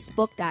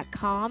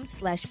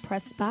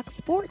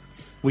Facebook.com/PressBoxSports.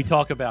 We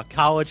talk about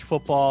college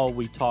football.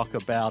 We talk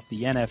about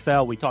the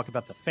NFL. We talk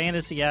about the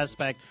fantasy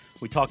aspect.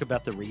 We talk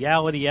about the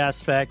reality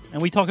aspect.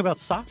 And we talk about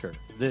soccer,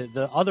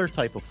 the other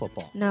type of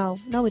football. No,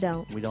 we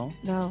don't. We don't?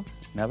 No.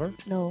 Never?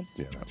 No.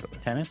 Yeah, not really.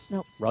 Tennis?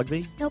 Nope.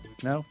 Rugby? Nope.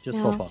 No, just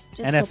No, football.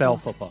 just NFL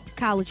football.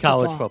 College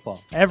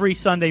football. Every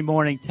Sunday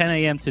morning, 10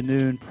 a.m. to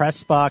noon,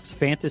 PressBox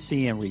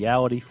Fantasy and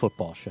Reality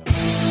Football Show.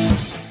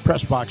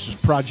 PressBox's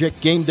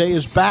Project Game Day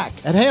is back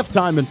at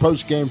halftime and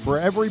postgame for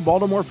every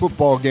Baltimore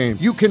football game.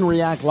 You can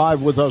react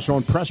live with us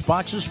on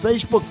PressBox's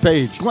Facebook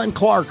page. Glenn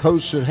Clark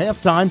hosts at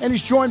halftime, and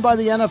he's joined by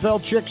the NFL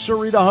chick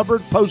Sarita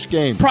Hubbard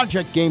postgame.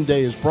 Project Game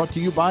Day is brought to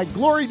you by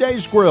Glory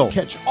Days Grill.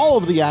 Catch all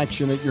of the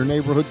action at your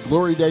neighborhood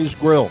Glory Days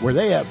Grill, where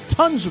they have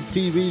tons of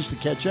TVs to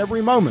catch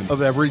every moment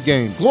of every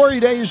game. Glory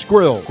Days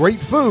Grill. Great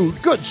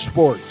food, good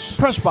sports.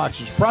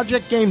 PressBox's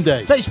Project Game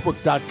Day.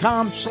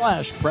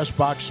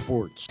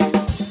 Facebook.com/PressBoxSports.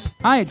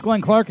 Hi, it's Glenn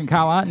Clark and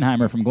Kyle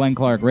Ottenheimer from Glenn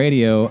Clark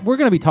Radio. We're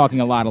going to be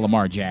talking a lot of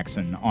Lamar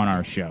Jackson on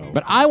our show,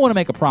 but I want to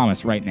make a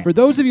promise right now. For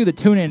those of you that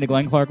tune in to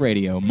Glenn Clark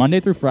Radio, Monday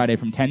through Friday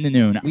from 10 to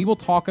noon, we will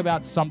talk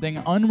about something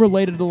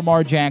unrelated to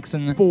Lamar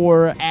Jackson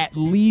for at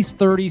least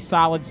 30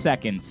 solid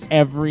seconds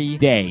every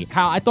day.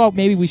 Kyle, I thought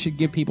maybe we should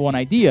give people an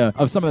idea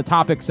of some of the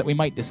topics that we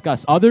might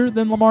discuss other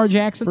than Lamar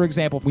Jackson. For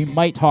example, we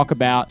might talk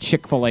about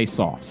Chick-fil-A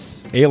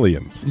sauce,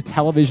 Aliens, the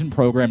television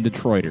program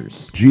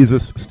Detroiters,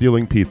 Jesus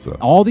stealing pizza.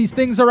 all these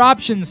things are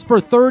options for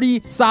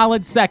 30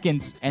 solid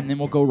seconds, and then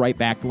we'll go right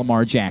back to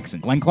Lamar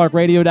Jackson.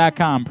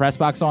 GlennClarkRadio.com,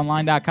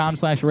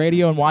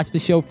 PressBoxOnline.com/radio, and watch the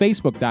show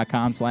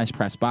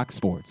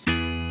Facebook.com/PressBoxSports.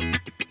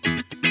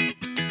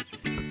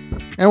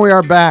 And we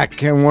are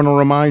back, and want to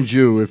remind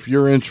you, if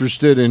you're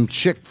interested in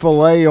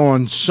Chick-fil-A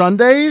on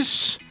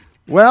Sundays,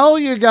 well,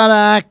 you got to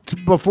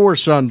act before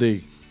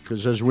Sunday,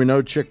 because as we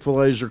know,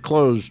 Chick-fil-A's are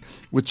closed.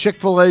 With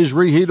Chick-fil-A's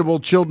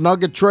reheatable chilled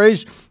nugget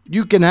trays,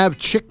 you can have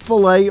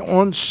Chick-fil-A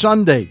on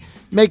Sunday.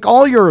 Make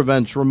all your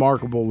events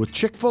remarkable with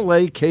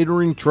Chick-fil-A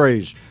catering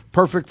trays.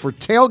 Perfect for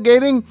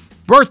tailgating,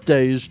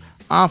 birthdays,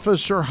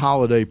 office, or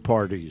holiday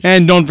parties.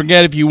 And don't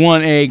forget, if you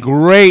want a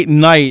great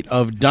night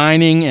of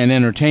dining and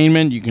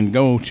entertainment, you can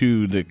go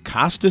to the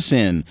Costas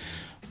Inn.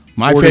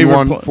 My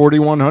favorite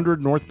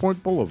 4100 North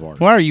Point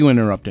Boulevard. Why are you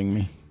interrupting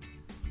me?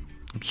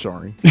 I'm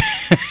sorry.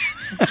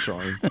 I'm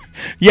sorry.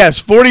 Yes,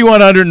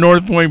 4100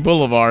 North Point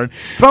Boulevard.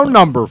 Phone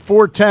number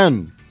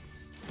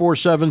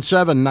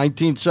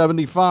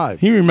 410-477-1975.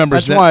 He remembers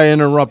That's that. why I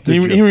interrupted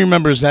you. He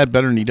remembers that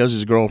better than he does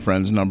his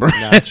girlfriend's number.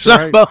 That's It's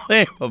right.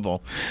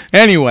 unbelievable.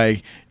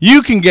 Anyway,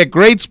 you can get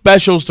great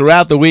specials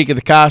throughout the week at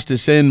the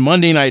Costas Inn.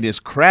 Monday night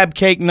is crab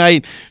cake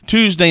night.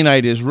 Tuesday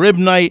night is rib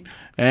night.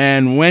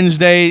 And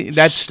Wednesday,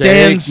 that's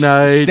Stan's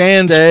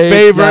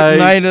favorite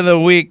night of the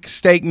week,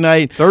 steak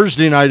night.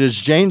 Thursday night is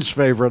Jane's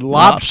favorite,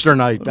 lobster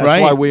night.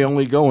 That's why we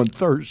only go on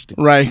Thursday.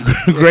 Right.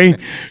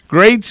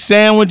 Great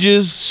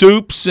sandwiches,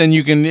 soups, and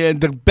you can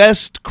the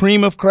best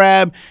cream of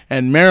crab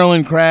and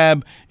Maryland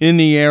crab in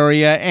the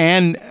area.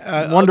 And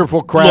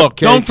wonderful crab look,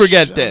 cakes. don't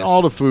forget this.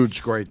 All the food's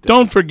great there.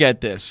 Don't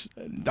forget this.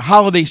 The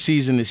holiday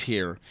season is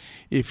here.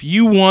 If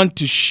you want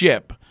to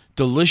ship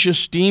delicious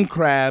steamed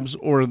crabs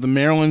or the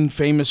Maryland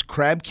famous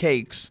crab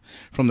cakes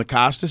from the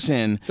Costas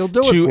Inn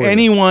to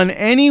anyone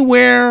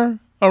anywhere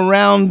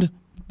around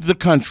the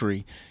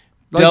country,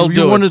 they'll if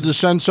do you it. wanted to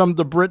send some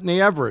to Brittany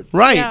Everett.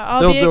 Right. Yeah,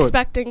 I'll be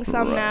expecting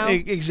some now.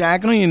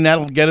 Exactly, and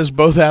that'll get us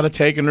both out of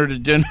taking her to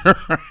dinner.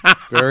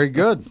 Very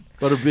good.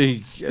 But it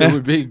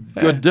would be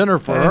good dinner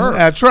for her.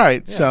 That's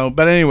right. Yeah. So,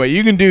 but anyway,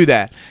 you can do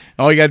that.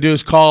 All you got to do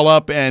is call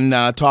up and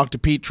talk to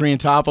Pete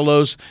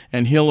Triantopoulos,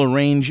 and he'll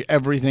arrange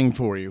everything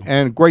for you.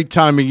 And great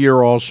time of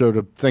year also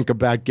to think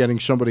about getting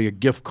somebody a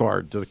gift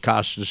card to the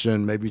Costas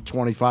Inn, maybe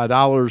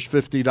 $25,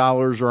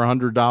 $50, or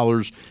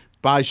 $100.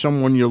 Buy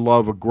someone you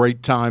love a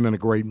great time and a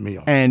great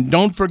meal. And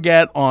don't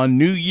forget, on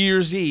New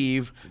Year's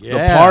Eve, the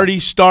Yeah. party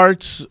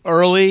starts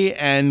early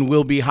and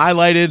will be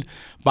highlighted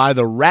by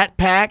the Rat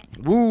Pack.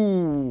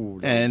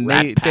 Ooh, and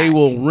Rat they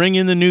will ring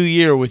in the new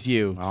year with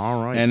you.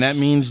 All right. And that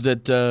means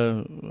that,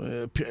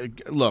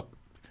 look,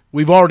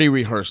 we've already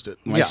rehearsed it.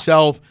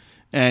 Myself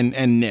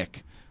and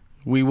Nick,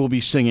 we will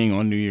be singing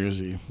on New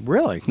Year's Eve.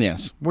 Really?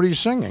 Yes. What are you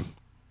singing?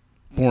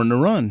 Born to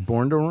Run.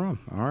 Born to Run.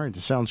 All right.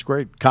 That sounds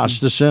great.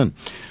 Costas Inn.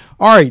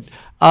 All right.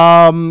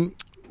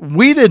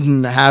 We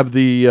didn't have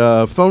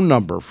the phone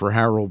number for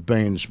Harold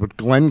Baines, but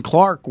Glenn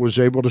Clark was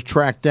able to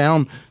track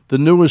down the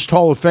newest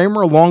Hall of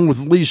Famer, along with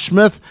Lee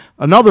Smith,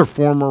 another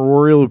former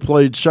Oriole who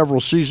played several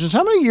seasons.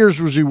 How many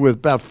years was he with?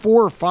 About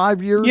 4 or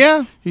 5 years?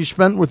 Yeah. He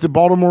spent with the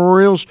Baltimore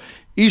Orioles.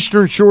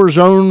 Eastern Shore's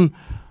own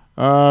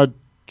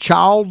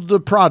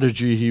child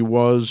prodigy he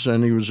was,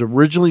 and he was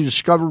originally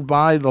discovered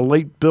by the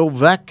late Bill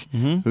Veck,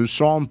 who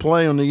saw him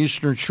play on the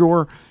Eastern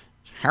Shore.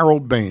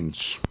 Harold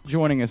Baines.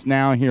 Joining us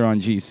now here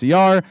on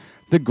GCR,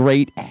 the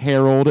great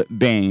Harold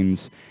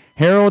Baines.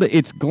 Harold,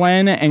 it's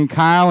Glenn and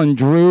Kyle and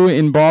Drew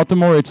in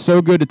Baltimore. It's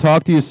so good to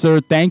talk to you,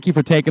 sir. Thank you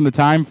for taking the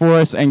time for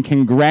us, and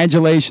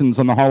congratulations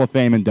on the Hall of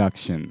Fame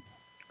induction.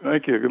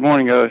 Thank you. Good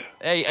morning, guys.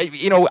 Hey,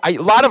 a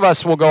lot of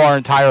us will go our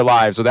entire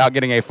lives without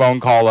getting a phone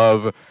call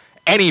of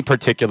any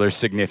particular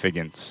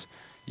significance.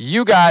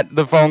 You got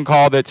the phone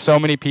call that so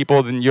many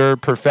people in your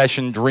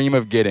profession dream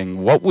of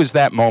getting. What was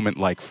that moment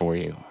like for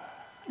you?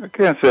 I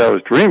can't say I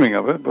was dreaming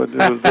of it, but it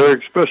was very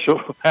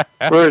special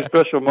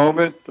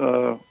moment,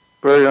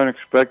 very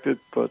unexpected.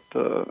 But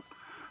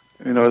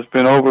it's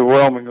been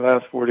overwhelming the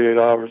last 48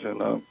 hours,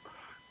 and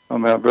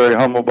I'm very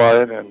humbled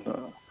by it, and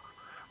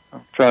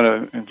I'm trying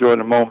to enjoy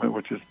the moment,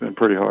 which has been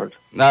pretty hard.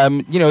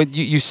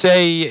 You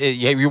say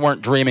you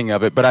weren't dreaming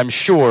of it, but I'm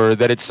sure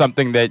that it's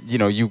something that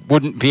you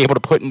wouldn't be able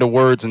to put into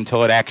words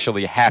until it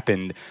actually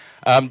happened.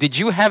 Did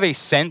you have a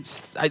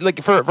sense,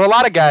 like for a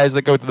lot of guys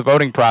that go through the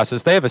voting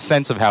process, they have a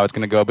sense of how it's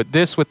going to go, but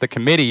this with the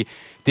committee,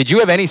 did you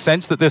have any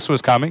sense that this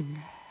was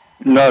coming?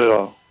 Not at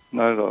all.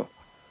 Not at all.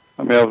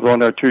 I mean, I was on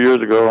there 2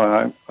 years ago,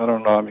 and I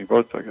don't know how many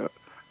votes I got.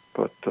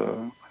 But,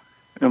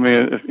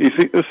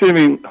 it's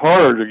seeming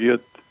harder to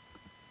get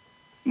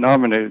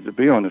nominated to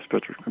be on this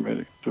pitchers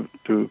committee.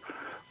 To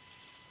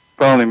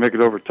finally make it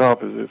over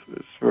top is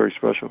very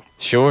special.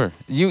 Sure.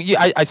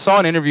 I saw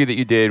an interview that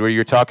you did where you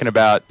were talking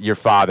about your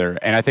father,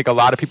 and I think a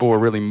lot of people were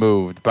really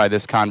moved by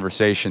this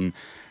conversation.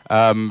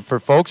 For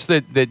folks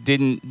that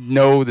didn't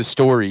know the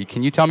story,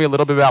 can you tell me a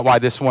little bit about why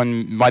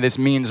this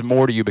means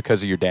more to you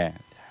because of your dad?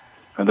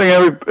 I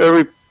think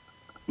every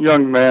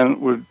young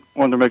man would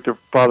want to make their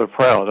father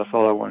proud. That's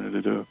all I wanted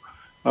to do.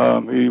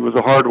 He was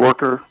a hard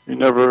worker. He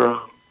never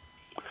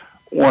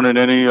wanted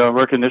any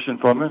recognition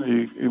from it.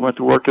 He went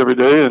to work every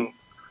day and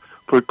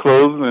put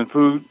clothes and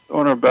food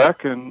on our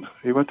back, and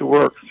he went to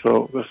work.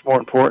 So that's more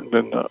important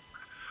than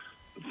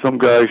some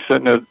guy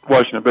sitting there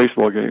watching a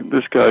baseball game.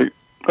 This guy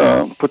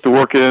put the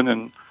work in,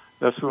 and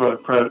that's who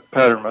I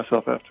patterned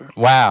myself after.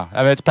 Wow.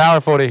 I mean, it's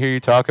powerful to hear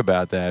you talk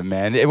about that,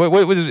 man.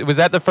 Was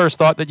that the first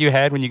thought that you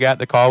had when you got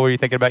the call? Were you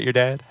thinking about your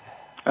dad?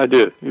 I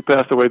did. He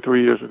passed away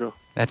 3 years ago.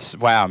 That's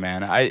wow,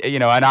 man.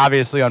 And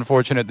obviously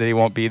unfortunate that he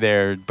won't be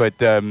there, but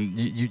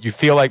you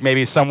feel like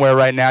maybe somewhere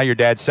right now your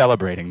dad's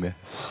celebrating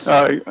this.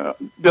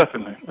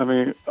 Definitely. I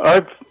mean,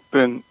 I've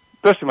been,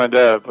 especially my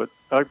dad, but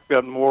I've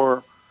gotten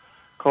more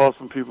calls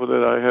from people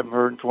that I haven't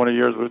heard in 20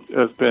 years, which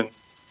has been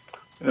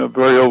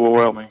very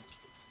overwhelming.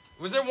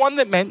 Was there one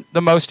that meant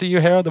the most to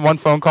you, Harold? The one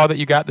phone call that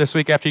you got this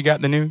week after you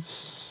got the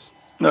news?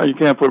 No, you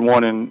can't put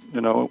one in.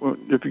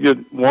 If you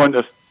get one,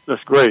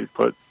 that's great,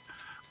 but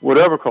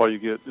whatever call you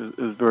get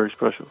is very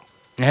special.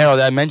 Harold,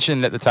 I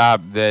mentioned at the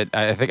top that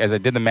I think, as I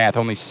did the math,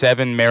 only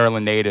 7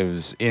 Maryland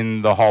natives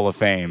in the Hall of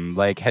Fame.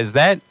 Like, has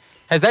that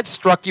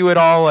struck you at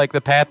all? Like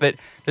the path that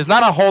there's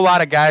not a whole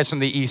lot of guys from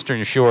the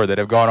Eastern Shore that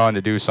have gone on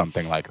to do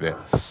something like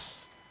this.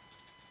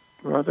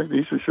 Well, I think the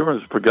Eastern Shore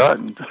is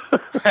forgotten.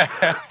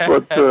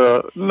 But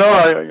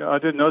no, I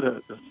didn't know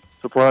that. It's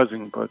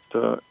surprising. But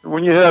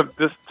when you have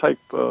this type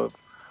of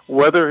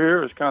weather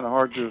here, it's kind of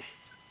hard to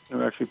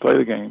actually play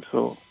the game.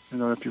 So,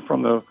 if you're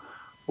from the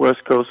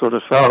West Coast or the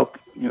South,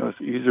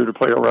 it's easier to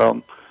play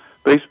around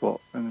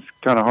baseball, and it's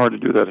kind of hard to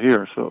do that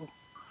here. So,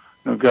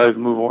 guys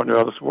move on to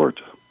other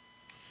sports.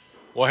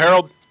 Well,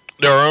 Harold,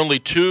 there are only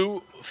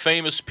 2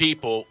 famous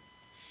people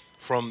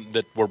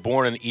that were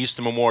born in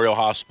Easton Memorial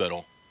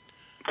Hospital,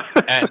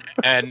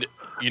 and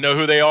you know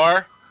who they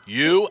are?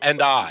 You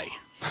and I.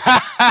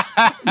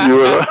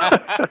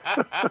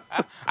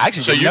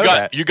 Actually, so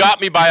you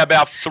got me by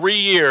about 3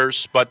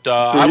 years, but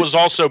I was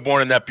also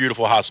born in that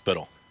beautiful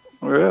hospital.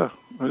 Oh, yeah,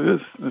 it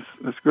is.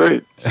 It's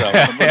great. So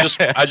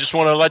I just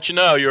want to let you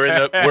know you're in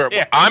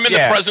the. I'm in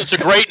the presence of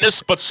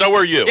greatness, but so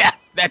are you. Yeah,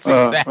 that's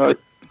exactly.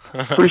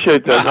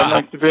 Appreciate that. I'd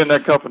like to be in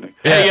that company.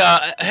 Hey,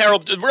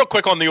 Harold, real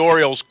quick on the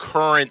Orioles'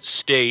 current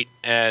state,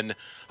 and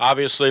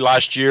obviously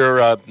last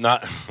year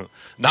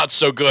not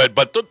so good,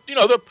 but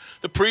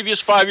the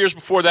previous 5 years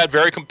before that,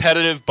 very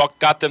competitive. Buck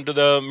got them to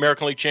the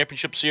American League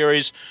Championship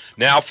Series.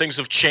 Now things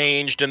have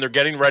changed, and they're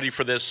getting ready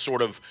for this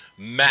sort of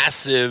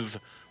massive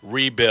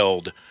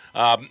rebuild.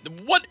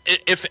 What,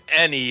 if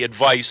any,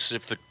 advice,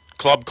 if the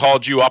club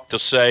called you up to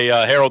say,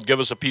 Harold, give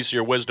us a piece of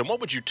your wisdom, what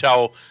would you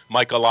tell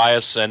Mike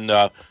Elias and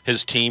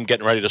his team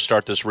getting ready to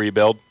start this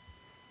rebuild?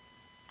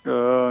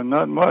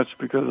 Not much,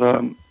 because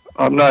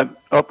I'm not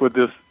up with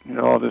this,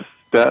 all this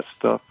stat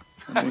stuff.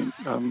 I mean,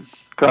 I'm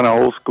kind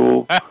of old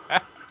school,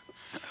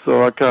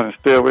 so I kind of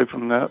stay away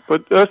from that.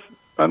 But that's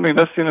going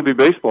to be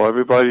baseball.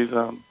 Everybody's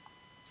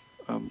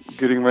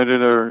getting rid of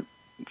their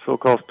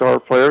so-called star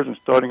players and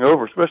starting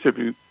over, especially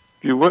if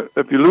you're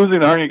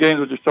losing 100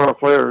 games with your star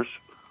players,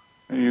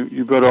 and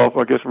you better off,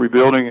 I guess,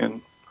 rebuilding,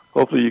 and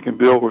hopefully you can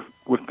build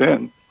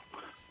within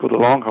for the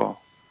long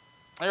haul.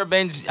 Harold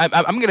Baines,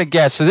 I'm going to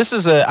guess. So this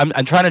is I'm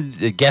trying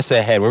to guess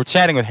ahead. We're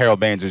chatting with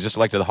Harold Baines, who's just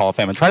elected to the Hall of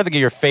Fame. I'm trying to think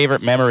of your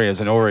favorite memory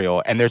as an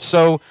Oriole, and there's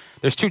 2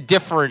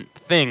 different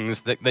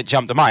things that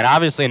jump to mind.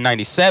 Obviously, in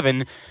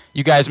 '97,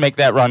 you guys make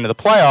that run to the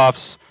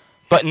playoffs,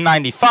 but in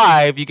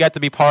 '95, you got to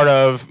be part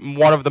of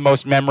one of the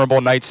most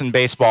memorable nights in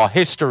baseball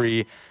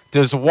history.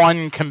 Does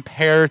one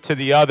compare to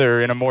the other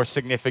in a more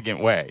significant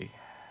way?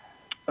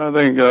 I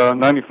think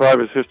 '95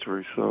 is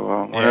history,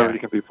 so whenever you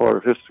can be part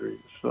of history,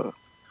 it's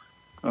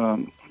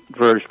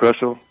very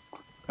special.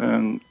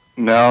 And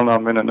now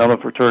I'm in another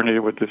fraternity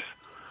with this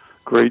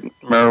great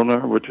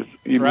Marylander, which is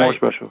even more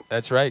special.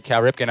 That's right.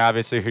 Cal Ripken,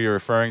 obviously, who you're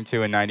referring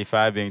to in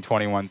 '95 being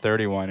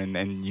 21-31,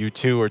 and you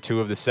 2 are 2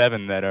 of the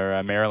 7 that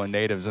are Maryland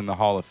natives in the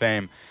Hall of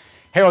Fame.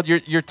 Harold,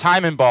 your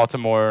time in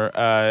Baltimore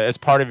as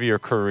part of your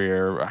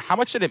career, how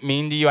much did it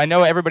mean to you? I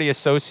know everybody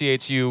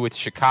associates you with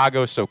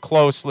Chicago so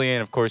closely,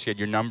 and of course you had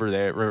your number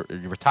there,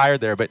 you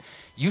retired there, but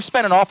you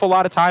spent an awful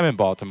lot of time in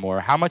Baltimore.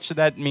 How much did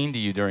that mean to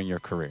you during your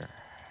career?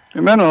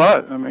 It meant a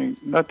lot. I mean,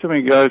 not too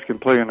many guys can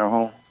play in their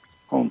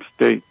home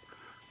state.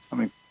 I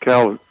mean,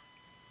 Cal was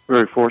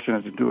very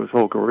fortunate to do his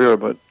whole career,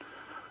 but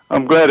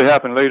I'm glad it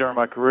happened later in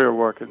my career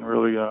where I can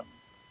really, a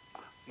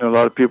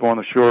lot of people on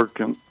the shore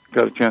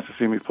got a chance to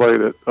see me play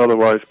that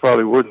otherwise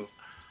probably wouldn't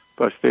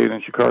if I stayed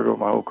in Chicago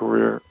my whole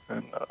career.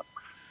 And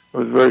it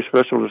was very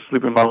special to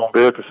sleep in my own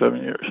bed for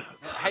 7 years.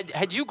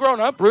 Had you grown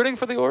up rooting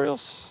for the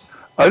Orioles?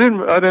 I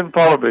didn't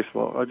follow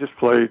baseball. I just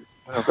played.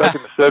 Back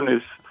in the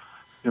 70s,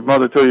 your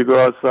mother told you to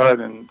go outside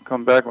and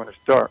come back when it's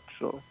dark.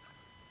 So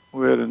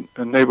we had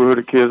a neighborhood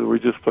of kids where we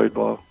just played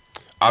ball.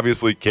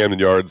 Obviously, Camden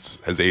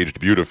Yards has aged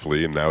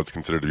beautifully, and now it's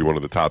considered to be one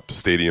of the top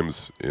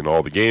stadiums in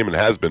all the game and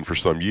has been for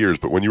some years.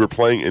 But when you were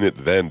playing in it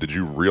then, did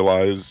you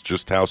realize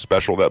just how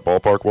special that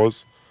ballpark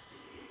was?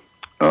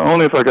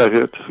 Only if I got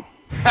hit.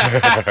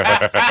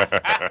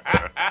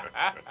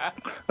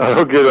 I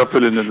don't get up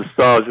into the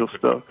nostalgia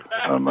stuff.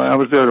 I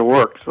was there to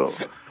work, so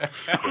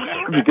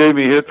if you gave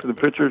me hits and the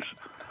pitchers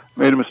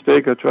made a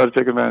mistake, I try to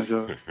take advantage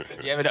of it.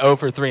 You have an 0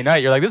 for 3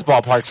 night. You're like, this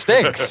ballpark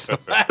stinks.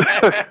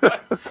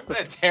 What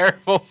a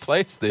terrible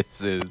place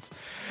this is.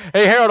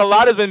 Hey, Harold, a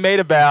lot has been made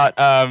about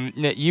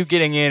you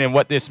getting in and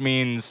what this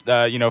means,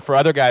 for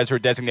other guys who are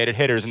designated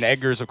hitters. And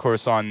Edgar's, of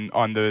course, on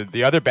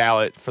the other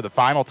ballot for the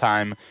final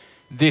time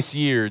this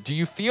year. Do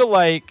you feel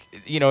like,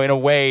 in a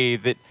way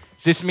that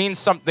this means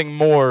something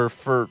more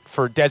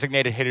for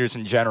designated hitters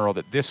in general,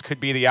 that this could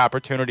be the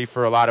opportunity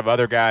for a lot of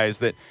other guys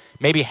that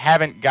maybe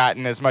haven't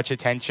gotten as much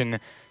attention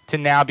to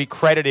now be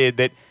credited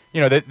that,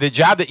 the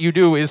job that you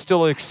do is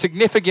still a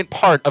significant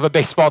part of a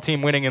baseball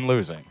team winning and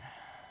losing?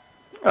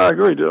 I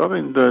agree. I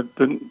mean,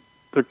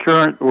 the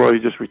current, he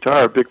just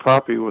retired, Big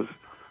Papi was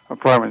a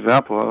prime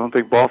example. I don't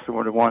think Boston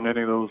would have won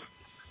any of those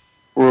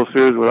World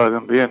Series without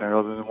them being there,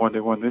 other than the one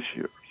they won this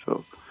year.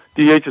 So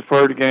DH is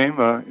part of the game.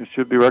 It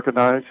should be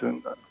recognized,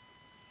 and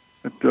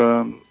if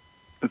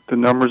the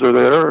numbers are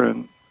there,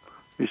 and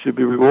he should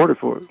be rewarded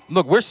for it.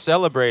 Look, we're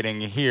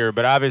celebrating here,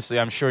 but obviously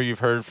I'm sure you've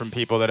heard from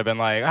people that have been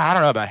like, I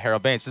don't know about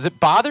Harold Baines. Does it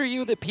bother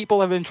you that people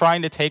have been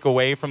trying to take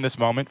away from this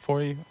moment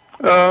for you?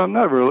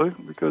 Not really,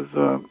 because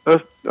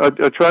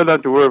I try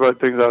not to worry about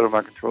things out of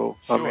my control.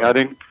 Sure. I mean, I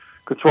didn't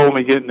control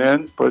me getting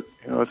in, but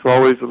it's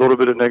always a little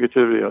bit of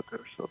negativity out there.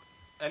 So.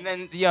 And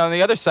then, on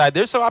the other side,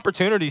 there's some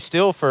opportunity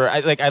still for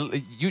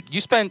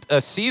you spent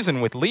a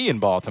season with Lee in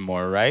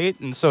Baltimore, right?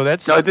 And so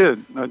that's I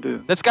did.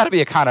 That's got to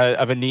be a kind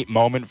of a neat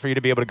moment for you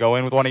to be able to go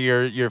in with one of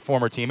your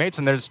former teammates,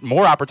 and there's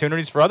more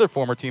opportunities for other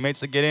former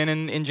teammates to get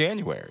in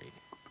January.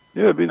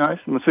 Yeah, it'd be nice.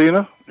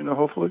 Messina,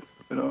 hopefully,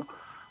 Lee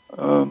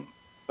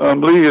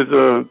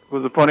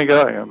was a funny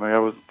guy. I mean, I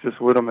was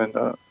just with him in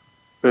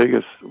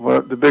Vegas.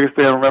 Well, the biggest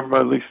thing I remember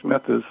about Lee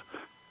Smith is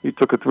he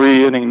took a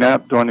 3-inning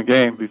nap during the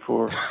game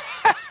before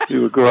he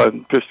would go out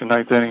and pitch the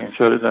 9th inning and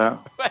shut it down.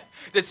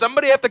 Did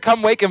somebody have to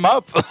come wake him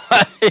up?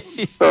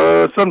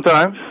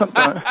 Sometimes.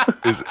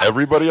 Is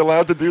everybody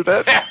allowed to do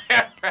that?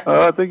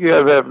 I think you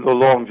have to have the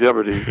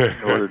longevity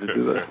in order to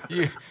do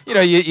that.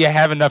 You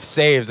have enough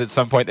saves at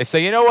some point. They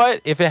say, you know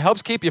what? If it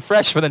helps keep you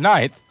fresh for the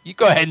 9th, you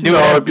go ahead and do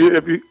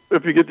it.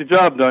 If you get the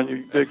job done,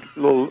 you take a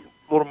little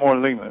more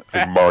lenient.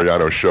 I think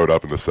Mariano showed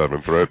up in the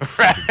 7th, right?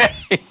 Right.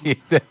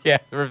 Yeah,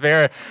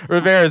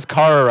 Rivera's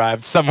car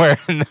arrived somewhere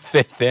in the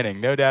 5th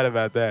inning. No doubt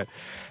about that.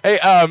 Hey,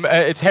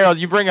 it's Harold.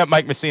 You bring up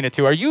Mike Messina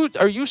too. Are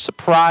you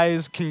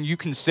surprised? Can you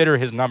consider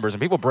his numbers?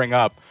 And people bring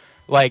up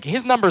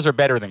his numbers are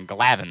better than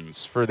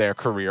Glavin's for their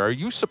career. Are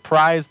you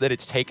surprised that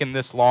it's taken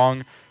this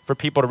long for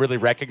people to really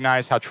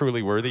recognize how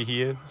truly worthy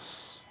he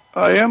is?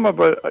 I am,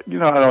 but I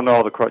don't know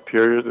all the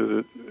criteria.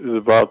 Is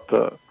about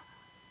the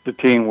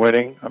team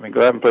winning. I mean,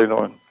 Glavin played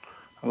on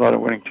a lot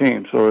of winning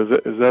teams, so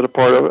is that a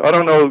part of it? I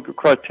don't know the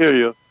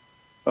criteria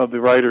of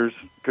the writers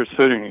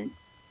considering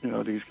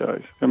these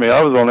guys. I mean,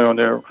 I was only on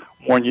there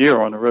 1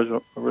 year on the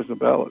original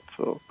ballot,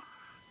 so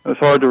it's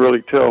hard to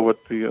really tell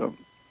what the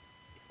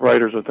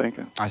writers are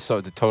thinking. I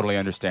totally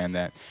understand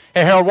that.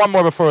 Hey, Harold, one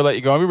more before we let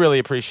you go. We really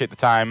appreciate the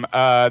time.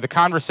 The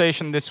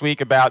conversation this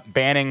week about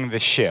banning the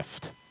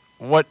shift.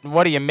 What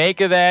do you make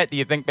of that? Do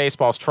you think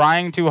baseball's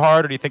trying too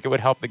hard, or do you think it would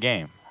help the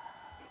game?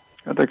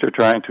 I think they're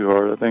trying too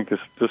hard. I think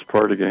it's just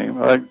part of the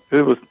game.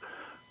 It was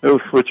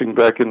switching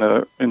back in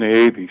the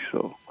 80s,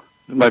 so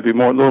it might be a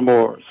little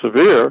more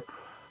severe,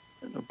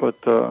 but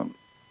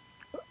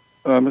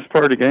it's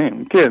part of the game.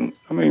 You can't.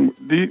 I mean,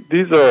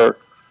 these are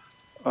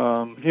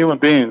human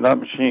beings, not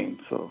machines.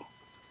 So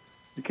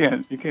you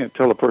can't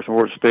tell a person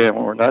where to stand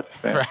or not to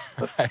stand. Right.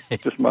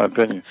 That's just my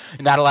opinion.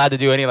 You're not allowed to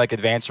do any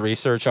advanced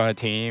research on a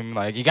team.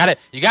 You guys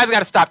got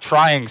to stop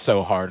trying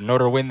so hard in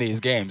order to win these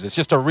games. It's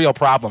just a real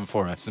problem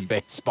for us in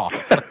baseball.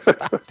 So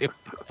stop doing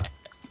that.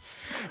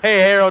 Hey,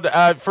 Harold,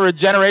 for a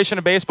generation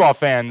of baseball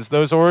fans,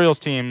 those Orioles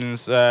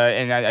teams,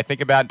 and I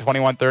think about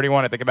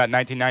 21-31, I think about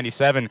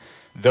 1997,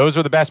 those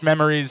were the best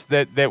memories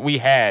that we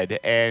had.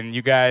 And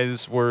you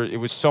guys it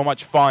was so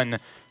much fun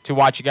to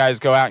watch you guys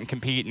go out and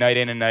compete night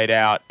in and night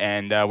out.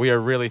 And we are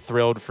really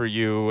thrilled for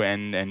you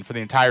and for the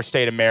entire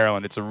state of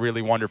Maryland. It's a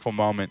really wonderful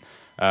moment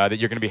that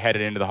you're going to be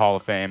headed into the Hall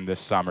of Fame this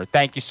summer.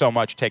 Thank you so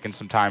much for taking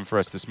some time for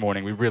us this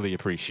morning. We really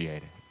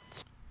appreciate it.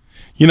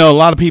 A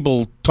lot of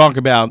people talk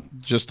about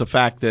just the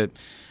fact that,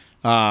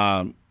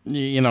 Glenn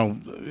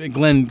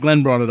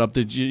brought it up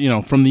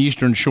that, from the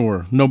Eastern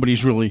Shore,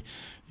 nobody's really,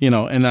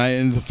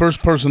 And the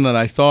first person that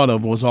I thought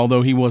of was,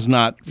 although he was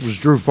not, was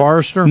Drew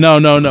Forrester. No,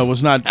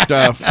 was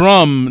not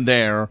from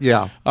there.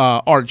 Yeah,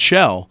 Art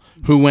Shell,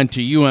 who went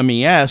to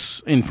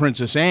UMES in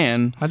Princess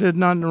Anne. I did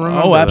not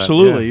remember. Oh, that,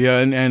 absolutely. Yeah.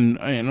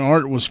 And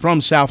Art was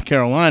from South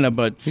Carolina,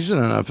 but he's an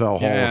NFL Hall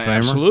of Famer.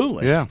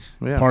 Absolutely. Yeah.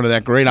 Part of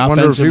that great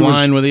offensive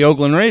line with the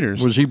Oakland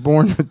Raiders. Was he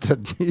born at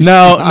that?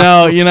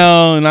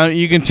 No.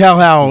 You can tell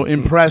how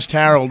impressed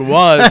Harold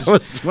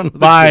was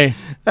by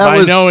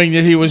knowing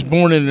that he was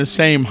born in the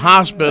same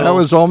hospital. That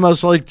was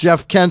almost like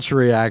Jeff Kent's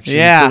reaction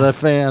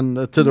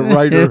to the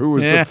writer who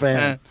was a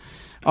fan.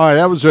 All right,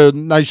 that was a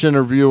nice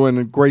interview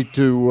and great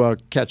to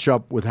catch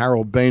up with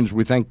Harold Baines.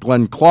 We thank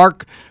Glenn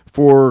Clark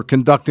for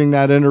conducting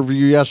that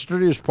interview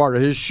yesterday as part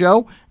of his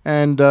show.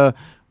 And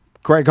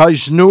Craig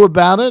Heist knew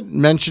about it,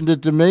 mentioned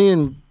it to me,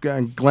 and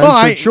Glenn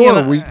said,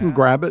 sure, we can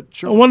grab it.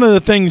 Sure. One of the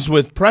things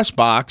with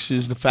Pressbox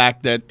is the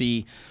fact that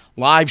the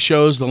live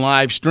shows, the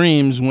live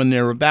streams, when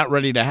they're about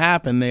ready to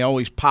happen, they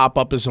always pop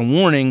up as a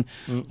warning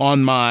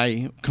on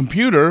my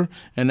computer,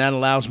 and that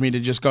allows me to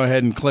just go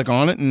ahead and click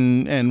on it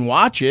and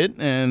watch it.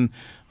 And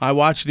I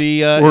watch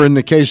the or in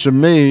the case of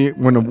me,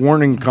 when a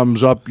warning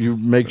comes up, you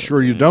make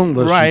sure you don't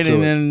listen right, to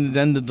it. And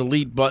then the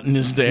delete button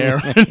is there.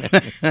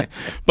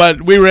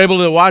 But we were able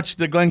to watch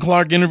the Glenn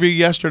Clark interview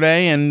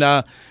yesterday, and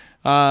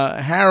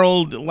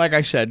Harold, like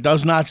I said,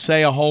 does not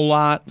say a whole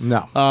lot.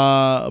 No.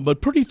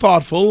 But pretty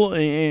thoughtful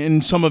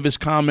in some of his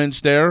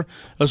comments there,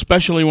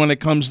 especially when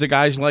it comes to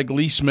guys like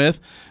Lee Smith.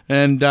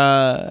 And,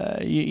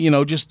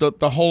 just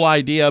the whole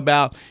idea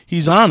about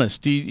he's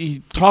honest.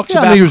 He talks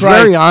about he was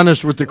very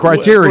honest with the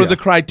criteria. With the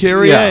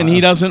criteria, and he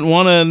doesn't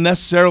want to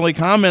necessarily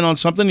comment on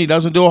something he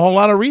doesn't do a whole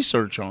lot of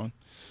research on.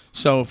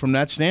 So from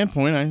that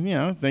standpoint,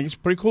 I think it's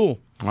pretty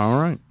cool.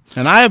 All right.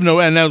 And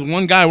and there's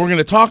one guy we're going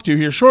to talk to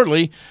here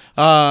shortly,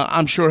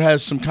 I'm sure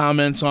has some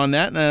comments on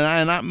that.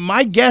 And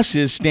my guess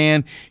is,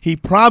 Stan, he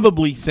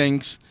probably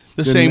thinks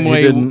the same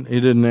way. He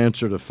didn't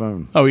answer the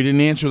phone. Oh, he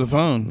didn't answer the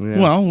phone.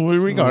 Yeah. Well,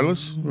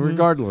 regardless.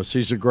 Regardless,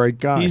 he's a great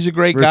guy. He's a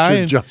great Richard guy.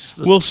 And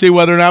Justice. we'll see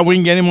whether or not we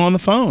can get him on the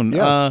phone.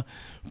 Yes.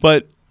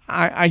 But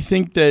I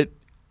think that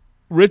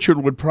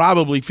Richard would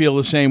probably feel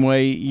the same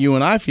way you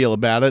and I feel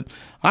about it.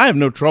 I have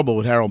no trouble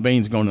with Harold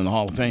Baines going in the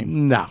Hall of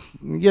Fame. No.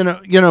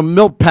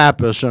 Milt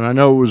Pappas, and I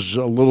know it was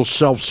a little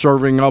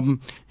self-serving of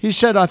him, he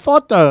said, I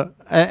thought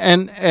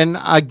and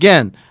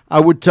again,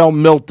 I would tell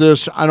Milt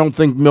this, I don't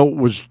think Milt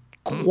was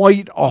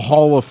quite a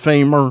Hall of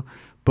Famer,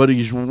 but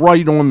he's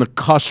right on the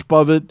cusp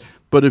of it.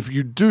 But if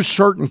you do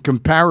certain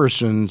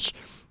comparisons,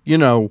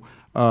 the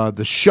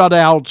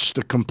shutouts,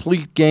 the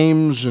complete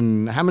games,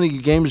 and how many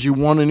games you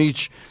won in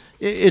each,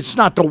 it's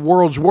not the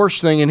world's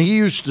worst thing. And he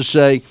used to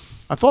say,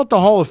 I thought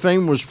the Hall of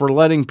Fame was for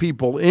letting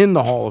people in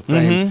the Hall of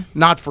Fame,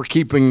 not for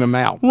keeping them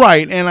out.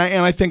 Right, and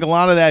I think a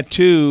lot of that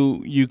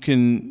too. You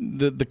can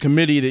the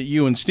committee that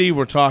you and Steve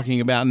were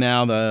talking about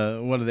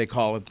now. What do they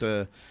call it?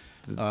 The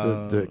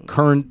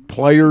current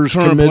players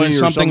committee, or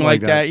something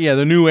like that. Yeah,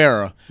 the new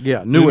era.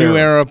 Yeah, new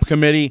era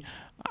committee.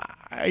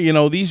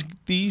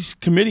 These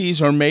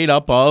committees are made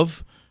up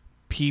of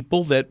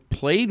people that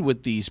played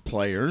with these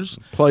players,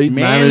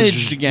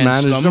 managed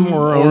against them,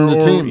 or owned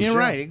the teams. Yeah,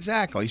 right,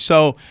 exactly.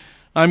 So,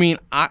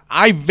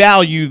 I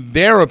value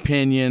their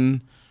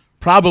opinion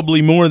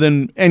probably more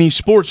than any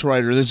sports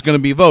writer that's going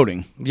to be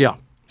voting. Yeah.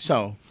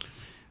 So,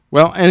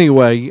 well,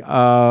 anyway,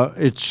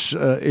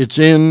 it's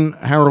in.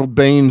 Harold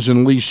Baines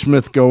and Lee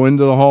Smith go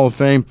into the Hall of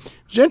Fame.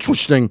 It's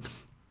interesting,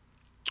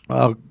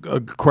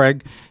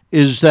 Craig,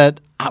 is that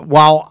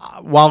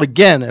while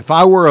again, if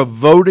I were a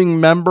voting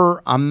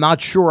member, I'm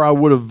not sure I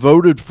would have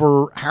voted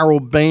for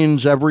Harold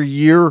Baines every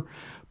year.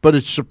 But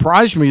it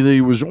surprised me that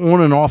he was on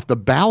and off the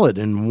ballot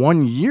in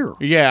 1 year.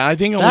 Yeah, I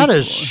think that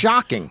is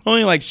shocking.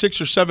 Only like 6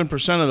 or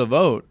 7% of the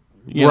vote.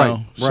 You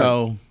know?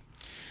 So,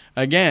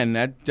 again,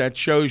 that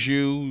shows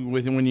you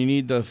when you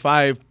need the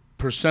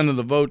 5% of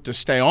the vote to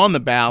stay on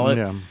the ballot.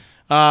 Yeah.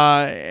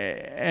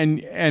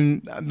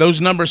 And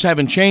those numbers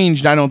haven't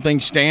changed, I don't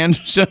think, Stan,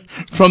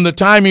 from the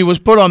time he was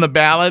put on the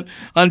ballot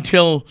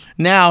until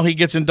now he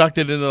gets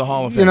inducted into the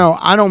Hall of Fame.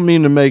 I don't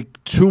mean to make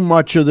too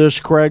much of this,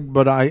 Craig,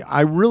 but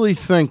I really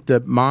think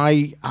that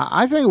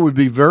I think it would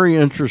be very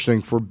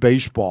interesting for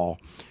baseball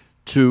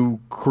to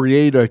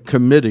create a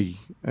committee.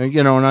 And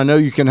I know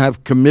you can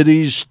have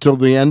committees till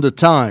the end of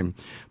time,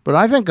 but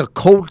I think a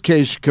cold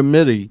case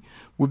committee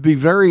would be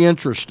very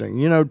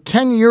interesting.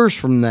 10 years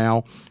from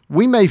now,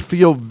 we may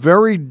feel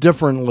very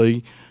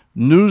differently.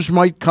 News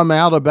might come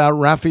out about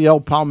Rafael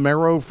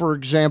Palmeiro, for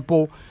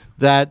example,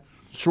 that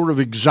sort of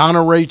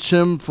exonerates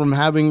him from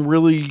having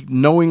really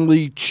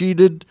knowingly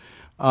cheated.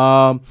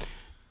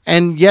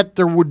 And yet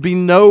there would be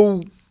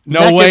no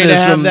way to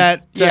have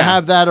that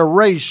have that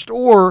erased.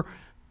 Or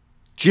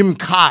Jim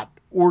Cott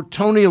or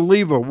Tony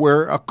Oliva,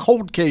 where a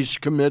cold case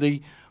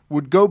committee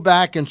would go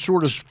back and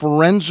sort of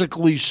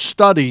forensically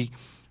study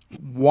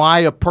why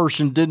a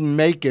person didn't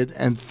make it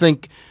and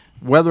think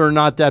whether or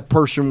not that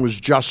person was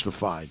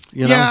justified.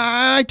 Yeah,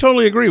 I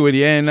totally agree with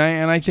you, and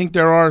I think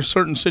there are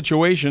certain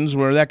situations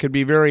where that could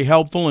be very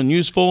helpful and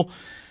useful.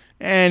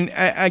 And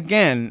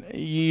again,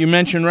 you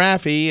mentioned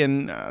Raffy,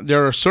 and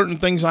there are certain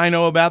things I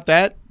know about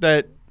that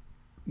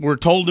were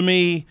told to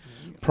me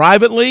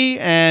privately,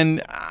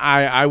 and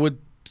I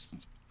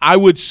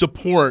would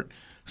support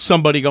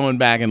somebody going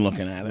back and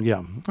looking at it.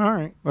 Yeah. All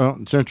right. Well,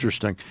 it's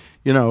interesting.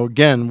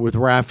 Again, with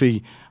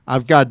Raffy,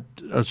 I've got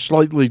a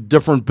slightly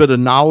different bit of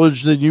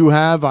knowledge than you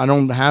have. I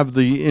don't have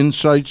the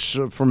insights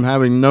from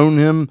having known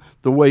him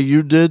the way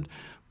you did.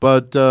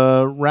 But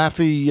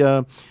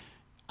Raffy,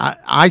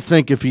 I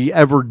think if he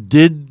ever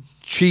did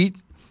cheat,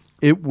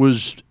 it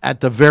was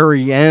at the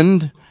very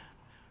end.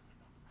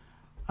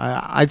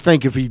 I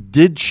think if he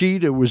did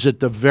cheat, it was at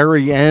the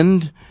very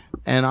end.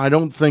 And I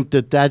don't think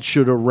that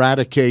should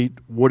eradicate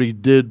what he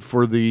did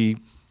for the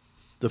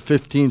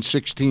 15,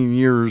 16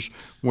 years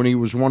when he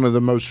was one of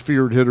the most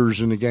feared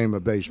hitters in the game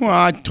of baseball. Well,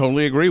 I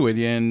totally agree with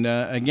you. And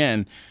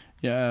again,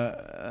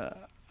 the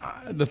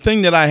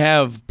thing that I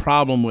have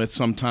problem with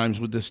sometimes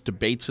with this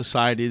debate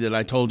society that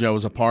I told you I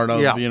was a part of,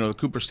 the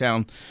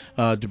Cooperstown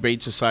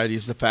Debate Society,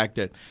 is the fact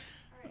that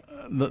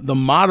the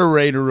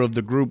moderator of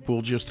the group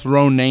will just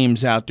throw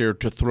names out there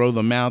to throw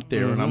them out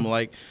there. And I'm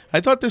like,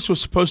 I thought this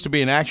was supposed to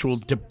be an actual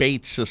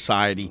debate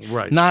society,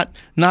 right?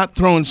 Not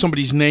throwing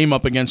somebody's name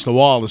up against the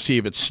wall to see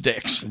if it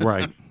sticks.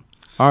 Right.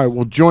 All right,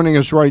 well, joining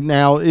us right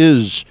now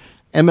is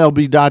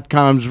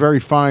MLB.com's very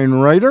fine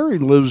writer. He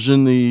lives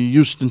in the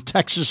Houston,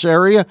 Texas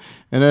area,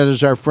 and that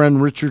is our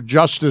friend Richard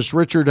Justice.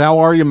 Richard, how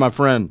are you, my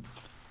friend?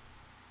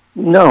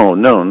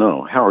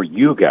 No. How are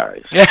you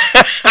guys?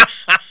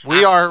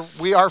 We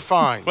are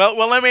fine.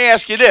 Well, let me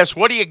ask you this.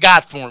 What do you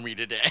got for me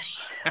today?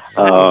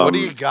 What do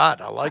you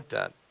got? I like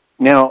that.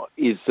 Now,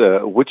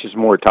 which is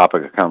more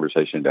topic of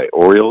conversation today,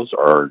 Orioles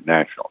or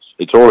Nationals?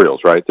 It's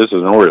Orioles, right? This is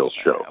an Orioles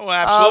show. Well,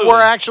 absolutely.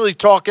 We're actually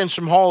talking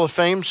some Hall of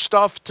Fame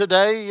stuff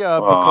today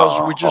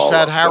because we just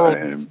had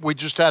Harold. We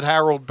just had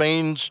Harold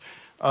Baines,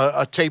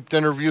 a taped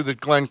interview that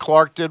Glenn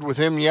Clark did with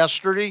him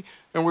yesterday,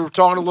 and we were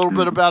talking a little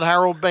bit about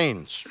Harold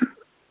Baines.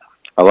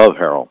 I love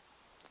Harold.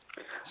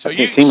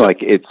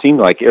 It seemed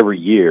like every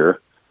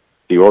year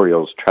the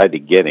Orioles tried to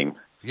get him,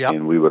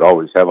 and we would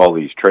always have all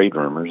these trade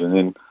rumors, and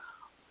then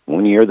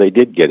one year they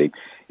did get him.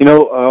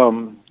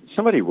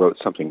 Somebody wrote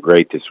something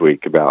great this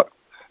week about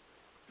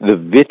the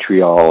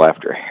vitriol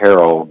after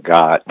Harold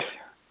got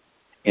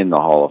in the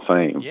Hall of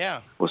Fame.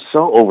 Yeah. Was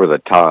so over the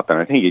top, and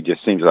I think it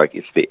just seems like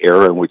it's the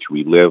era in which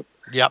we live.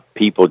 Yep.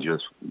 People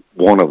just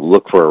want to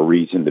look for a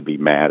reason to be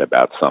mad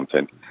about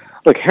something.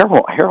 Look,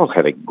 Harold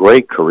had a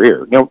great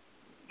career.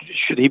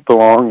 Should he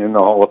belong in the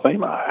Hall of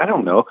Fame? I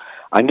don't know.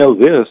 I know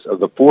this, of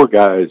the four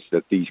guys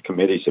that these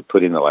committees have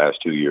put in the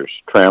last 2 years,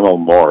 Trammell,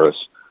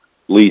 Morris,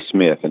 Lee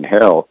Smith, and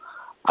Harrell,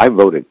 I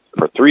voted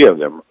for three of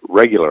them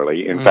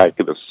regularly. In fact,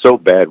 it was so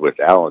bad with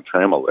Alan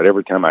Trammell that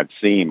every time I'd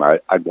see him,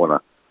 I'd want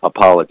to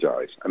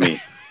apologize. I mean,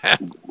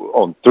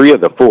 on three of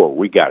the four,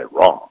 we got it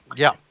wrong.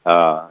 Yeah.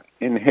 Harold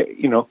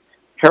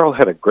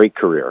had a great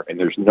career, and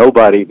there's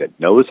nobody that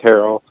knows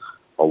Harold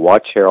or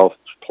watched Harold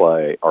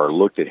play or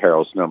looked at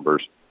Harold's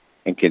numbers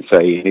and can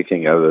say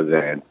anything other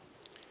than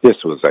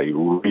this was a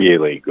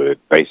really good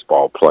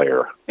baseball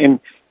player. And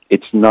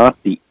it's not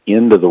the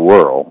end of the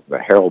world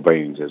that Harold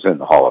Baines is in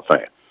the Hall of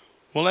Fame.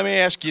 Well, let me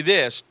ask you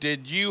this.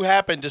 Did you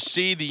happen to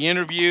see the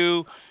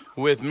interview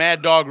with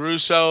Mad Dog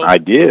Russo? I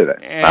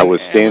did. I was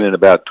standing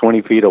about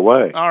 20 feet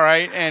away. All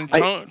right, and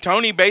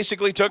Tony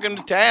basically took him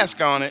to task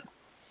on it.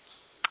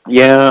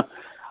 Yeah.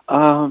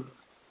 Tony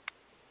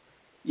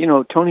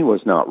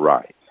was not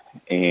right.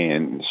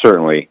 And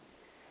certainly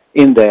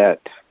in that,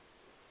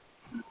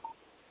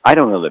 I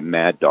don't know that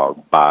Mad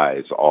Dog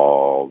buys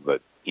all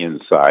the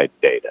inside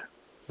data.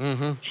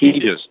 Mm-hmm.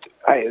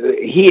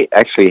 He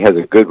actually has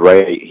a good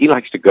rate. He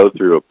likes to go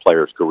through a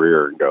player's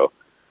career and go,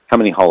 how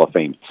many Hall of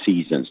Fame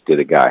seasons did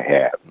a guy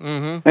have?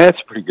 Mm-hmm. That's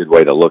a pretty good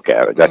way to look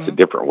at it. That's a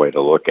different way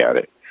to look at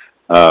it.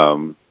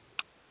 Tony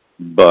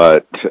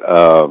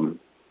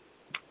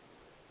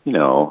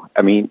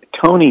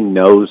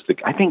knows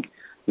I think,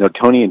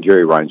 Tony and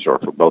Jerry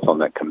Reinsdorf were both on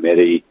that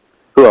committee.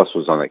 Who else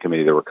was on that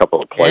committee? There were a couple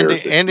of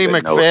players. Andy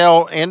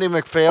McPhail,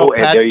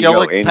 Pat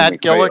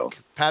Gillick.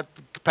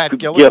 Pat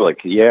Gillick,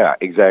 yeah,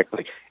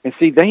 exactly. And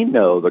see, they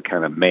know the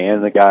kind of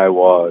man the guy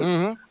was.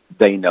 Mm-hmm.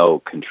 They know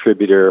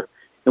contributor.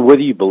 And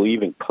whether you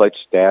believe in clutch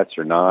stats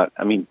or not,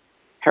 I mean,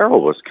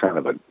 Harold was kind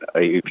of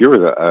if you were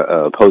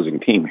the opposing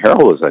team,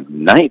 Harold was a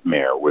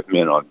nightmare with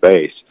men on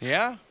base.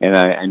 Yeah. And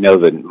I know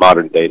that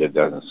modern data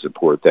doesn't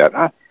support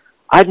that.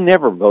 I'd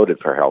never voted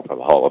for Harold for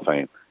the Hall of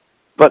Fame,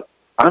 but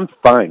I'm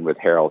fine with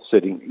Harold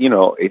sitting.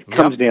 It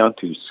comes down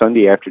to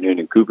Sunday afternoon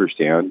in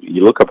Cooperstown.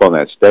 You look up on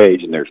that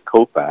stage, and there's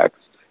Koufax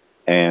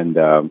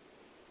and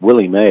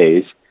Willie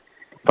Mays.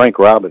 Frank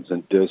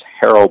Robinson. Does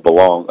Harold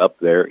belong up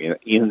there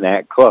in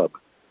that club?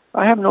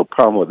 I have no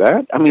problem with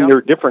that. I mean, there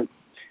are different,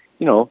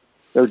 there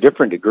are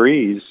different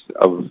degrees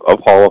of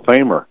Hall of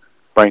Famer.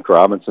 Frank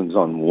Robinson's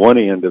on one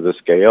end of the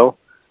scale,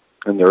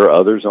 and there are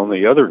others on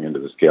the other end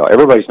of the scale.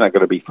 Everybody's not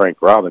going to be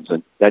Frank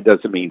Robinson. That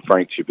doesn't mean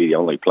Frank should be the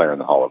only player in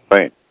the Hall of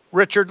Fame.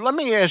 Richard, let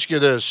me ask you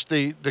this.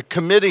 The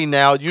committee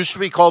now, it used to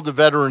be called the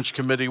Veterans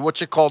Committee.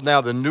 What's it called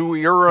now? The New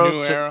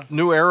Era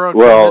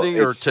Committee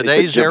or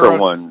Today's it's a different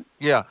Era? one.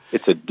 Yeah.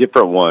 It's a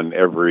different one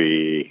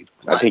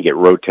I think it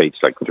rotates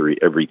like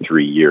every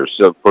 3 years.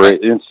 So, for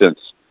instance,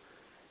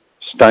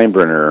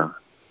 Steinbrenner,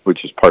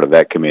 which is part of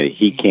that committee,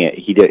 he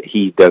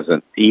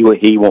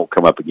won't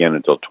come up again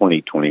until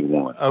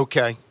 2021.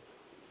 Okay.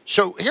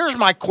 So here's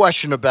my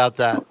question about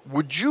that.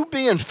 Would you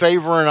be in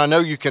favor, and I know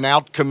you can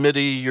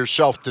out-committee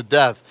yourself to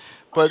death,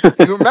 but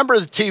you remember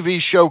the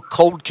TV show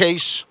Cold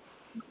Case?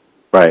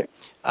 Right.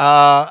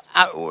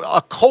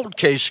 A cold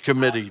case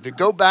committee to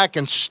go back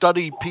and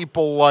study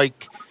people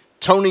like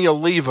Tony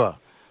Oliva,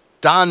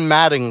 Don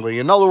Mattingly.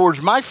 In other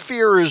words, my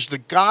fear is the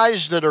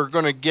guys that are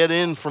going to get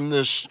in from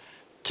this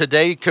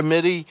Today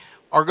committee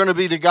are going to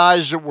be the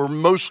guys that were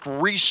most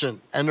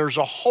recent, and there's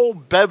a whole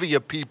bevy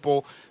of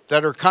people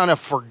that are kind of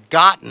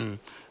forgotten.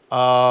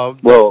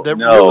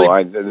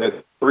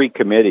 The 3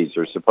 committees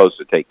are supposed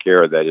to take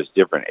care of that as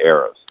different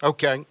eras.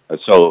 Okay.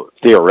 So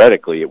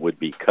theoretically, it would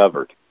be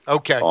covered.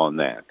 Okay. On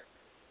that.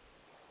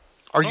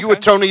 Are you a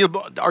Tony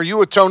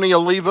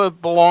Oliva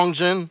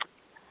belongs in?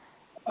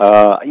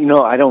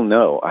 I don't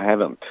know. I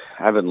haven't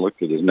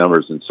looked at his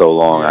numbers in so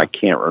long. I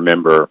can't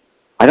remember.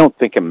 I don't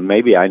think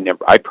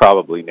I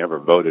probably never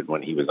voted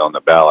when he was on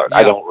the ballot. Yeah.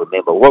 I don't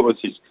remember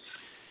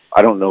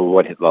I don't know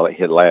what his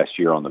last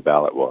year on the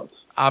ballot was.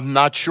 I'm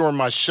not sure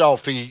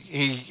myself.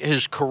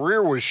 His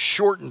career was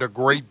shortened a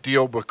great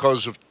deal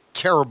because of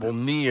terrible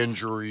knee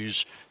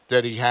injuries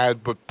that he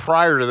had, but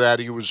prior to that,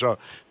 he was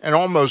an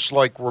almost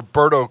like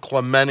Roberto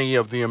Clemente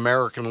of the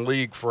American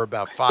League for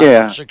about 5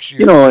 or 6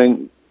 years.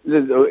 And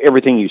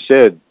everything you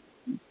said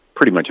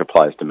pretty much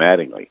applies to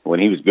Mattingly. When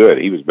he was good,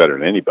 he was better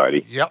than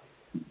anybody. Yep.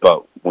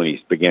 But when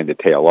he began to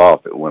tail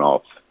off, it went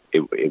off.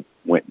 It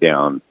went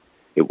down.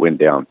 It went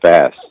down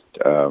fast.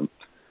 I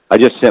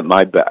just sent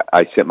my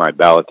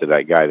ballot to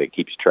that guy that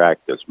keeps track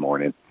this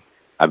morning.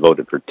 I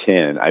voted for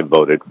 10. I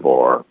voted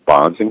for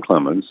Bonds and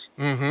Clemens,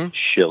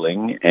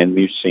 Schilling and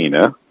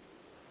Mussina,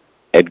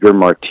 Edgar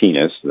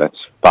Martinez, that's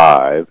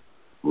 5,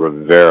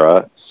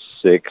 Rivera,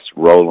 6,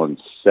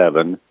 Rowland,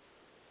 7,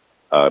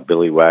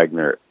 Billy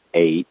Wagner,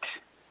 8,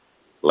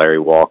 Larry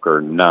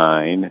Walker,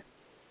 9,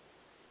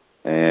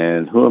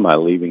 and who am I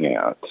leaving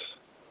out?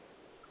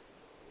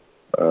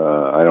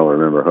 I don't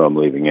remember who I'm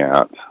leaving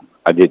out.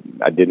 I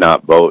did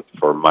not vote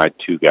for my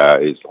 2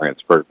 guys,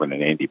 Lance Berkman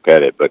and Andy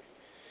Pettit, but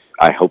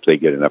I hope they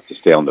get enough to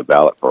stay on the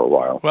ballot for a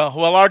while.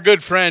 Well, our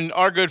good friend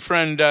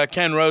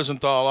Ken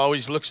Rosenthal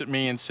always looks at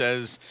me and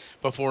says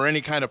before any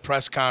kind of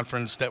press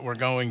conference that we're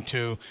going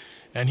to,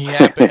 and he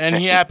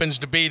happens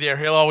to be there,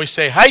 he'll always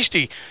say,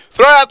 "Heisty,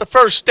 throw out the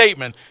first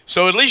statement."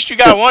 So at least you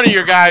got one of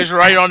your guys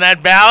right on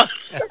that ballot.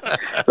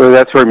 So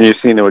that's where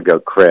Mussina would go,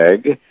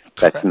 Craig.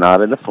 That's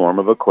not in the form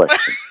of a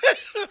question.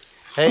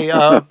 Hey,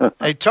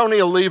 Tony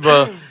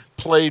Oliva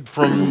played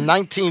from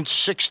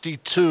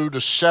 1962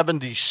 to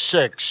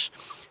 76.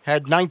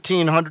 Had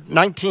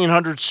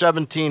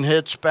 1,917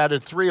 hits,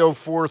 batted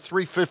 .304,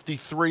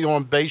 .353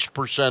 on base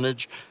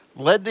percentage,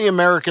 led the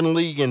American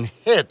League in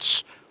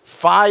hits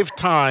 5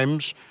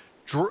 times,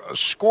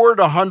 scored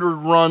 100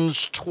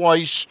 runs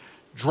twice,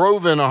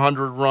 drove in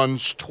 100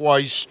 runs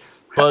twice.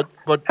 But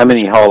how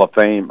many Hall of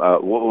Fame?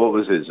 What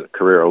was his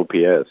career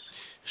OPS?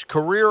 His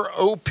career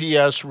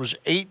OPS was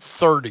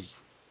 .830.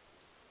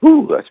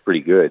 Ooh, that's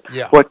pretty good.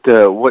 Yeah. What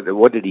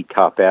did he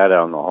top out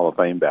on the Hall of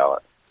Fame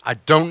ballot? I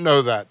don't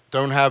know that.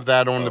 Don't have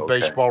that on the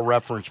baseball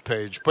reference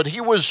page. But he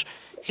was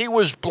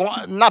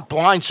not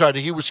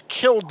blindsided. He was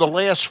killed the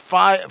last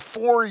 4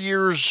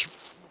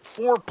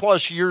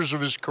 plus years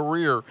of his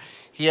career.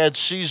 He had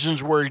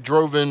seasons where he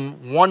drove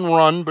in 1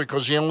 run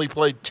because he only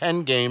played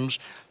 10 games.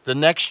 The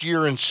next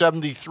year in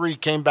 73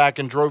 came back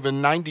and drove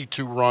in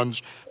 92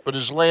 runs. But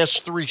his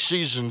last 3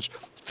 seasons,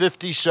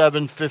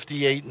 57,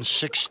 58, and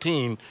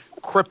 16,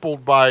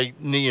 crippled by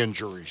knee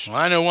injuries. Well,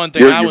 I know one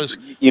thing.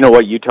 You know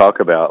what you talk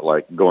about,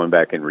 like going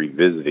back and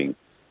revisiting.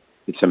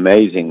 It's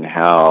amazing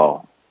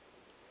how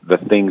the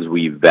things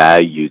we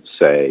valued,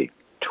 say,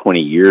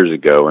 20 years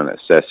ago in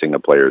assessing a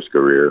player's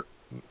career,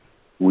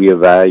 we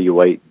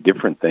evaluate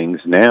different things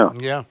now.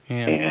 Yeah.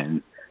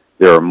 And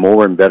there are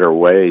more and better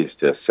ways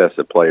to assess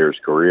a player's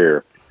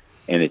career.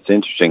 And it's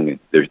interesting,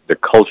 the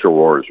culture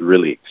war is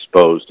really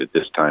exposed at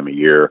this time of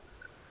year,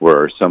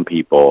 where some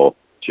people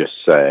just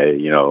say,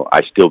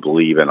 I still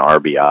believe in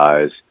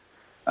RBIs.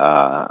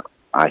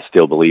 I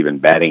still believe in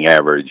batting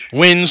average.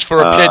 Wins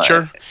for a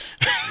pitcher.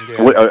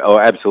 Oh,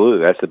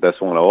 absolutely. That's the best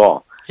one of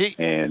all. He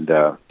had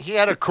a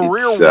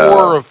career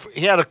WAR of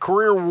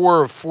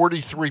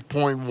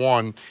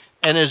 43.1,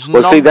 and his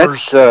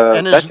numbers.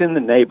 That's in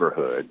the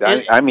neighborhood.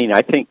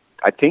 I think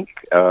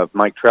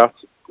Mike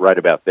Trout's right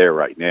about there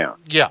right now.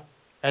 Yeah,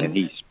 and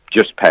he's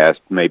just past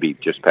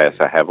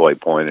a halfway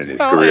point in his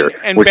career,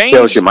 and which Baines,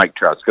 tells you Mike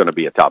Trout's going to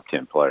be a top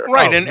 10 player.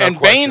 Right, and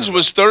Baines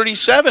was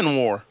 37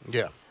 WAR.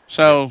 Yeah.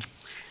 So.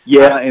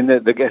 Yeah, and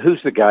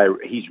who's the guy?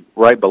 He's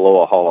right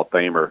below a Hall of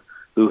Famer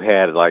who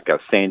had like a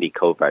Sandy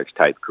Koufax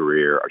type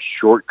career, a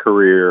short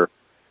career,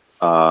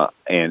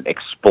 and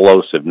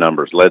explosive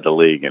numbers, led the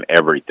league in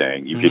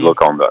everything. If you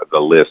look on the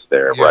list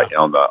there, right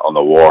on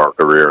the WAR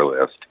career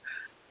list.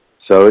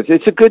 So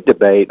it's a good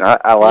debate.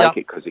 I like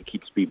it because it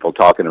keeps people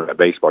talking about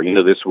baseball.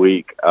 This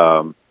week,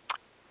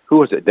 who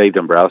was it? Dave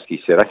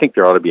Dombrowski said, I think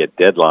there ought to be a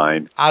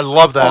deadline. I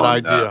love that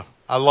idea.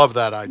 I love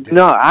that idea.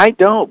 No, I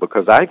don't,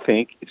 because I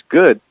think it's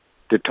good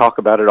to talk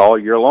about it all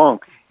year long.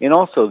 And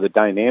also the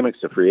dynamics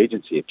of free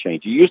agency have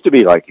changed. It used to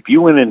be like if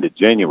you went into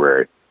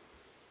January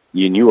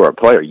and you were a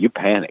player, you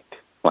panicked.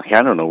 Like,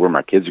 I don't know where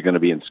my kids are going to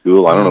be in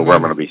school. I don't know where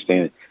I'm going to be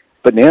standing.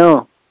 But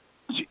now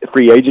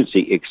free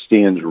agency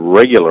extends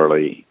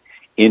regularly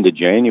into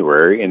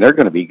January, and they're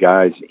going to be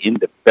guys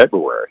into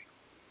February.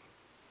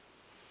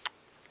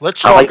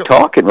 Let's I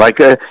talk. like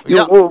talking.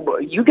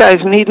 You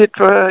guys need it.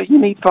 You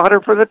need fodder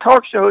for the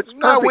talk show. It's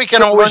no, we perfect. can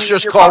Put always money in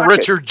just your call pocket.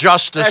 Richard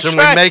Justice, That's and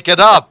right. we make it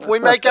up. We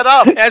make it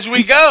up as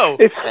we go.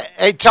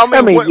 Hey, tell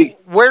me,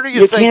 where do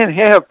you think? You can't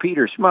have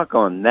Peter Schmuck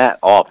on that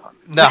often.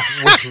 No.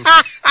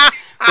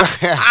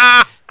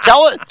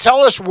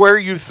 Tell us where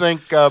you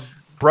think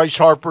Bryce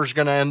Harper's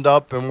going to end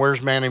up, and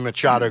where's Manny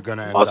Machado going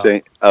to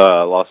end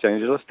up? Los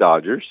Angeles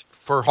Dodgers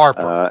for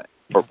Harper.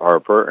 For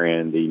Harper,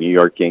 and the New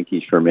York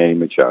Yankees for Manny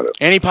Machado.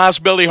 Any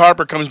possibility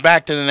Harper comes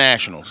back to the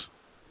Nationals?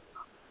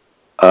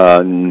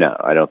 No,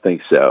 I don't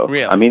think so.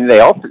 Really? I mean, they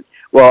offered.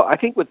 Well, I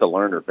think with the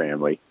Lerner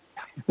family,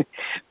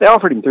 they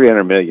offered him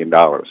 $300 million,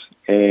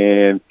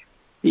 and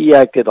he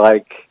acted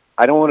like,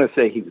 I don't want to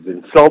say he was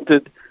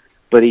insulted,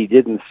 but he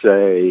didn't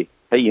say,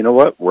 hey, you know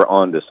what? We're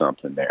on to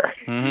something there.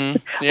 Mm-hmm.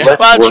 Yeah,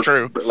 that's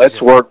true.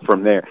 Let's work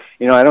from there.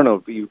 I don't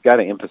know. You've got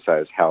to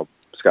emphasize how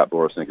Scott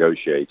Boras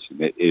negotiates.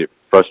 It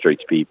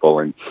frustrates people,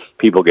 and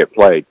people get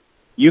played.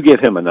 You give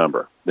him a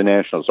number. The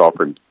Nationals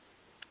offered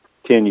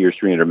 10 years,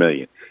 $300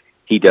 million.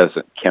 He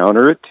doesn't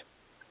counter it.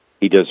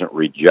 He doesn't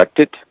reject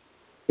it.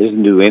 He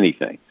doesn't do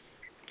anything.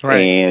 Right.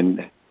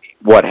 And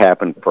what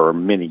happened for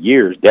many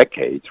years,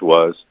 decades,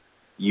 was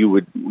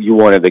you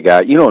wanted the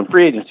guy. And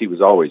free agency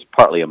was always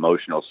partly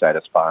emotional,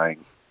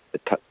 satisfying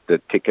the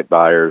ticket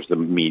buyers, the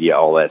media,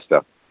 all that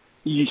stuff.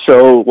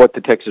 So what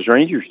the Texas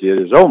Rangers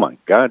did is, oh my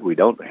God, we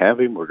don't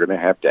have him. We're going to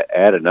have to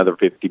add another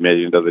 $50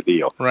 million to the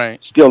deal. Right.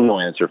 Still no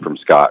answer from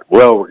Scott.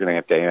 Well, we're going to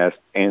have to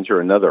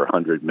answer another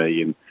 $100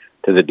 million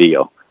to the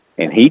deal,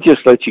 and he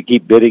just lets you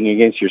keep bidding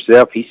against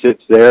yourself. He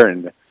sits there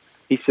and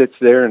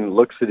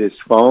looks at his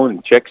phone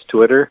and checks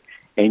Twitter,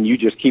 and you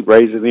just keep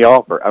raising the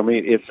offer. I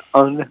mean, it's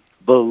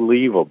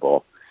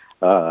unbelievable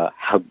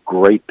how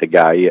great the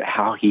guy is,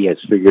 how he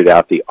has figured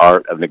out the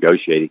art of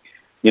negotiating.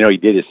 He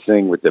did his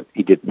thing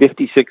he did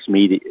 56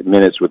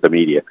 minutes with the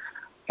media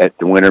at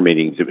the winter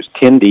meetings. It was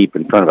 10 deep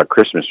in front of a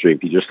Christmas tree.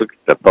 If you just look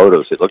at the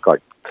photos, it looked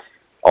like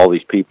all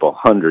these people,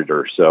 100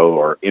 or so,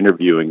 are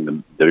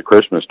interviewing the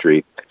Christmas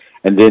tree.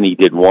 And then he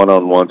did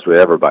one-on-ones with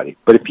everybody.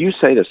 But if you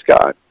say to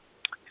Scott,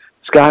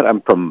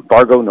 I'm from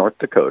Fargo, North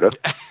Dakota,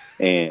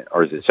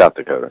 or is it South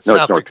Dakota? No,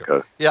 it's North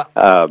Dakota. Yeah.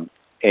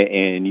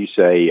 And you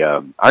say,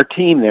 our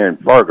team there in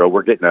Fargo,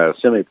 we're getting a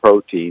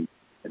semi-pro team,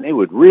 and they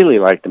would really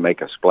like to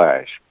make a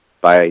splash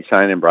by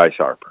signing Bryce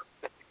Harper.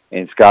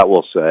 And Scott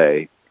will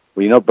say,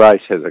 well,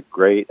 Bryce has a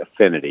great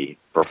affinity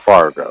for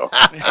Fargo.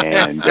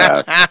 And,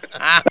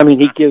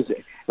 he gives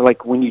it.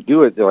 Like, when you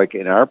do it, like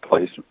in our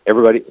place,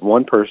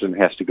 one person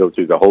has to go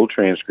through the whole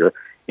transcript,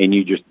 and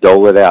you just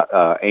dole it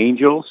out.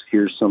 Angels,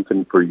 here's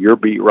something for your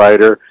beat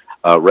writer.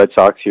 Red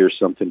Sox, here's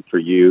something for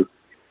you.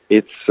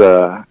 It's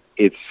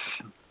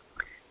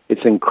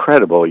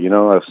incredible.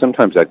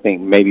 Sometimes I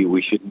think maybe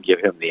we shouldn't give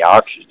him the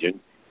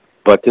oxygen,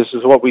 but this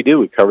is what we do.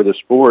 We cover the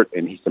sport,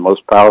 and he's one of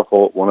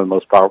the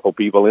most powerful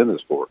people in the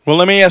sport. Well,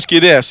 let me ask you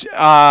this.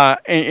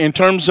 In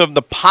terms of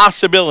the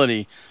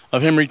possibility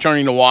of him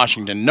returning to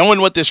Washington,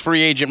 knowing what this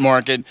free agent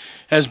market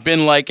has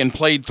been like and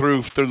played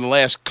through the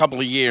last couple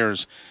of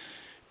years,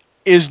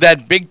 is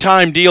that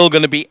big-time deal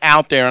going to be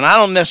out there? And I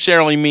don't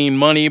necessarily mean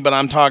money, but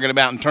I'm talking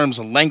about in terms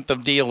of length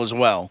of deal as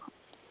well.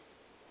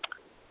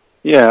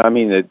 Yeah,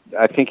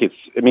 I think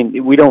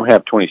we don't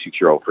have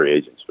 26-year-old free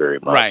agents very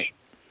much. Right.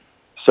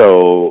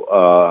 So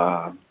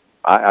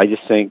I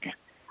just think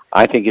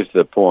it's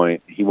the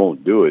point he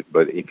won't do it,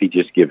 but if he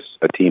just gives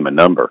a team a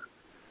number,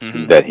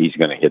 that he's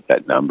going to hit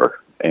that number.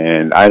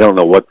 And I don't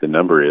know what the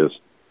number is.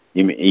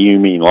 You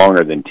mean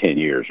longer than 10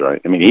 years,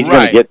 right? He's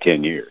going to get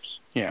 10 years.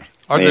 Yeah.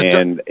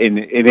 And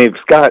if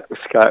Scott,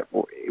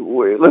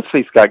 let's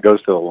say Scott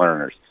goes to the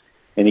Learners,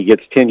 and he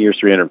gets 10 years,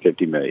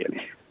 $350 million,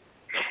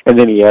 and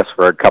then he asks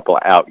for a couple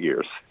of out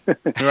years.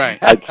 Right.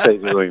 I'd say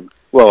to him,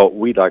 well,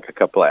 we'd like a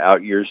couple of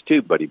out years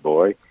too, buddy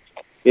boy.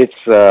 It's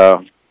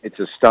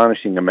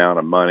astonishing amount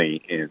of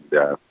money, and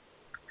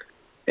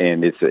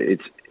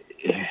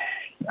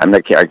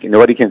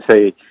nobody can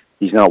say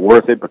he's not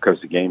worth it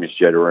because the game is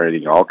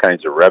generating all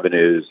kinds of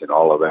revenues and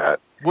all of that.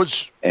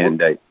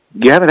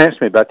 You haven't asked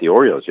me about the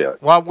Orioles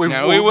yet. Well, we've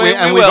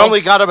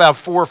only got about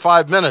 4 or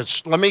 5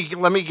 minutes. Let me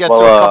get to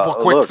a couple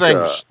quick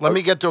things. Let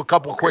me get to a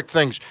couple quick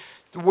things.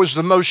 Was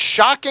the most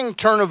shocking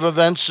turn of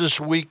events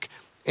this week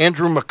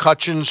Andrew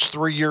McCutchen's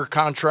 3-year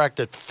contract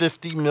at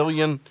 $50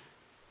 million?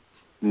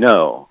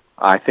 No,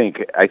 I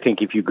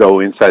think if you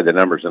go inside the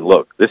numbers and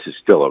look, this is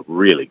still a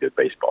really good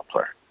baseball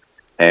player.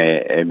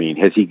 I mean,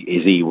 is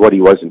he what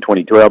he was in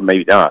 2012?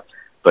 Maybe not,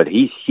 but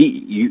he's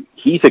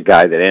a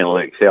guy that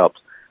analytics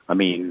helps. I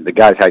mean, the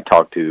guys I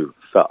talk to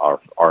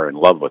are in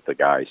love with the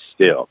guy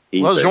still.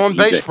 His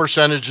on-base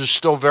percentage is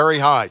still very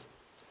high.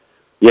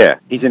 Yeah,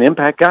 he's an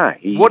impact guy.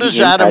 What does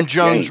Adam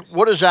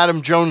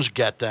Jones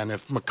get then?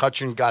 If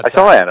McCutchen got I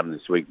saw Adam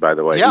this week, by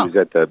the way. Yeah. He was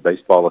at the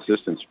baseball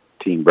assistants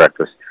team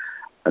breakfast,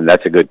 and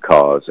that's a good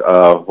cause.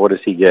 What does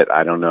he get?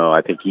 I don't know.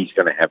 I think he's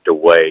going to have to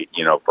wait,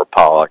 for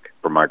Pollock,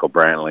 for Michael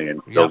Brantley,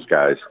 and those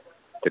guys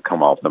to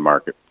come off the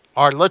market.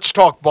 All right, let's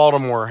talk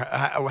Baltimore.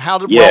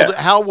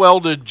 How well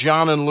did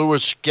John and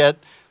Lewis get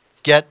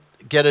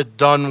it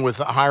done with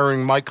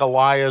hiring Mike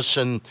Elias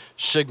and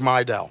Sig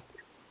Mejdal?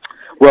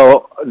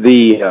 Well,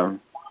 the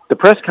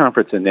press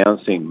conference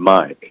announcing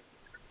Mike,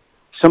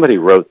 somebody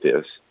wrote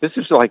this. This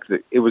is like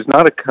it was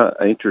not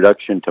an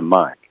introduction to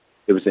Mike.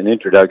 It was an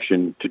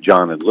introduction to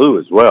John and Lou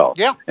as well.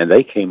 Yeah. And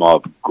they came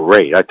off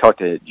great. I talked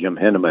to Jim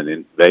Henneman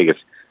in Vegas,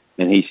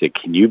 and he said,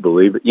 can you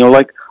believe it?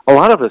 Like a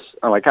lot of us,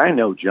 like I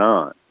know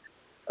John.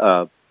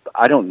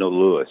 I don't know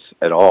Lewis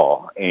at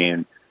all.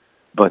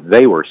 But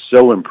they were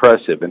so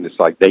impressive, and it's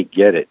like they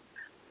get it.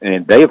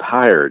 And they've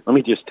hired, let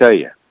me just tell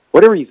you,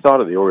 whatever you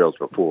thought of the Orioles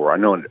before, I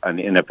know an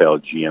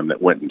NFL GM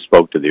that went and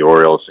spoke to the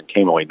Orioles and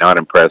came away not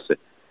impressed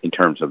in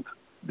terms of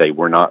they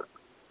were not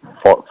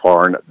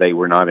they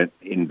were not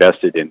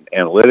invested in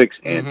analytics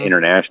and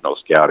international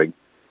scouting.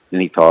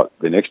 And he thought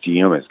the next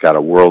GM has got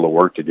a world of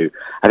work to do.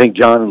 I think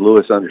John and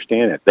Lewis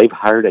understand it. They've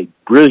hired a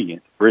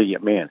brilliant,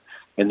 brilliant man.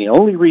 And the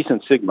only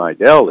reason Sig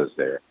Mejdal is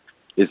there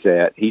is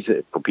that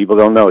for people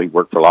who don't know, he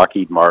worked for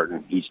Lockheed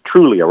Martin. He's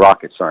truly a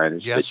rocket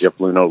scientist that Jeff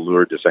Luhnow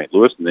lured to St.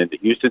 Louis and then to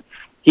Houston.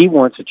 He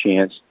wants a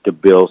chance to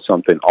build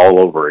something all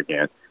over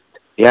again.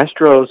 The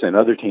Astros and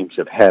other teams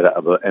have had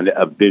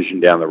a vision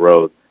down the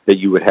road that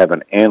you would have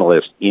an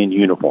analyst in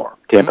uniform.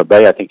 Tampa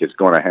Bay, I think, is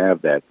going to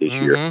have that this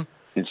year.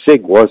 And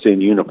Sig was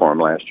in uniform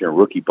last year in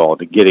rookie ball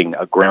to getting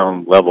a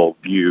ground-level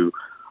view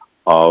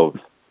of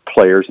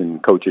players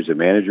and coaches and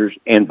managers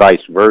and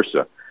vice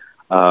versa.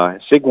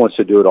 Sig wants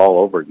to do it all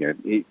over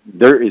again.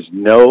 There is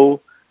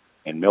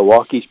and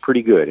Milwaukee's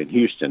pretty good, and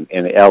Houston,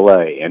 and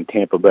L.A., and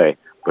Tampa Bay,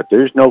 but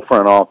there's no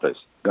front office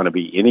going to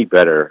be any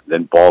better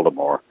than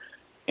Baltimore.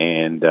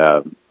 And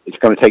it's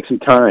going to take some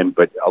time,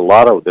 but a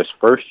lot of this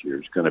first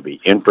year is going to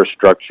be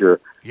infrastructure,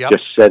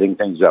 just setting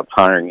things up,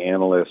 hiring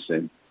analysts,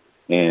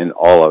 and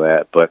all of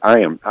that. But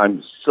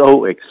I'm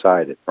so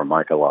excited for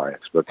Mike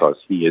Elias because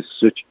he's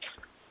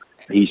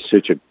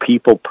such a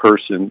people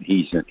person.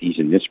 He's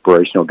an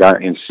inspirational guy,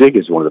 and Sig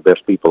is one of the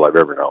best people I've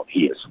ever known.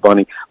 He is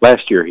funny.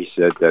 Last year he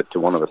said that to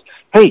one of us,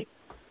 "Hey,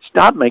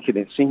 stop making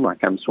it seem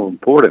like I'm so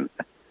important.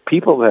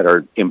 People that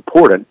are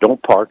important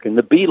don't park in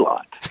the B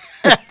lot."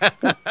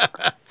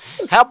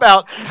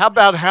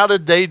 How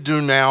did they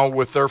do now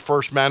with their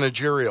first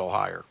managerial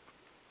hire?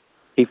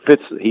 He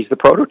fits. He's the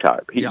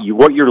prototype.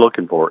 What you're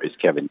looking for is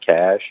Kevin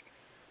Cash,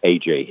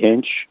 A.J.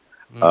 Hinch,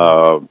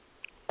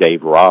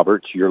 Dave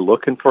Roberts. You're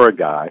looking for a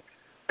guy,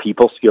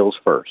 people skills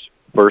first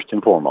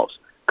and foremost.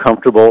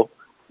 Comfortable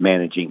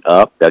managing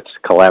up. That's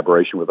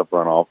collaboration with the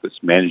front office,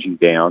 managing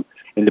down,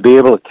 and to be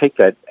able to take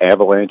that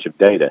avalanche of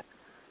data.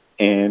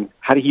 And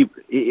how do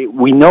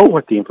we know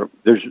what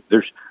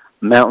there's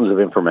mountains of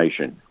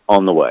information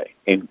on the way,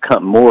 and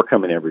more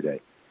coming every day.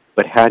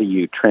 But how do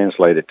you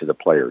translate it to the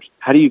players?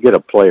 How do you get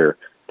a player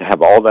to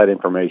have all that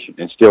information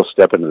and still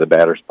step into the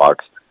batter's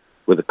box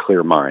with a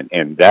clear mind?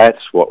 And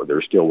that's what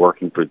they're still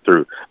working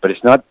through. But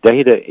it's not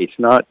data. It's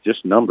not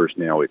just numbers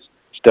now. It's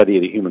study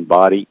of the human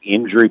body.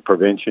 Injury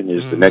prevention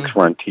is the next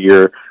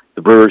frontier.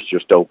 The Brewers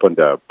just opened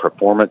a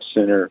performance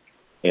center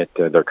at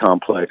their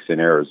complex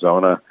in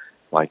Arizona.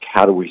 Like,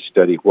 how do we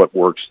study what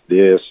works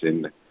this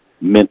and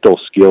mental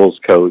skills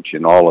coach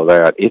and all of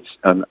that? It's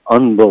an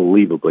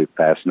unbelievably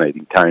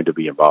fascinating time to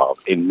be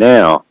involved. And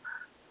now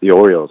the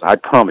Orioles, I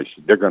promise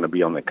you, they're going to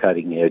be on the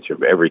cutting edge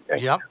of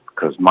everything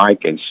because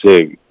Mike and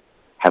Sig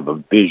have a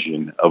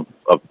vision of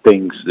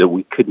things that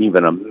we couldn't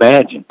even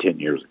imagine 10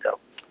 years ago.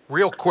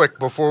 Real quick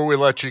before we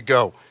let you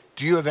go,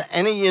 do you have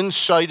any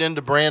insight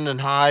into Brandon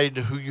Hyde,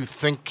 who you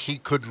think he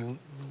could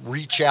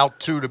reach out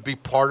to be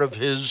part of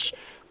his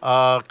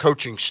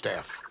coaching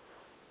staff?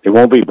 It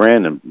won't be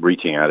Brandon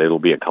reaching out. It'll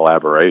be a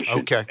collaboration.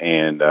 Okay.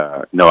 And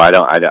no, I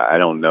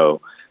don't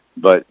know.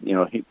 But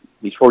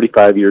he's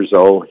 45 years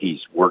old.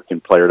 He's worked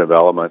in player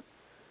development.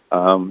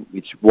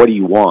 It's what do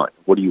you want?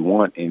 What do you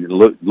want? And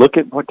look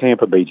at what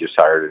Tampa Bay just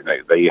hired.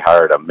 They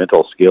hired a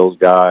mental skills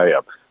guy,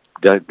 a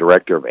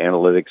director of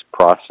analytics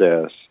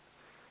process,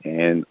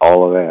 and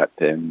all of that.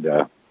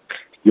 And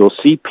you'll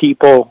see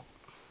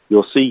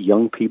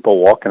young people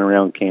walking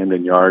around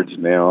Camden Yards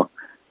now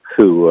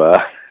who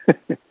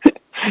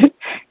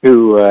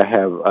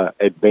have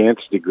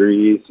advanced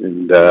degrees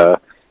and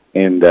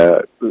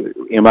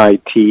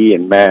MIT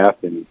and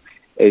math. And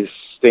as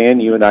Stan,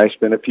 you and I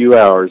spent a few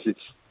hours,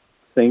 it's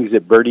things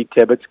that Bertie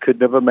Tibbetts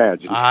couldn't have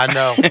imagined.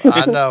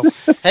 I know.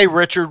 Hey,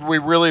 Richard, we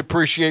really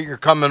appreciate your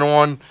coming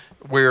on.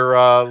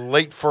 We're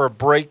late for a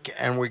break,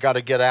 and we got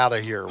to get out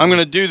of here. I'm going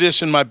to do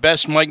this in my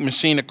best Mike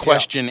Messina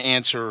question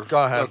answer.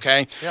 Go ahead.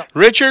 Okay. Yep.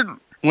 Richard,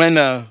 when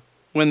the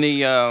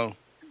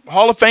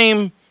Hall of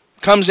Fame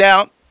comes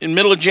out in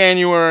middle of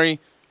January,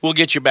 we'll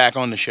get you back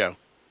on the show.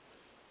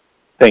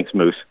 Thanks,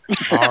 Moose.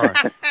 All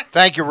right.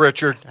 Thank you,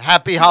 Richard.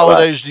 Happy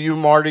holidays to you,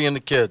 Marty, and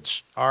the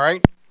kids. All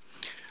right?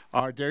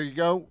 All right, there you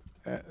go.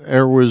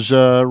 There was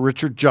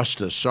Richard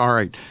Justice. All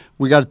right.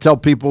 We got to tell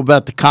people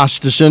about the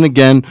Costas Inn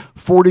again,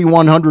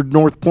 4100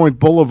 North Point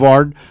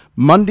Boulevard,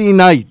 Monday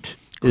night.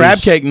 Crab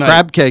cake night.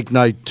 Crab cake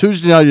night.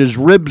 Tuesday night is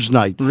ribs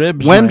night.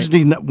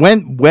 Wednesday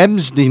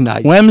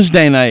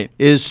night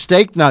is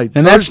steak night.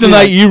 And that's the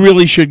night you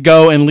really should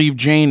go and leave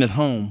Jane at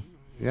home.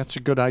 That's a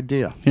good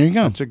idea. There you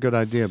go. That's a good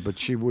idea, but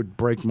she would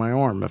break my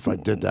arm if I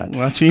did that.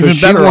 Well, that's an even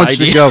better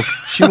idea.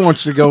 She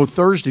wants to go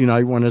Thursday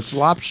night when it's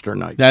lobster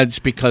night. That's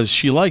because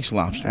she likes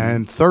lobster.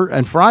 And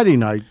Friday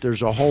night,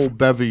 there's a whole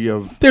bevy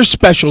of... There's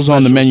specials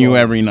on the menu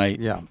every night.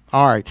 Yeah.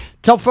 All right.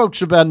 Tell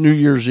folks about New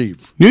Year's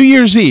Eve. New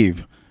Year's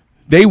Eve,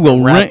 they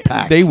will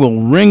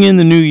ring in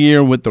the new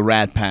year with the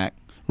Rat Pack.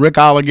 Rick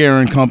Oliger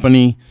and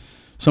Company,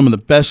 some of the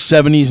best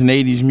 70s and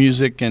 80s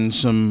music and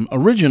some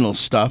original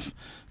stuff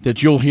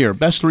that you'll hear.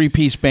 Best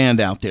three-piece band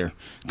out there.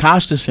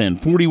 Costas Inn,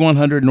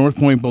 4100 North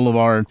Point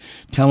Boulevard.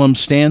 Tell them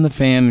Stan the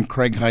Fan and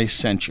Craig Heist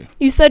sent you.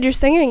 You said you're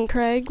singing,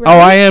 Craig, right? Oh,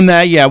 I am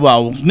that? Yeah,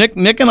 well, Nick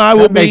and I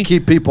will may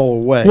keep people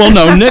away. Well,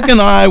 no, Nick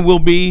and I will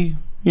be,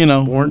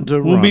 Born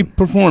to we'll run. be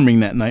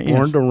performing that night.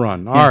 Born yes. to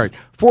run. Yes. All right.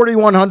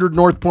 4100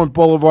 North Point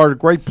Boulevard, a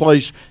great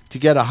place to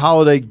get a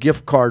holiday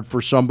gift card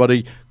for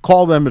somebody.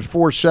 Call them at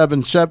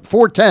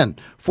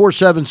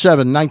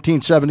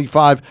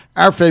 410-477-1975.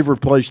 Our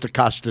favorite place to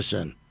Costas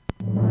Inn.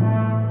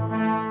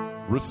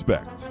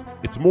 Respect.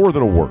 It's more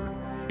than a word.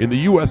 In the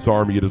U.S.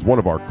 Army, it is one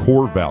of our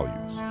core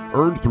values,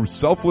 earned through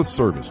selfless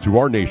service to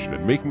our nation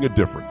and making a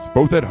difference,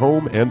 both at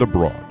home and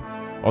abroad.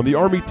 On the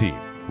Army team,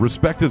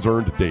 respect is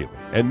earned daily.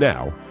 And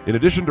now, in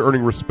addition to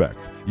earning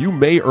respect, you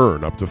may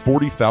earn up to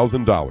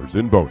 $40,000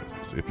 in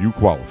bonuses if you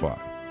qualify.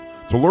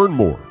 To learn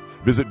more,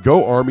 visit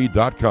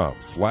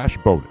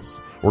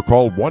goarmy.com/bonus or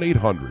call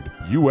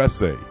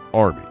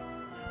 1-800-USA-ARMY.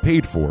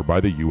 Paid for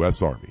by the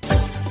U.S. Army.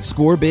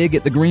 Score big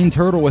at the Green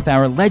Turtle with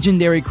our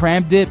legendary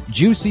crab dip,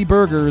 juicy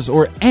burgers,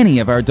 or any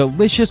of our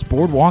delicious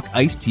Boardwalk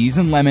iced teas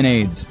and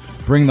lemonades.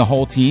 Bring the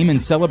whole team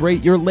and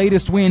celebrate your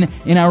latest win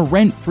in our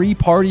rent-free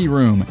party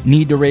room.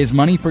 Need to raise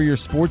money for your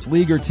sports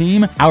league or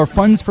team? Our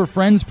Funds for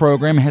Friends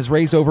program has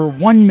raised over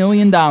 $1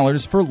 million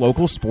for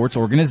local sports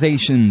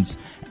organizations.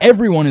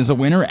 Everyone is a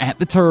winner at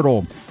the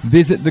Turtle.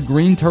 Visit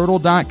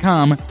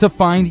thegreenturtle.com to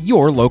find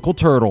your local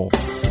turtle.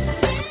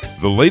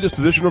 The latest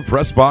edition of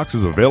Press Box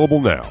is available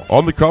now.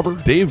 On the cover,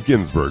 Dave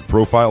Ginsburg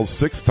profiles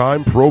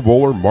six-time Pro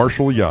Bowler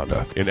Marshall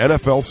Yanda, an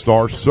NFL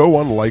star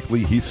so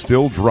unlikely he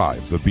still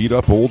drives a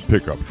beat-up old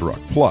pickup truck.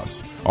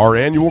 Plus, our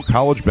annual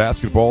college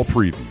basketball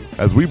preview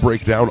as we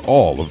break down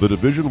all of the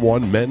Division I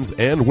men's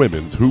and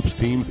women's hoops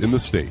teams in the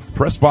state.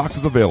 Press Box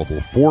is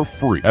available for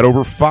free at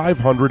over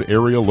 500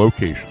 area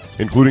locations,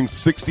 including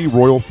 60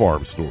 Royal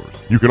Farm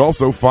stores. You can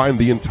also find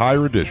the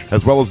entire edition,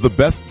 as well as the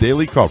best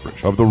daily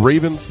coverage of the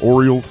Ravens,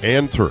 Orioles,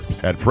 and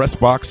Terps at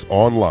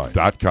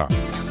PressBoxOnline.com.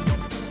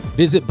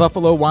 Visit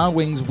Buffalo Wild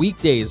Wings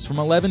weekdays from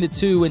 11 to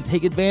 2 and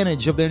take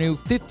advantage of their new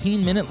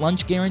 15-minute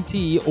lunch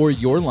guarantee, or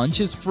your lunch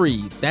is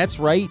free. That's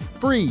right,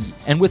 free.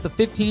 And with a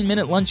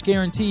 15-minute lunch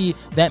guarantee,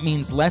 that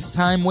means less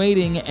time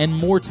waiting and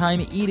more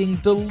time eating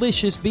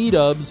delicious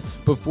B-dubs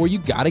before you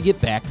gotta get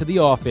back to the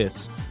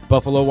office.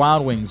 Buffalo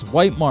Wild Wings,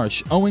 White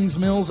Marsh, Owings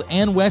Mills,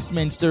 and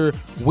Westminster.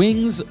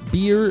 Wings,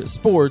 beer,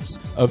 sports.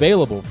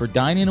 Available for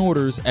dine-in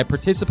orders at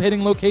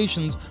participating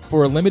locations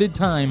for a limited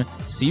time.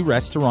 See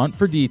restaurant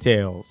for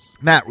details.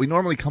 Matt, we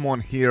normally come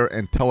on here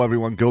and tell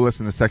everyone go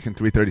listen to Section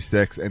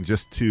 336 and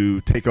just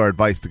to take our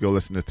advice to go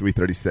listen to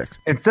 336.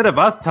 Instead of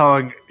us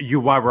telling you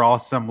why we're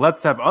awesome,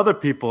 let's have other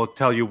people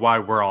tell you why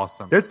we're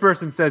awesome. This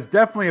person says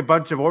definitely a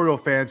bunch of Oriole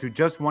fans who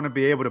just want to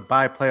be able to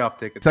buy playoff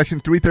tickets. Section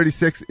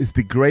 336 is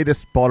the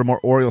greatest Baltimore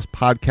Orioles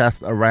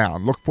podcast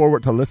around. Look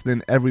forward to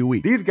listening every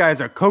week. These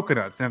guys are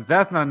coconuts, and if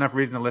that's not enough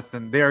reason to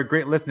listen, they are a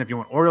great listen if you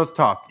want Orioles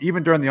talk,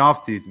 even during the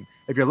offseason.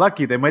 If you're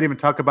lucky, they might even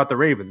talk about the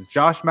Ravens.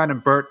 Josh, Matt,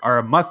 and Bert are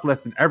a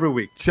must-listen every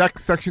week. Check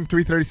Section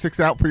 336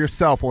 out for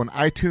yourself on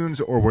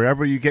iTunes or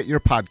wherever you get your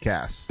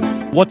podcasts.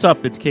 What's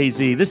up? It's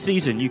KZ. This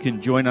season, you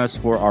can join us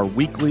for our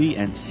weekly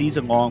and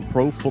season-long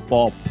pro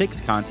football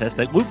picks contest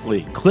at Loop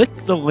League. Click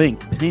the link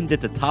pinned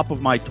at the top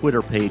of my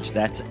Twitter page,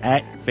 that's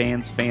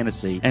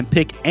 @FansFantasy, and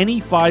pick any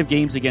 5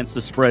 games against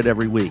the spread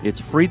every week. It's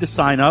free to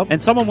sign up,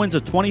 and someone wins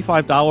a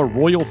 $25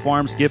 Royal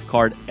Farms gift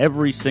card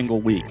every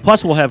single week.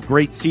 Plus, we'll have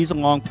great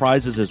season-long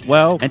prizes as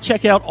well, and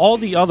check out all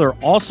the other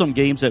awesome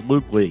games at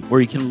Loop League,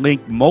 where you can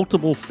link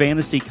multiple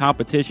fantasy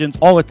competitions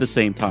all at the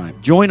same time.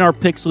 Join our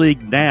Picks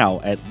League now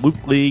at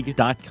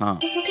loopleague.com.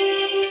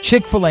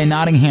 Chick-fil-A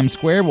Nottingham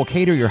Square will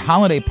cater your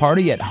holiday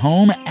party at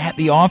home, at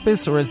the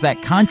office, or as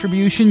that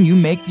contribution you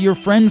make to your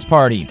friend's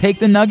party. Take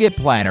the nugget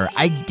platter.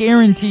 I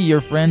guarantee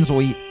your friends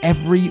will eat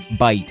every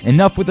bite.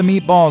 Enough with the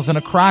meatballs in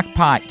a crock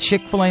pot.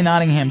 Chick-fil-A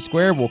Nottingham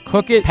Square will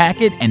cook it,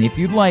 pack it, and if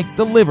you'd like,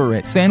 deliver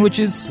it.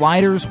 Sandwiches,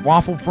 sliders,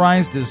 waffle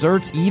fries,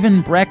 desserts,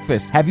 even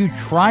breakfast. Have you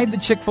tried the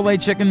Chick-fil-A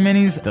chicken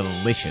minis?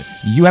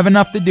 Delicious. You have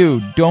enough to do.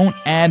 Don't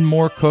add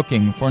more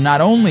cooking, for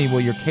not only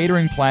will your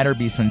catering platter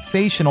be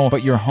sensational,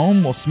 but your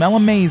home will smell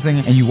amazing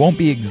and you won't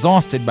be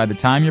exhausted by the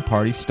time your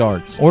party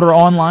starts. Order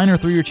online or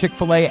through your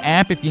Chick-fil-A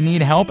app. If you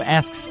need help,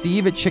 ask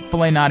Steve at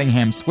Chick-fil-A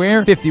Nottingham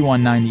Square,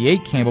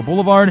 5198 Campbell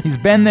Boulevard. He's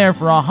been there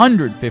for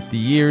 150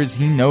 years.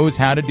 He knows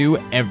how to do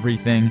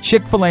everything.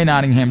 Chick-fil-A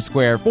Nottingham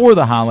Square for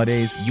the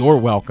holidays. You're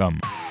welcome.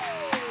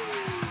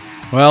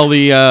 Well,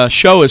 the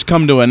show has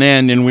come to an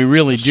end, and we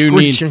really do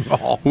need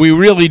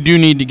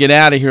to get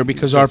out of here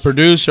because our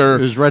producer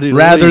is ready to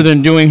rather leave.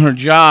 than doing her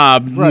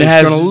job, Right,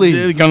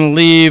 is going to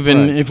leave,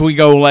 and if we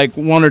go like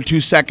 1 or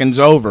 2 seconds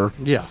over,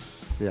 yeah.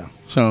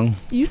 So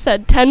You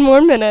said 10 more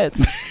minutes.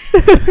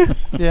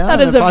 Yeah, That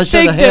and is if a I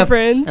said big half-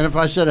 difference. And if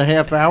I said a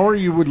half hour,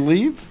 you would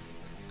leave?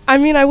 I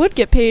mean, I would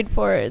get paid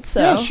for it, so.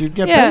 Yes, you'd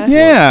get yeah. paid for it.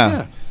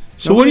 Yeah.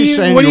 So what are Nobody's you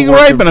saying what are you're you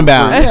working griping for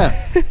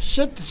about? free.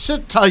 Yeah,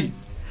 sit tight.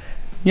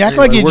 You act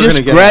like you we're just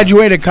gonna get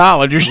graduated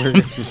college or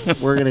We're,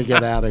 something. we're gonna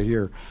get out of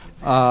here.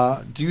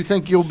 Do you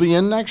think you'll be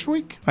in next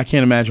week? I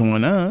can't imagine why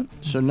not.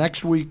 So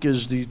next week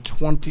is the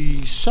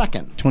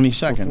 22nd.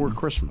 22nd. Before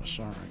Christmas.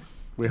 All right.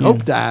 We Yeah.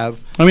 hope to have.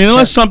 I mean,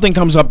 unless something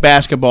comes up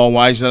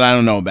basketball-wise that I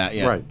don't know about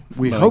yet. Right.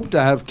 We But- hope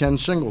to have Ken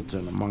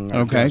Singleton among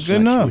our Okay, guests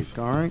good next enough. week.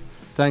 All right.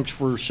 Thanks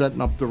for setting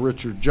up the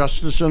Richard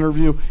Justice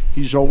interview.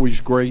 He's always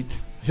great.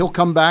 He'll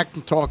come back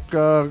and talk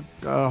Hall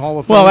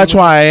of Fame. Well, that's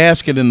why I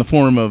ask it in the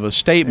form of a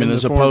statement In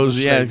as the form of a opposed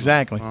to, yeah, statement.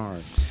 exactly. All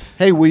right.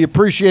 Hey, we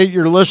appreciate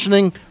your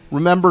listening.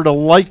 Remember to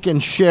like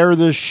and share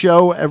this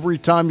show every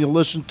time you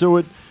listen to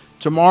it.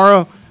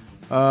 Tomorrow,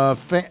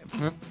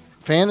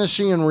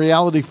 fantasy and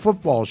reality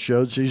football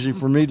show. It's easy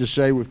for me to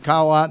say with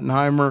Kyle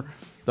Ottenheimer,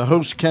 the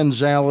host Ken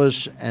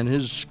Zales, and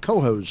his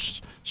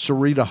co-host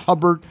Sarita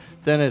Hubbard.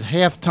 Then at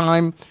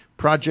halftime,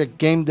 Project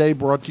Game Day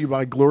brought to you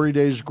by Glory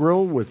Days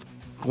Grill with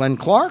Glenn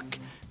Clark.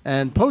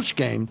 And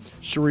post-game,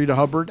 Sarita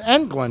Hubbard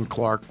and Glenn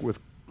Clark with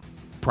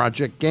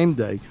Project Game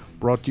Day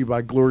brought to you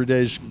by Glory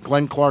Days.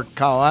 Glenn Clark,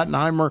 Kyle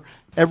Ottenheimer,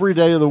 every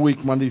day of the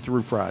week, Monday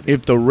through Friday.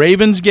 If the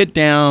Ravens get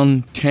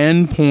down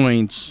 10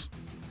 points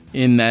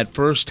in that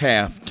first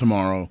half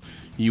tomorrow,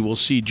 you will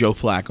see Joe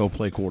Flacco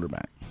play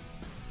quarterback.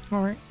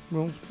 All right.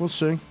 Well, we'll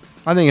see.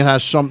 I think it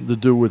has something to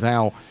do with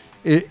how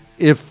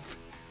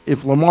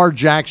if Lamar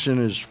Jackson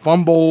is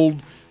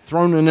fumbled,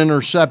 thrown an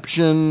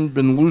interception,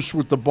 been loose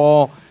with the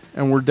ball,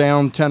 and we're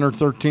down 10 or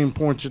 13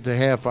 points at the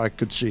half, I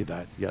could see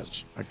that.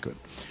 Yes, I could.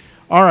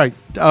 All right.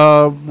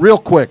 Real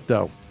quick,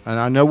 though, and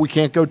I know we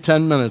can't go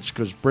 10 minutes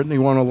because Brittany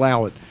won't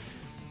allow it.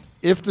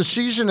 If the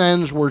season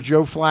ends where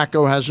Joe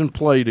Flacco hasn't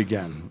played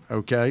again,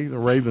 okay, the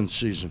Ravens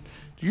season,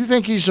 do you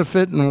think he's a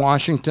fit in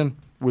Washington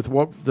with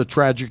what the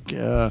tragic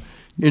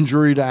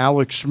injury to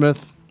Alex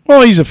Smith?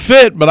 Well, he's a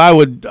fit, but I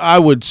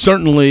would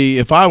certainly,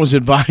 if I was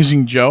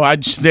advising Joe,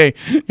 I'd stay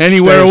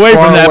anywhere away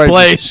from that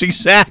place.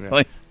 Exactly.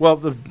 Yeah. Well,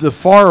 the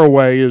far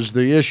away is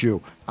the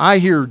issue. I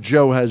hear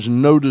Joe has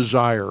no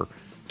desire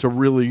to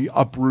really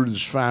uproot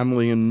his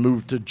family and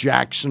move to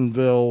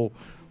Jacksonville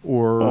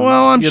or.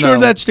 Well, I'm sure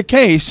that's the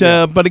case.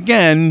 Yeah. But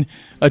again,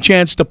 a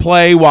chance to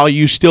play while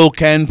you still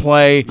can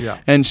play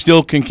and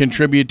still can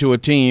contribute to a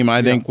team,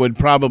 I think would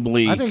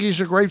probably. I think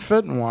he's a great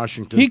fit in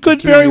Washington. He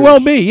could very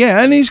well be,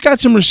 yeah. And he's got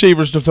some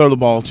receivers to throw the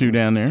ball to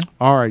down there.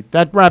 All right.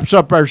 That wraps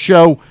up our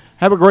show.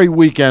 Have a great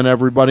weekend,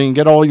 everybody, and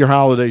get all your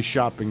holiday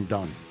shopping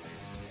done.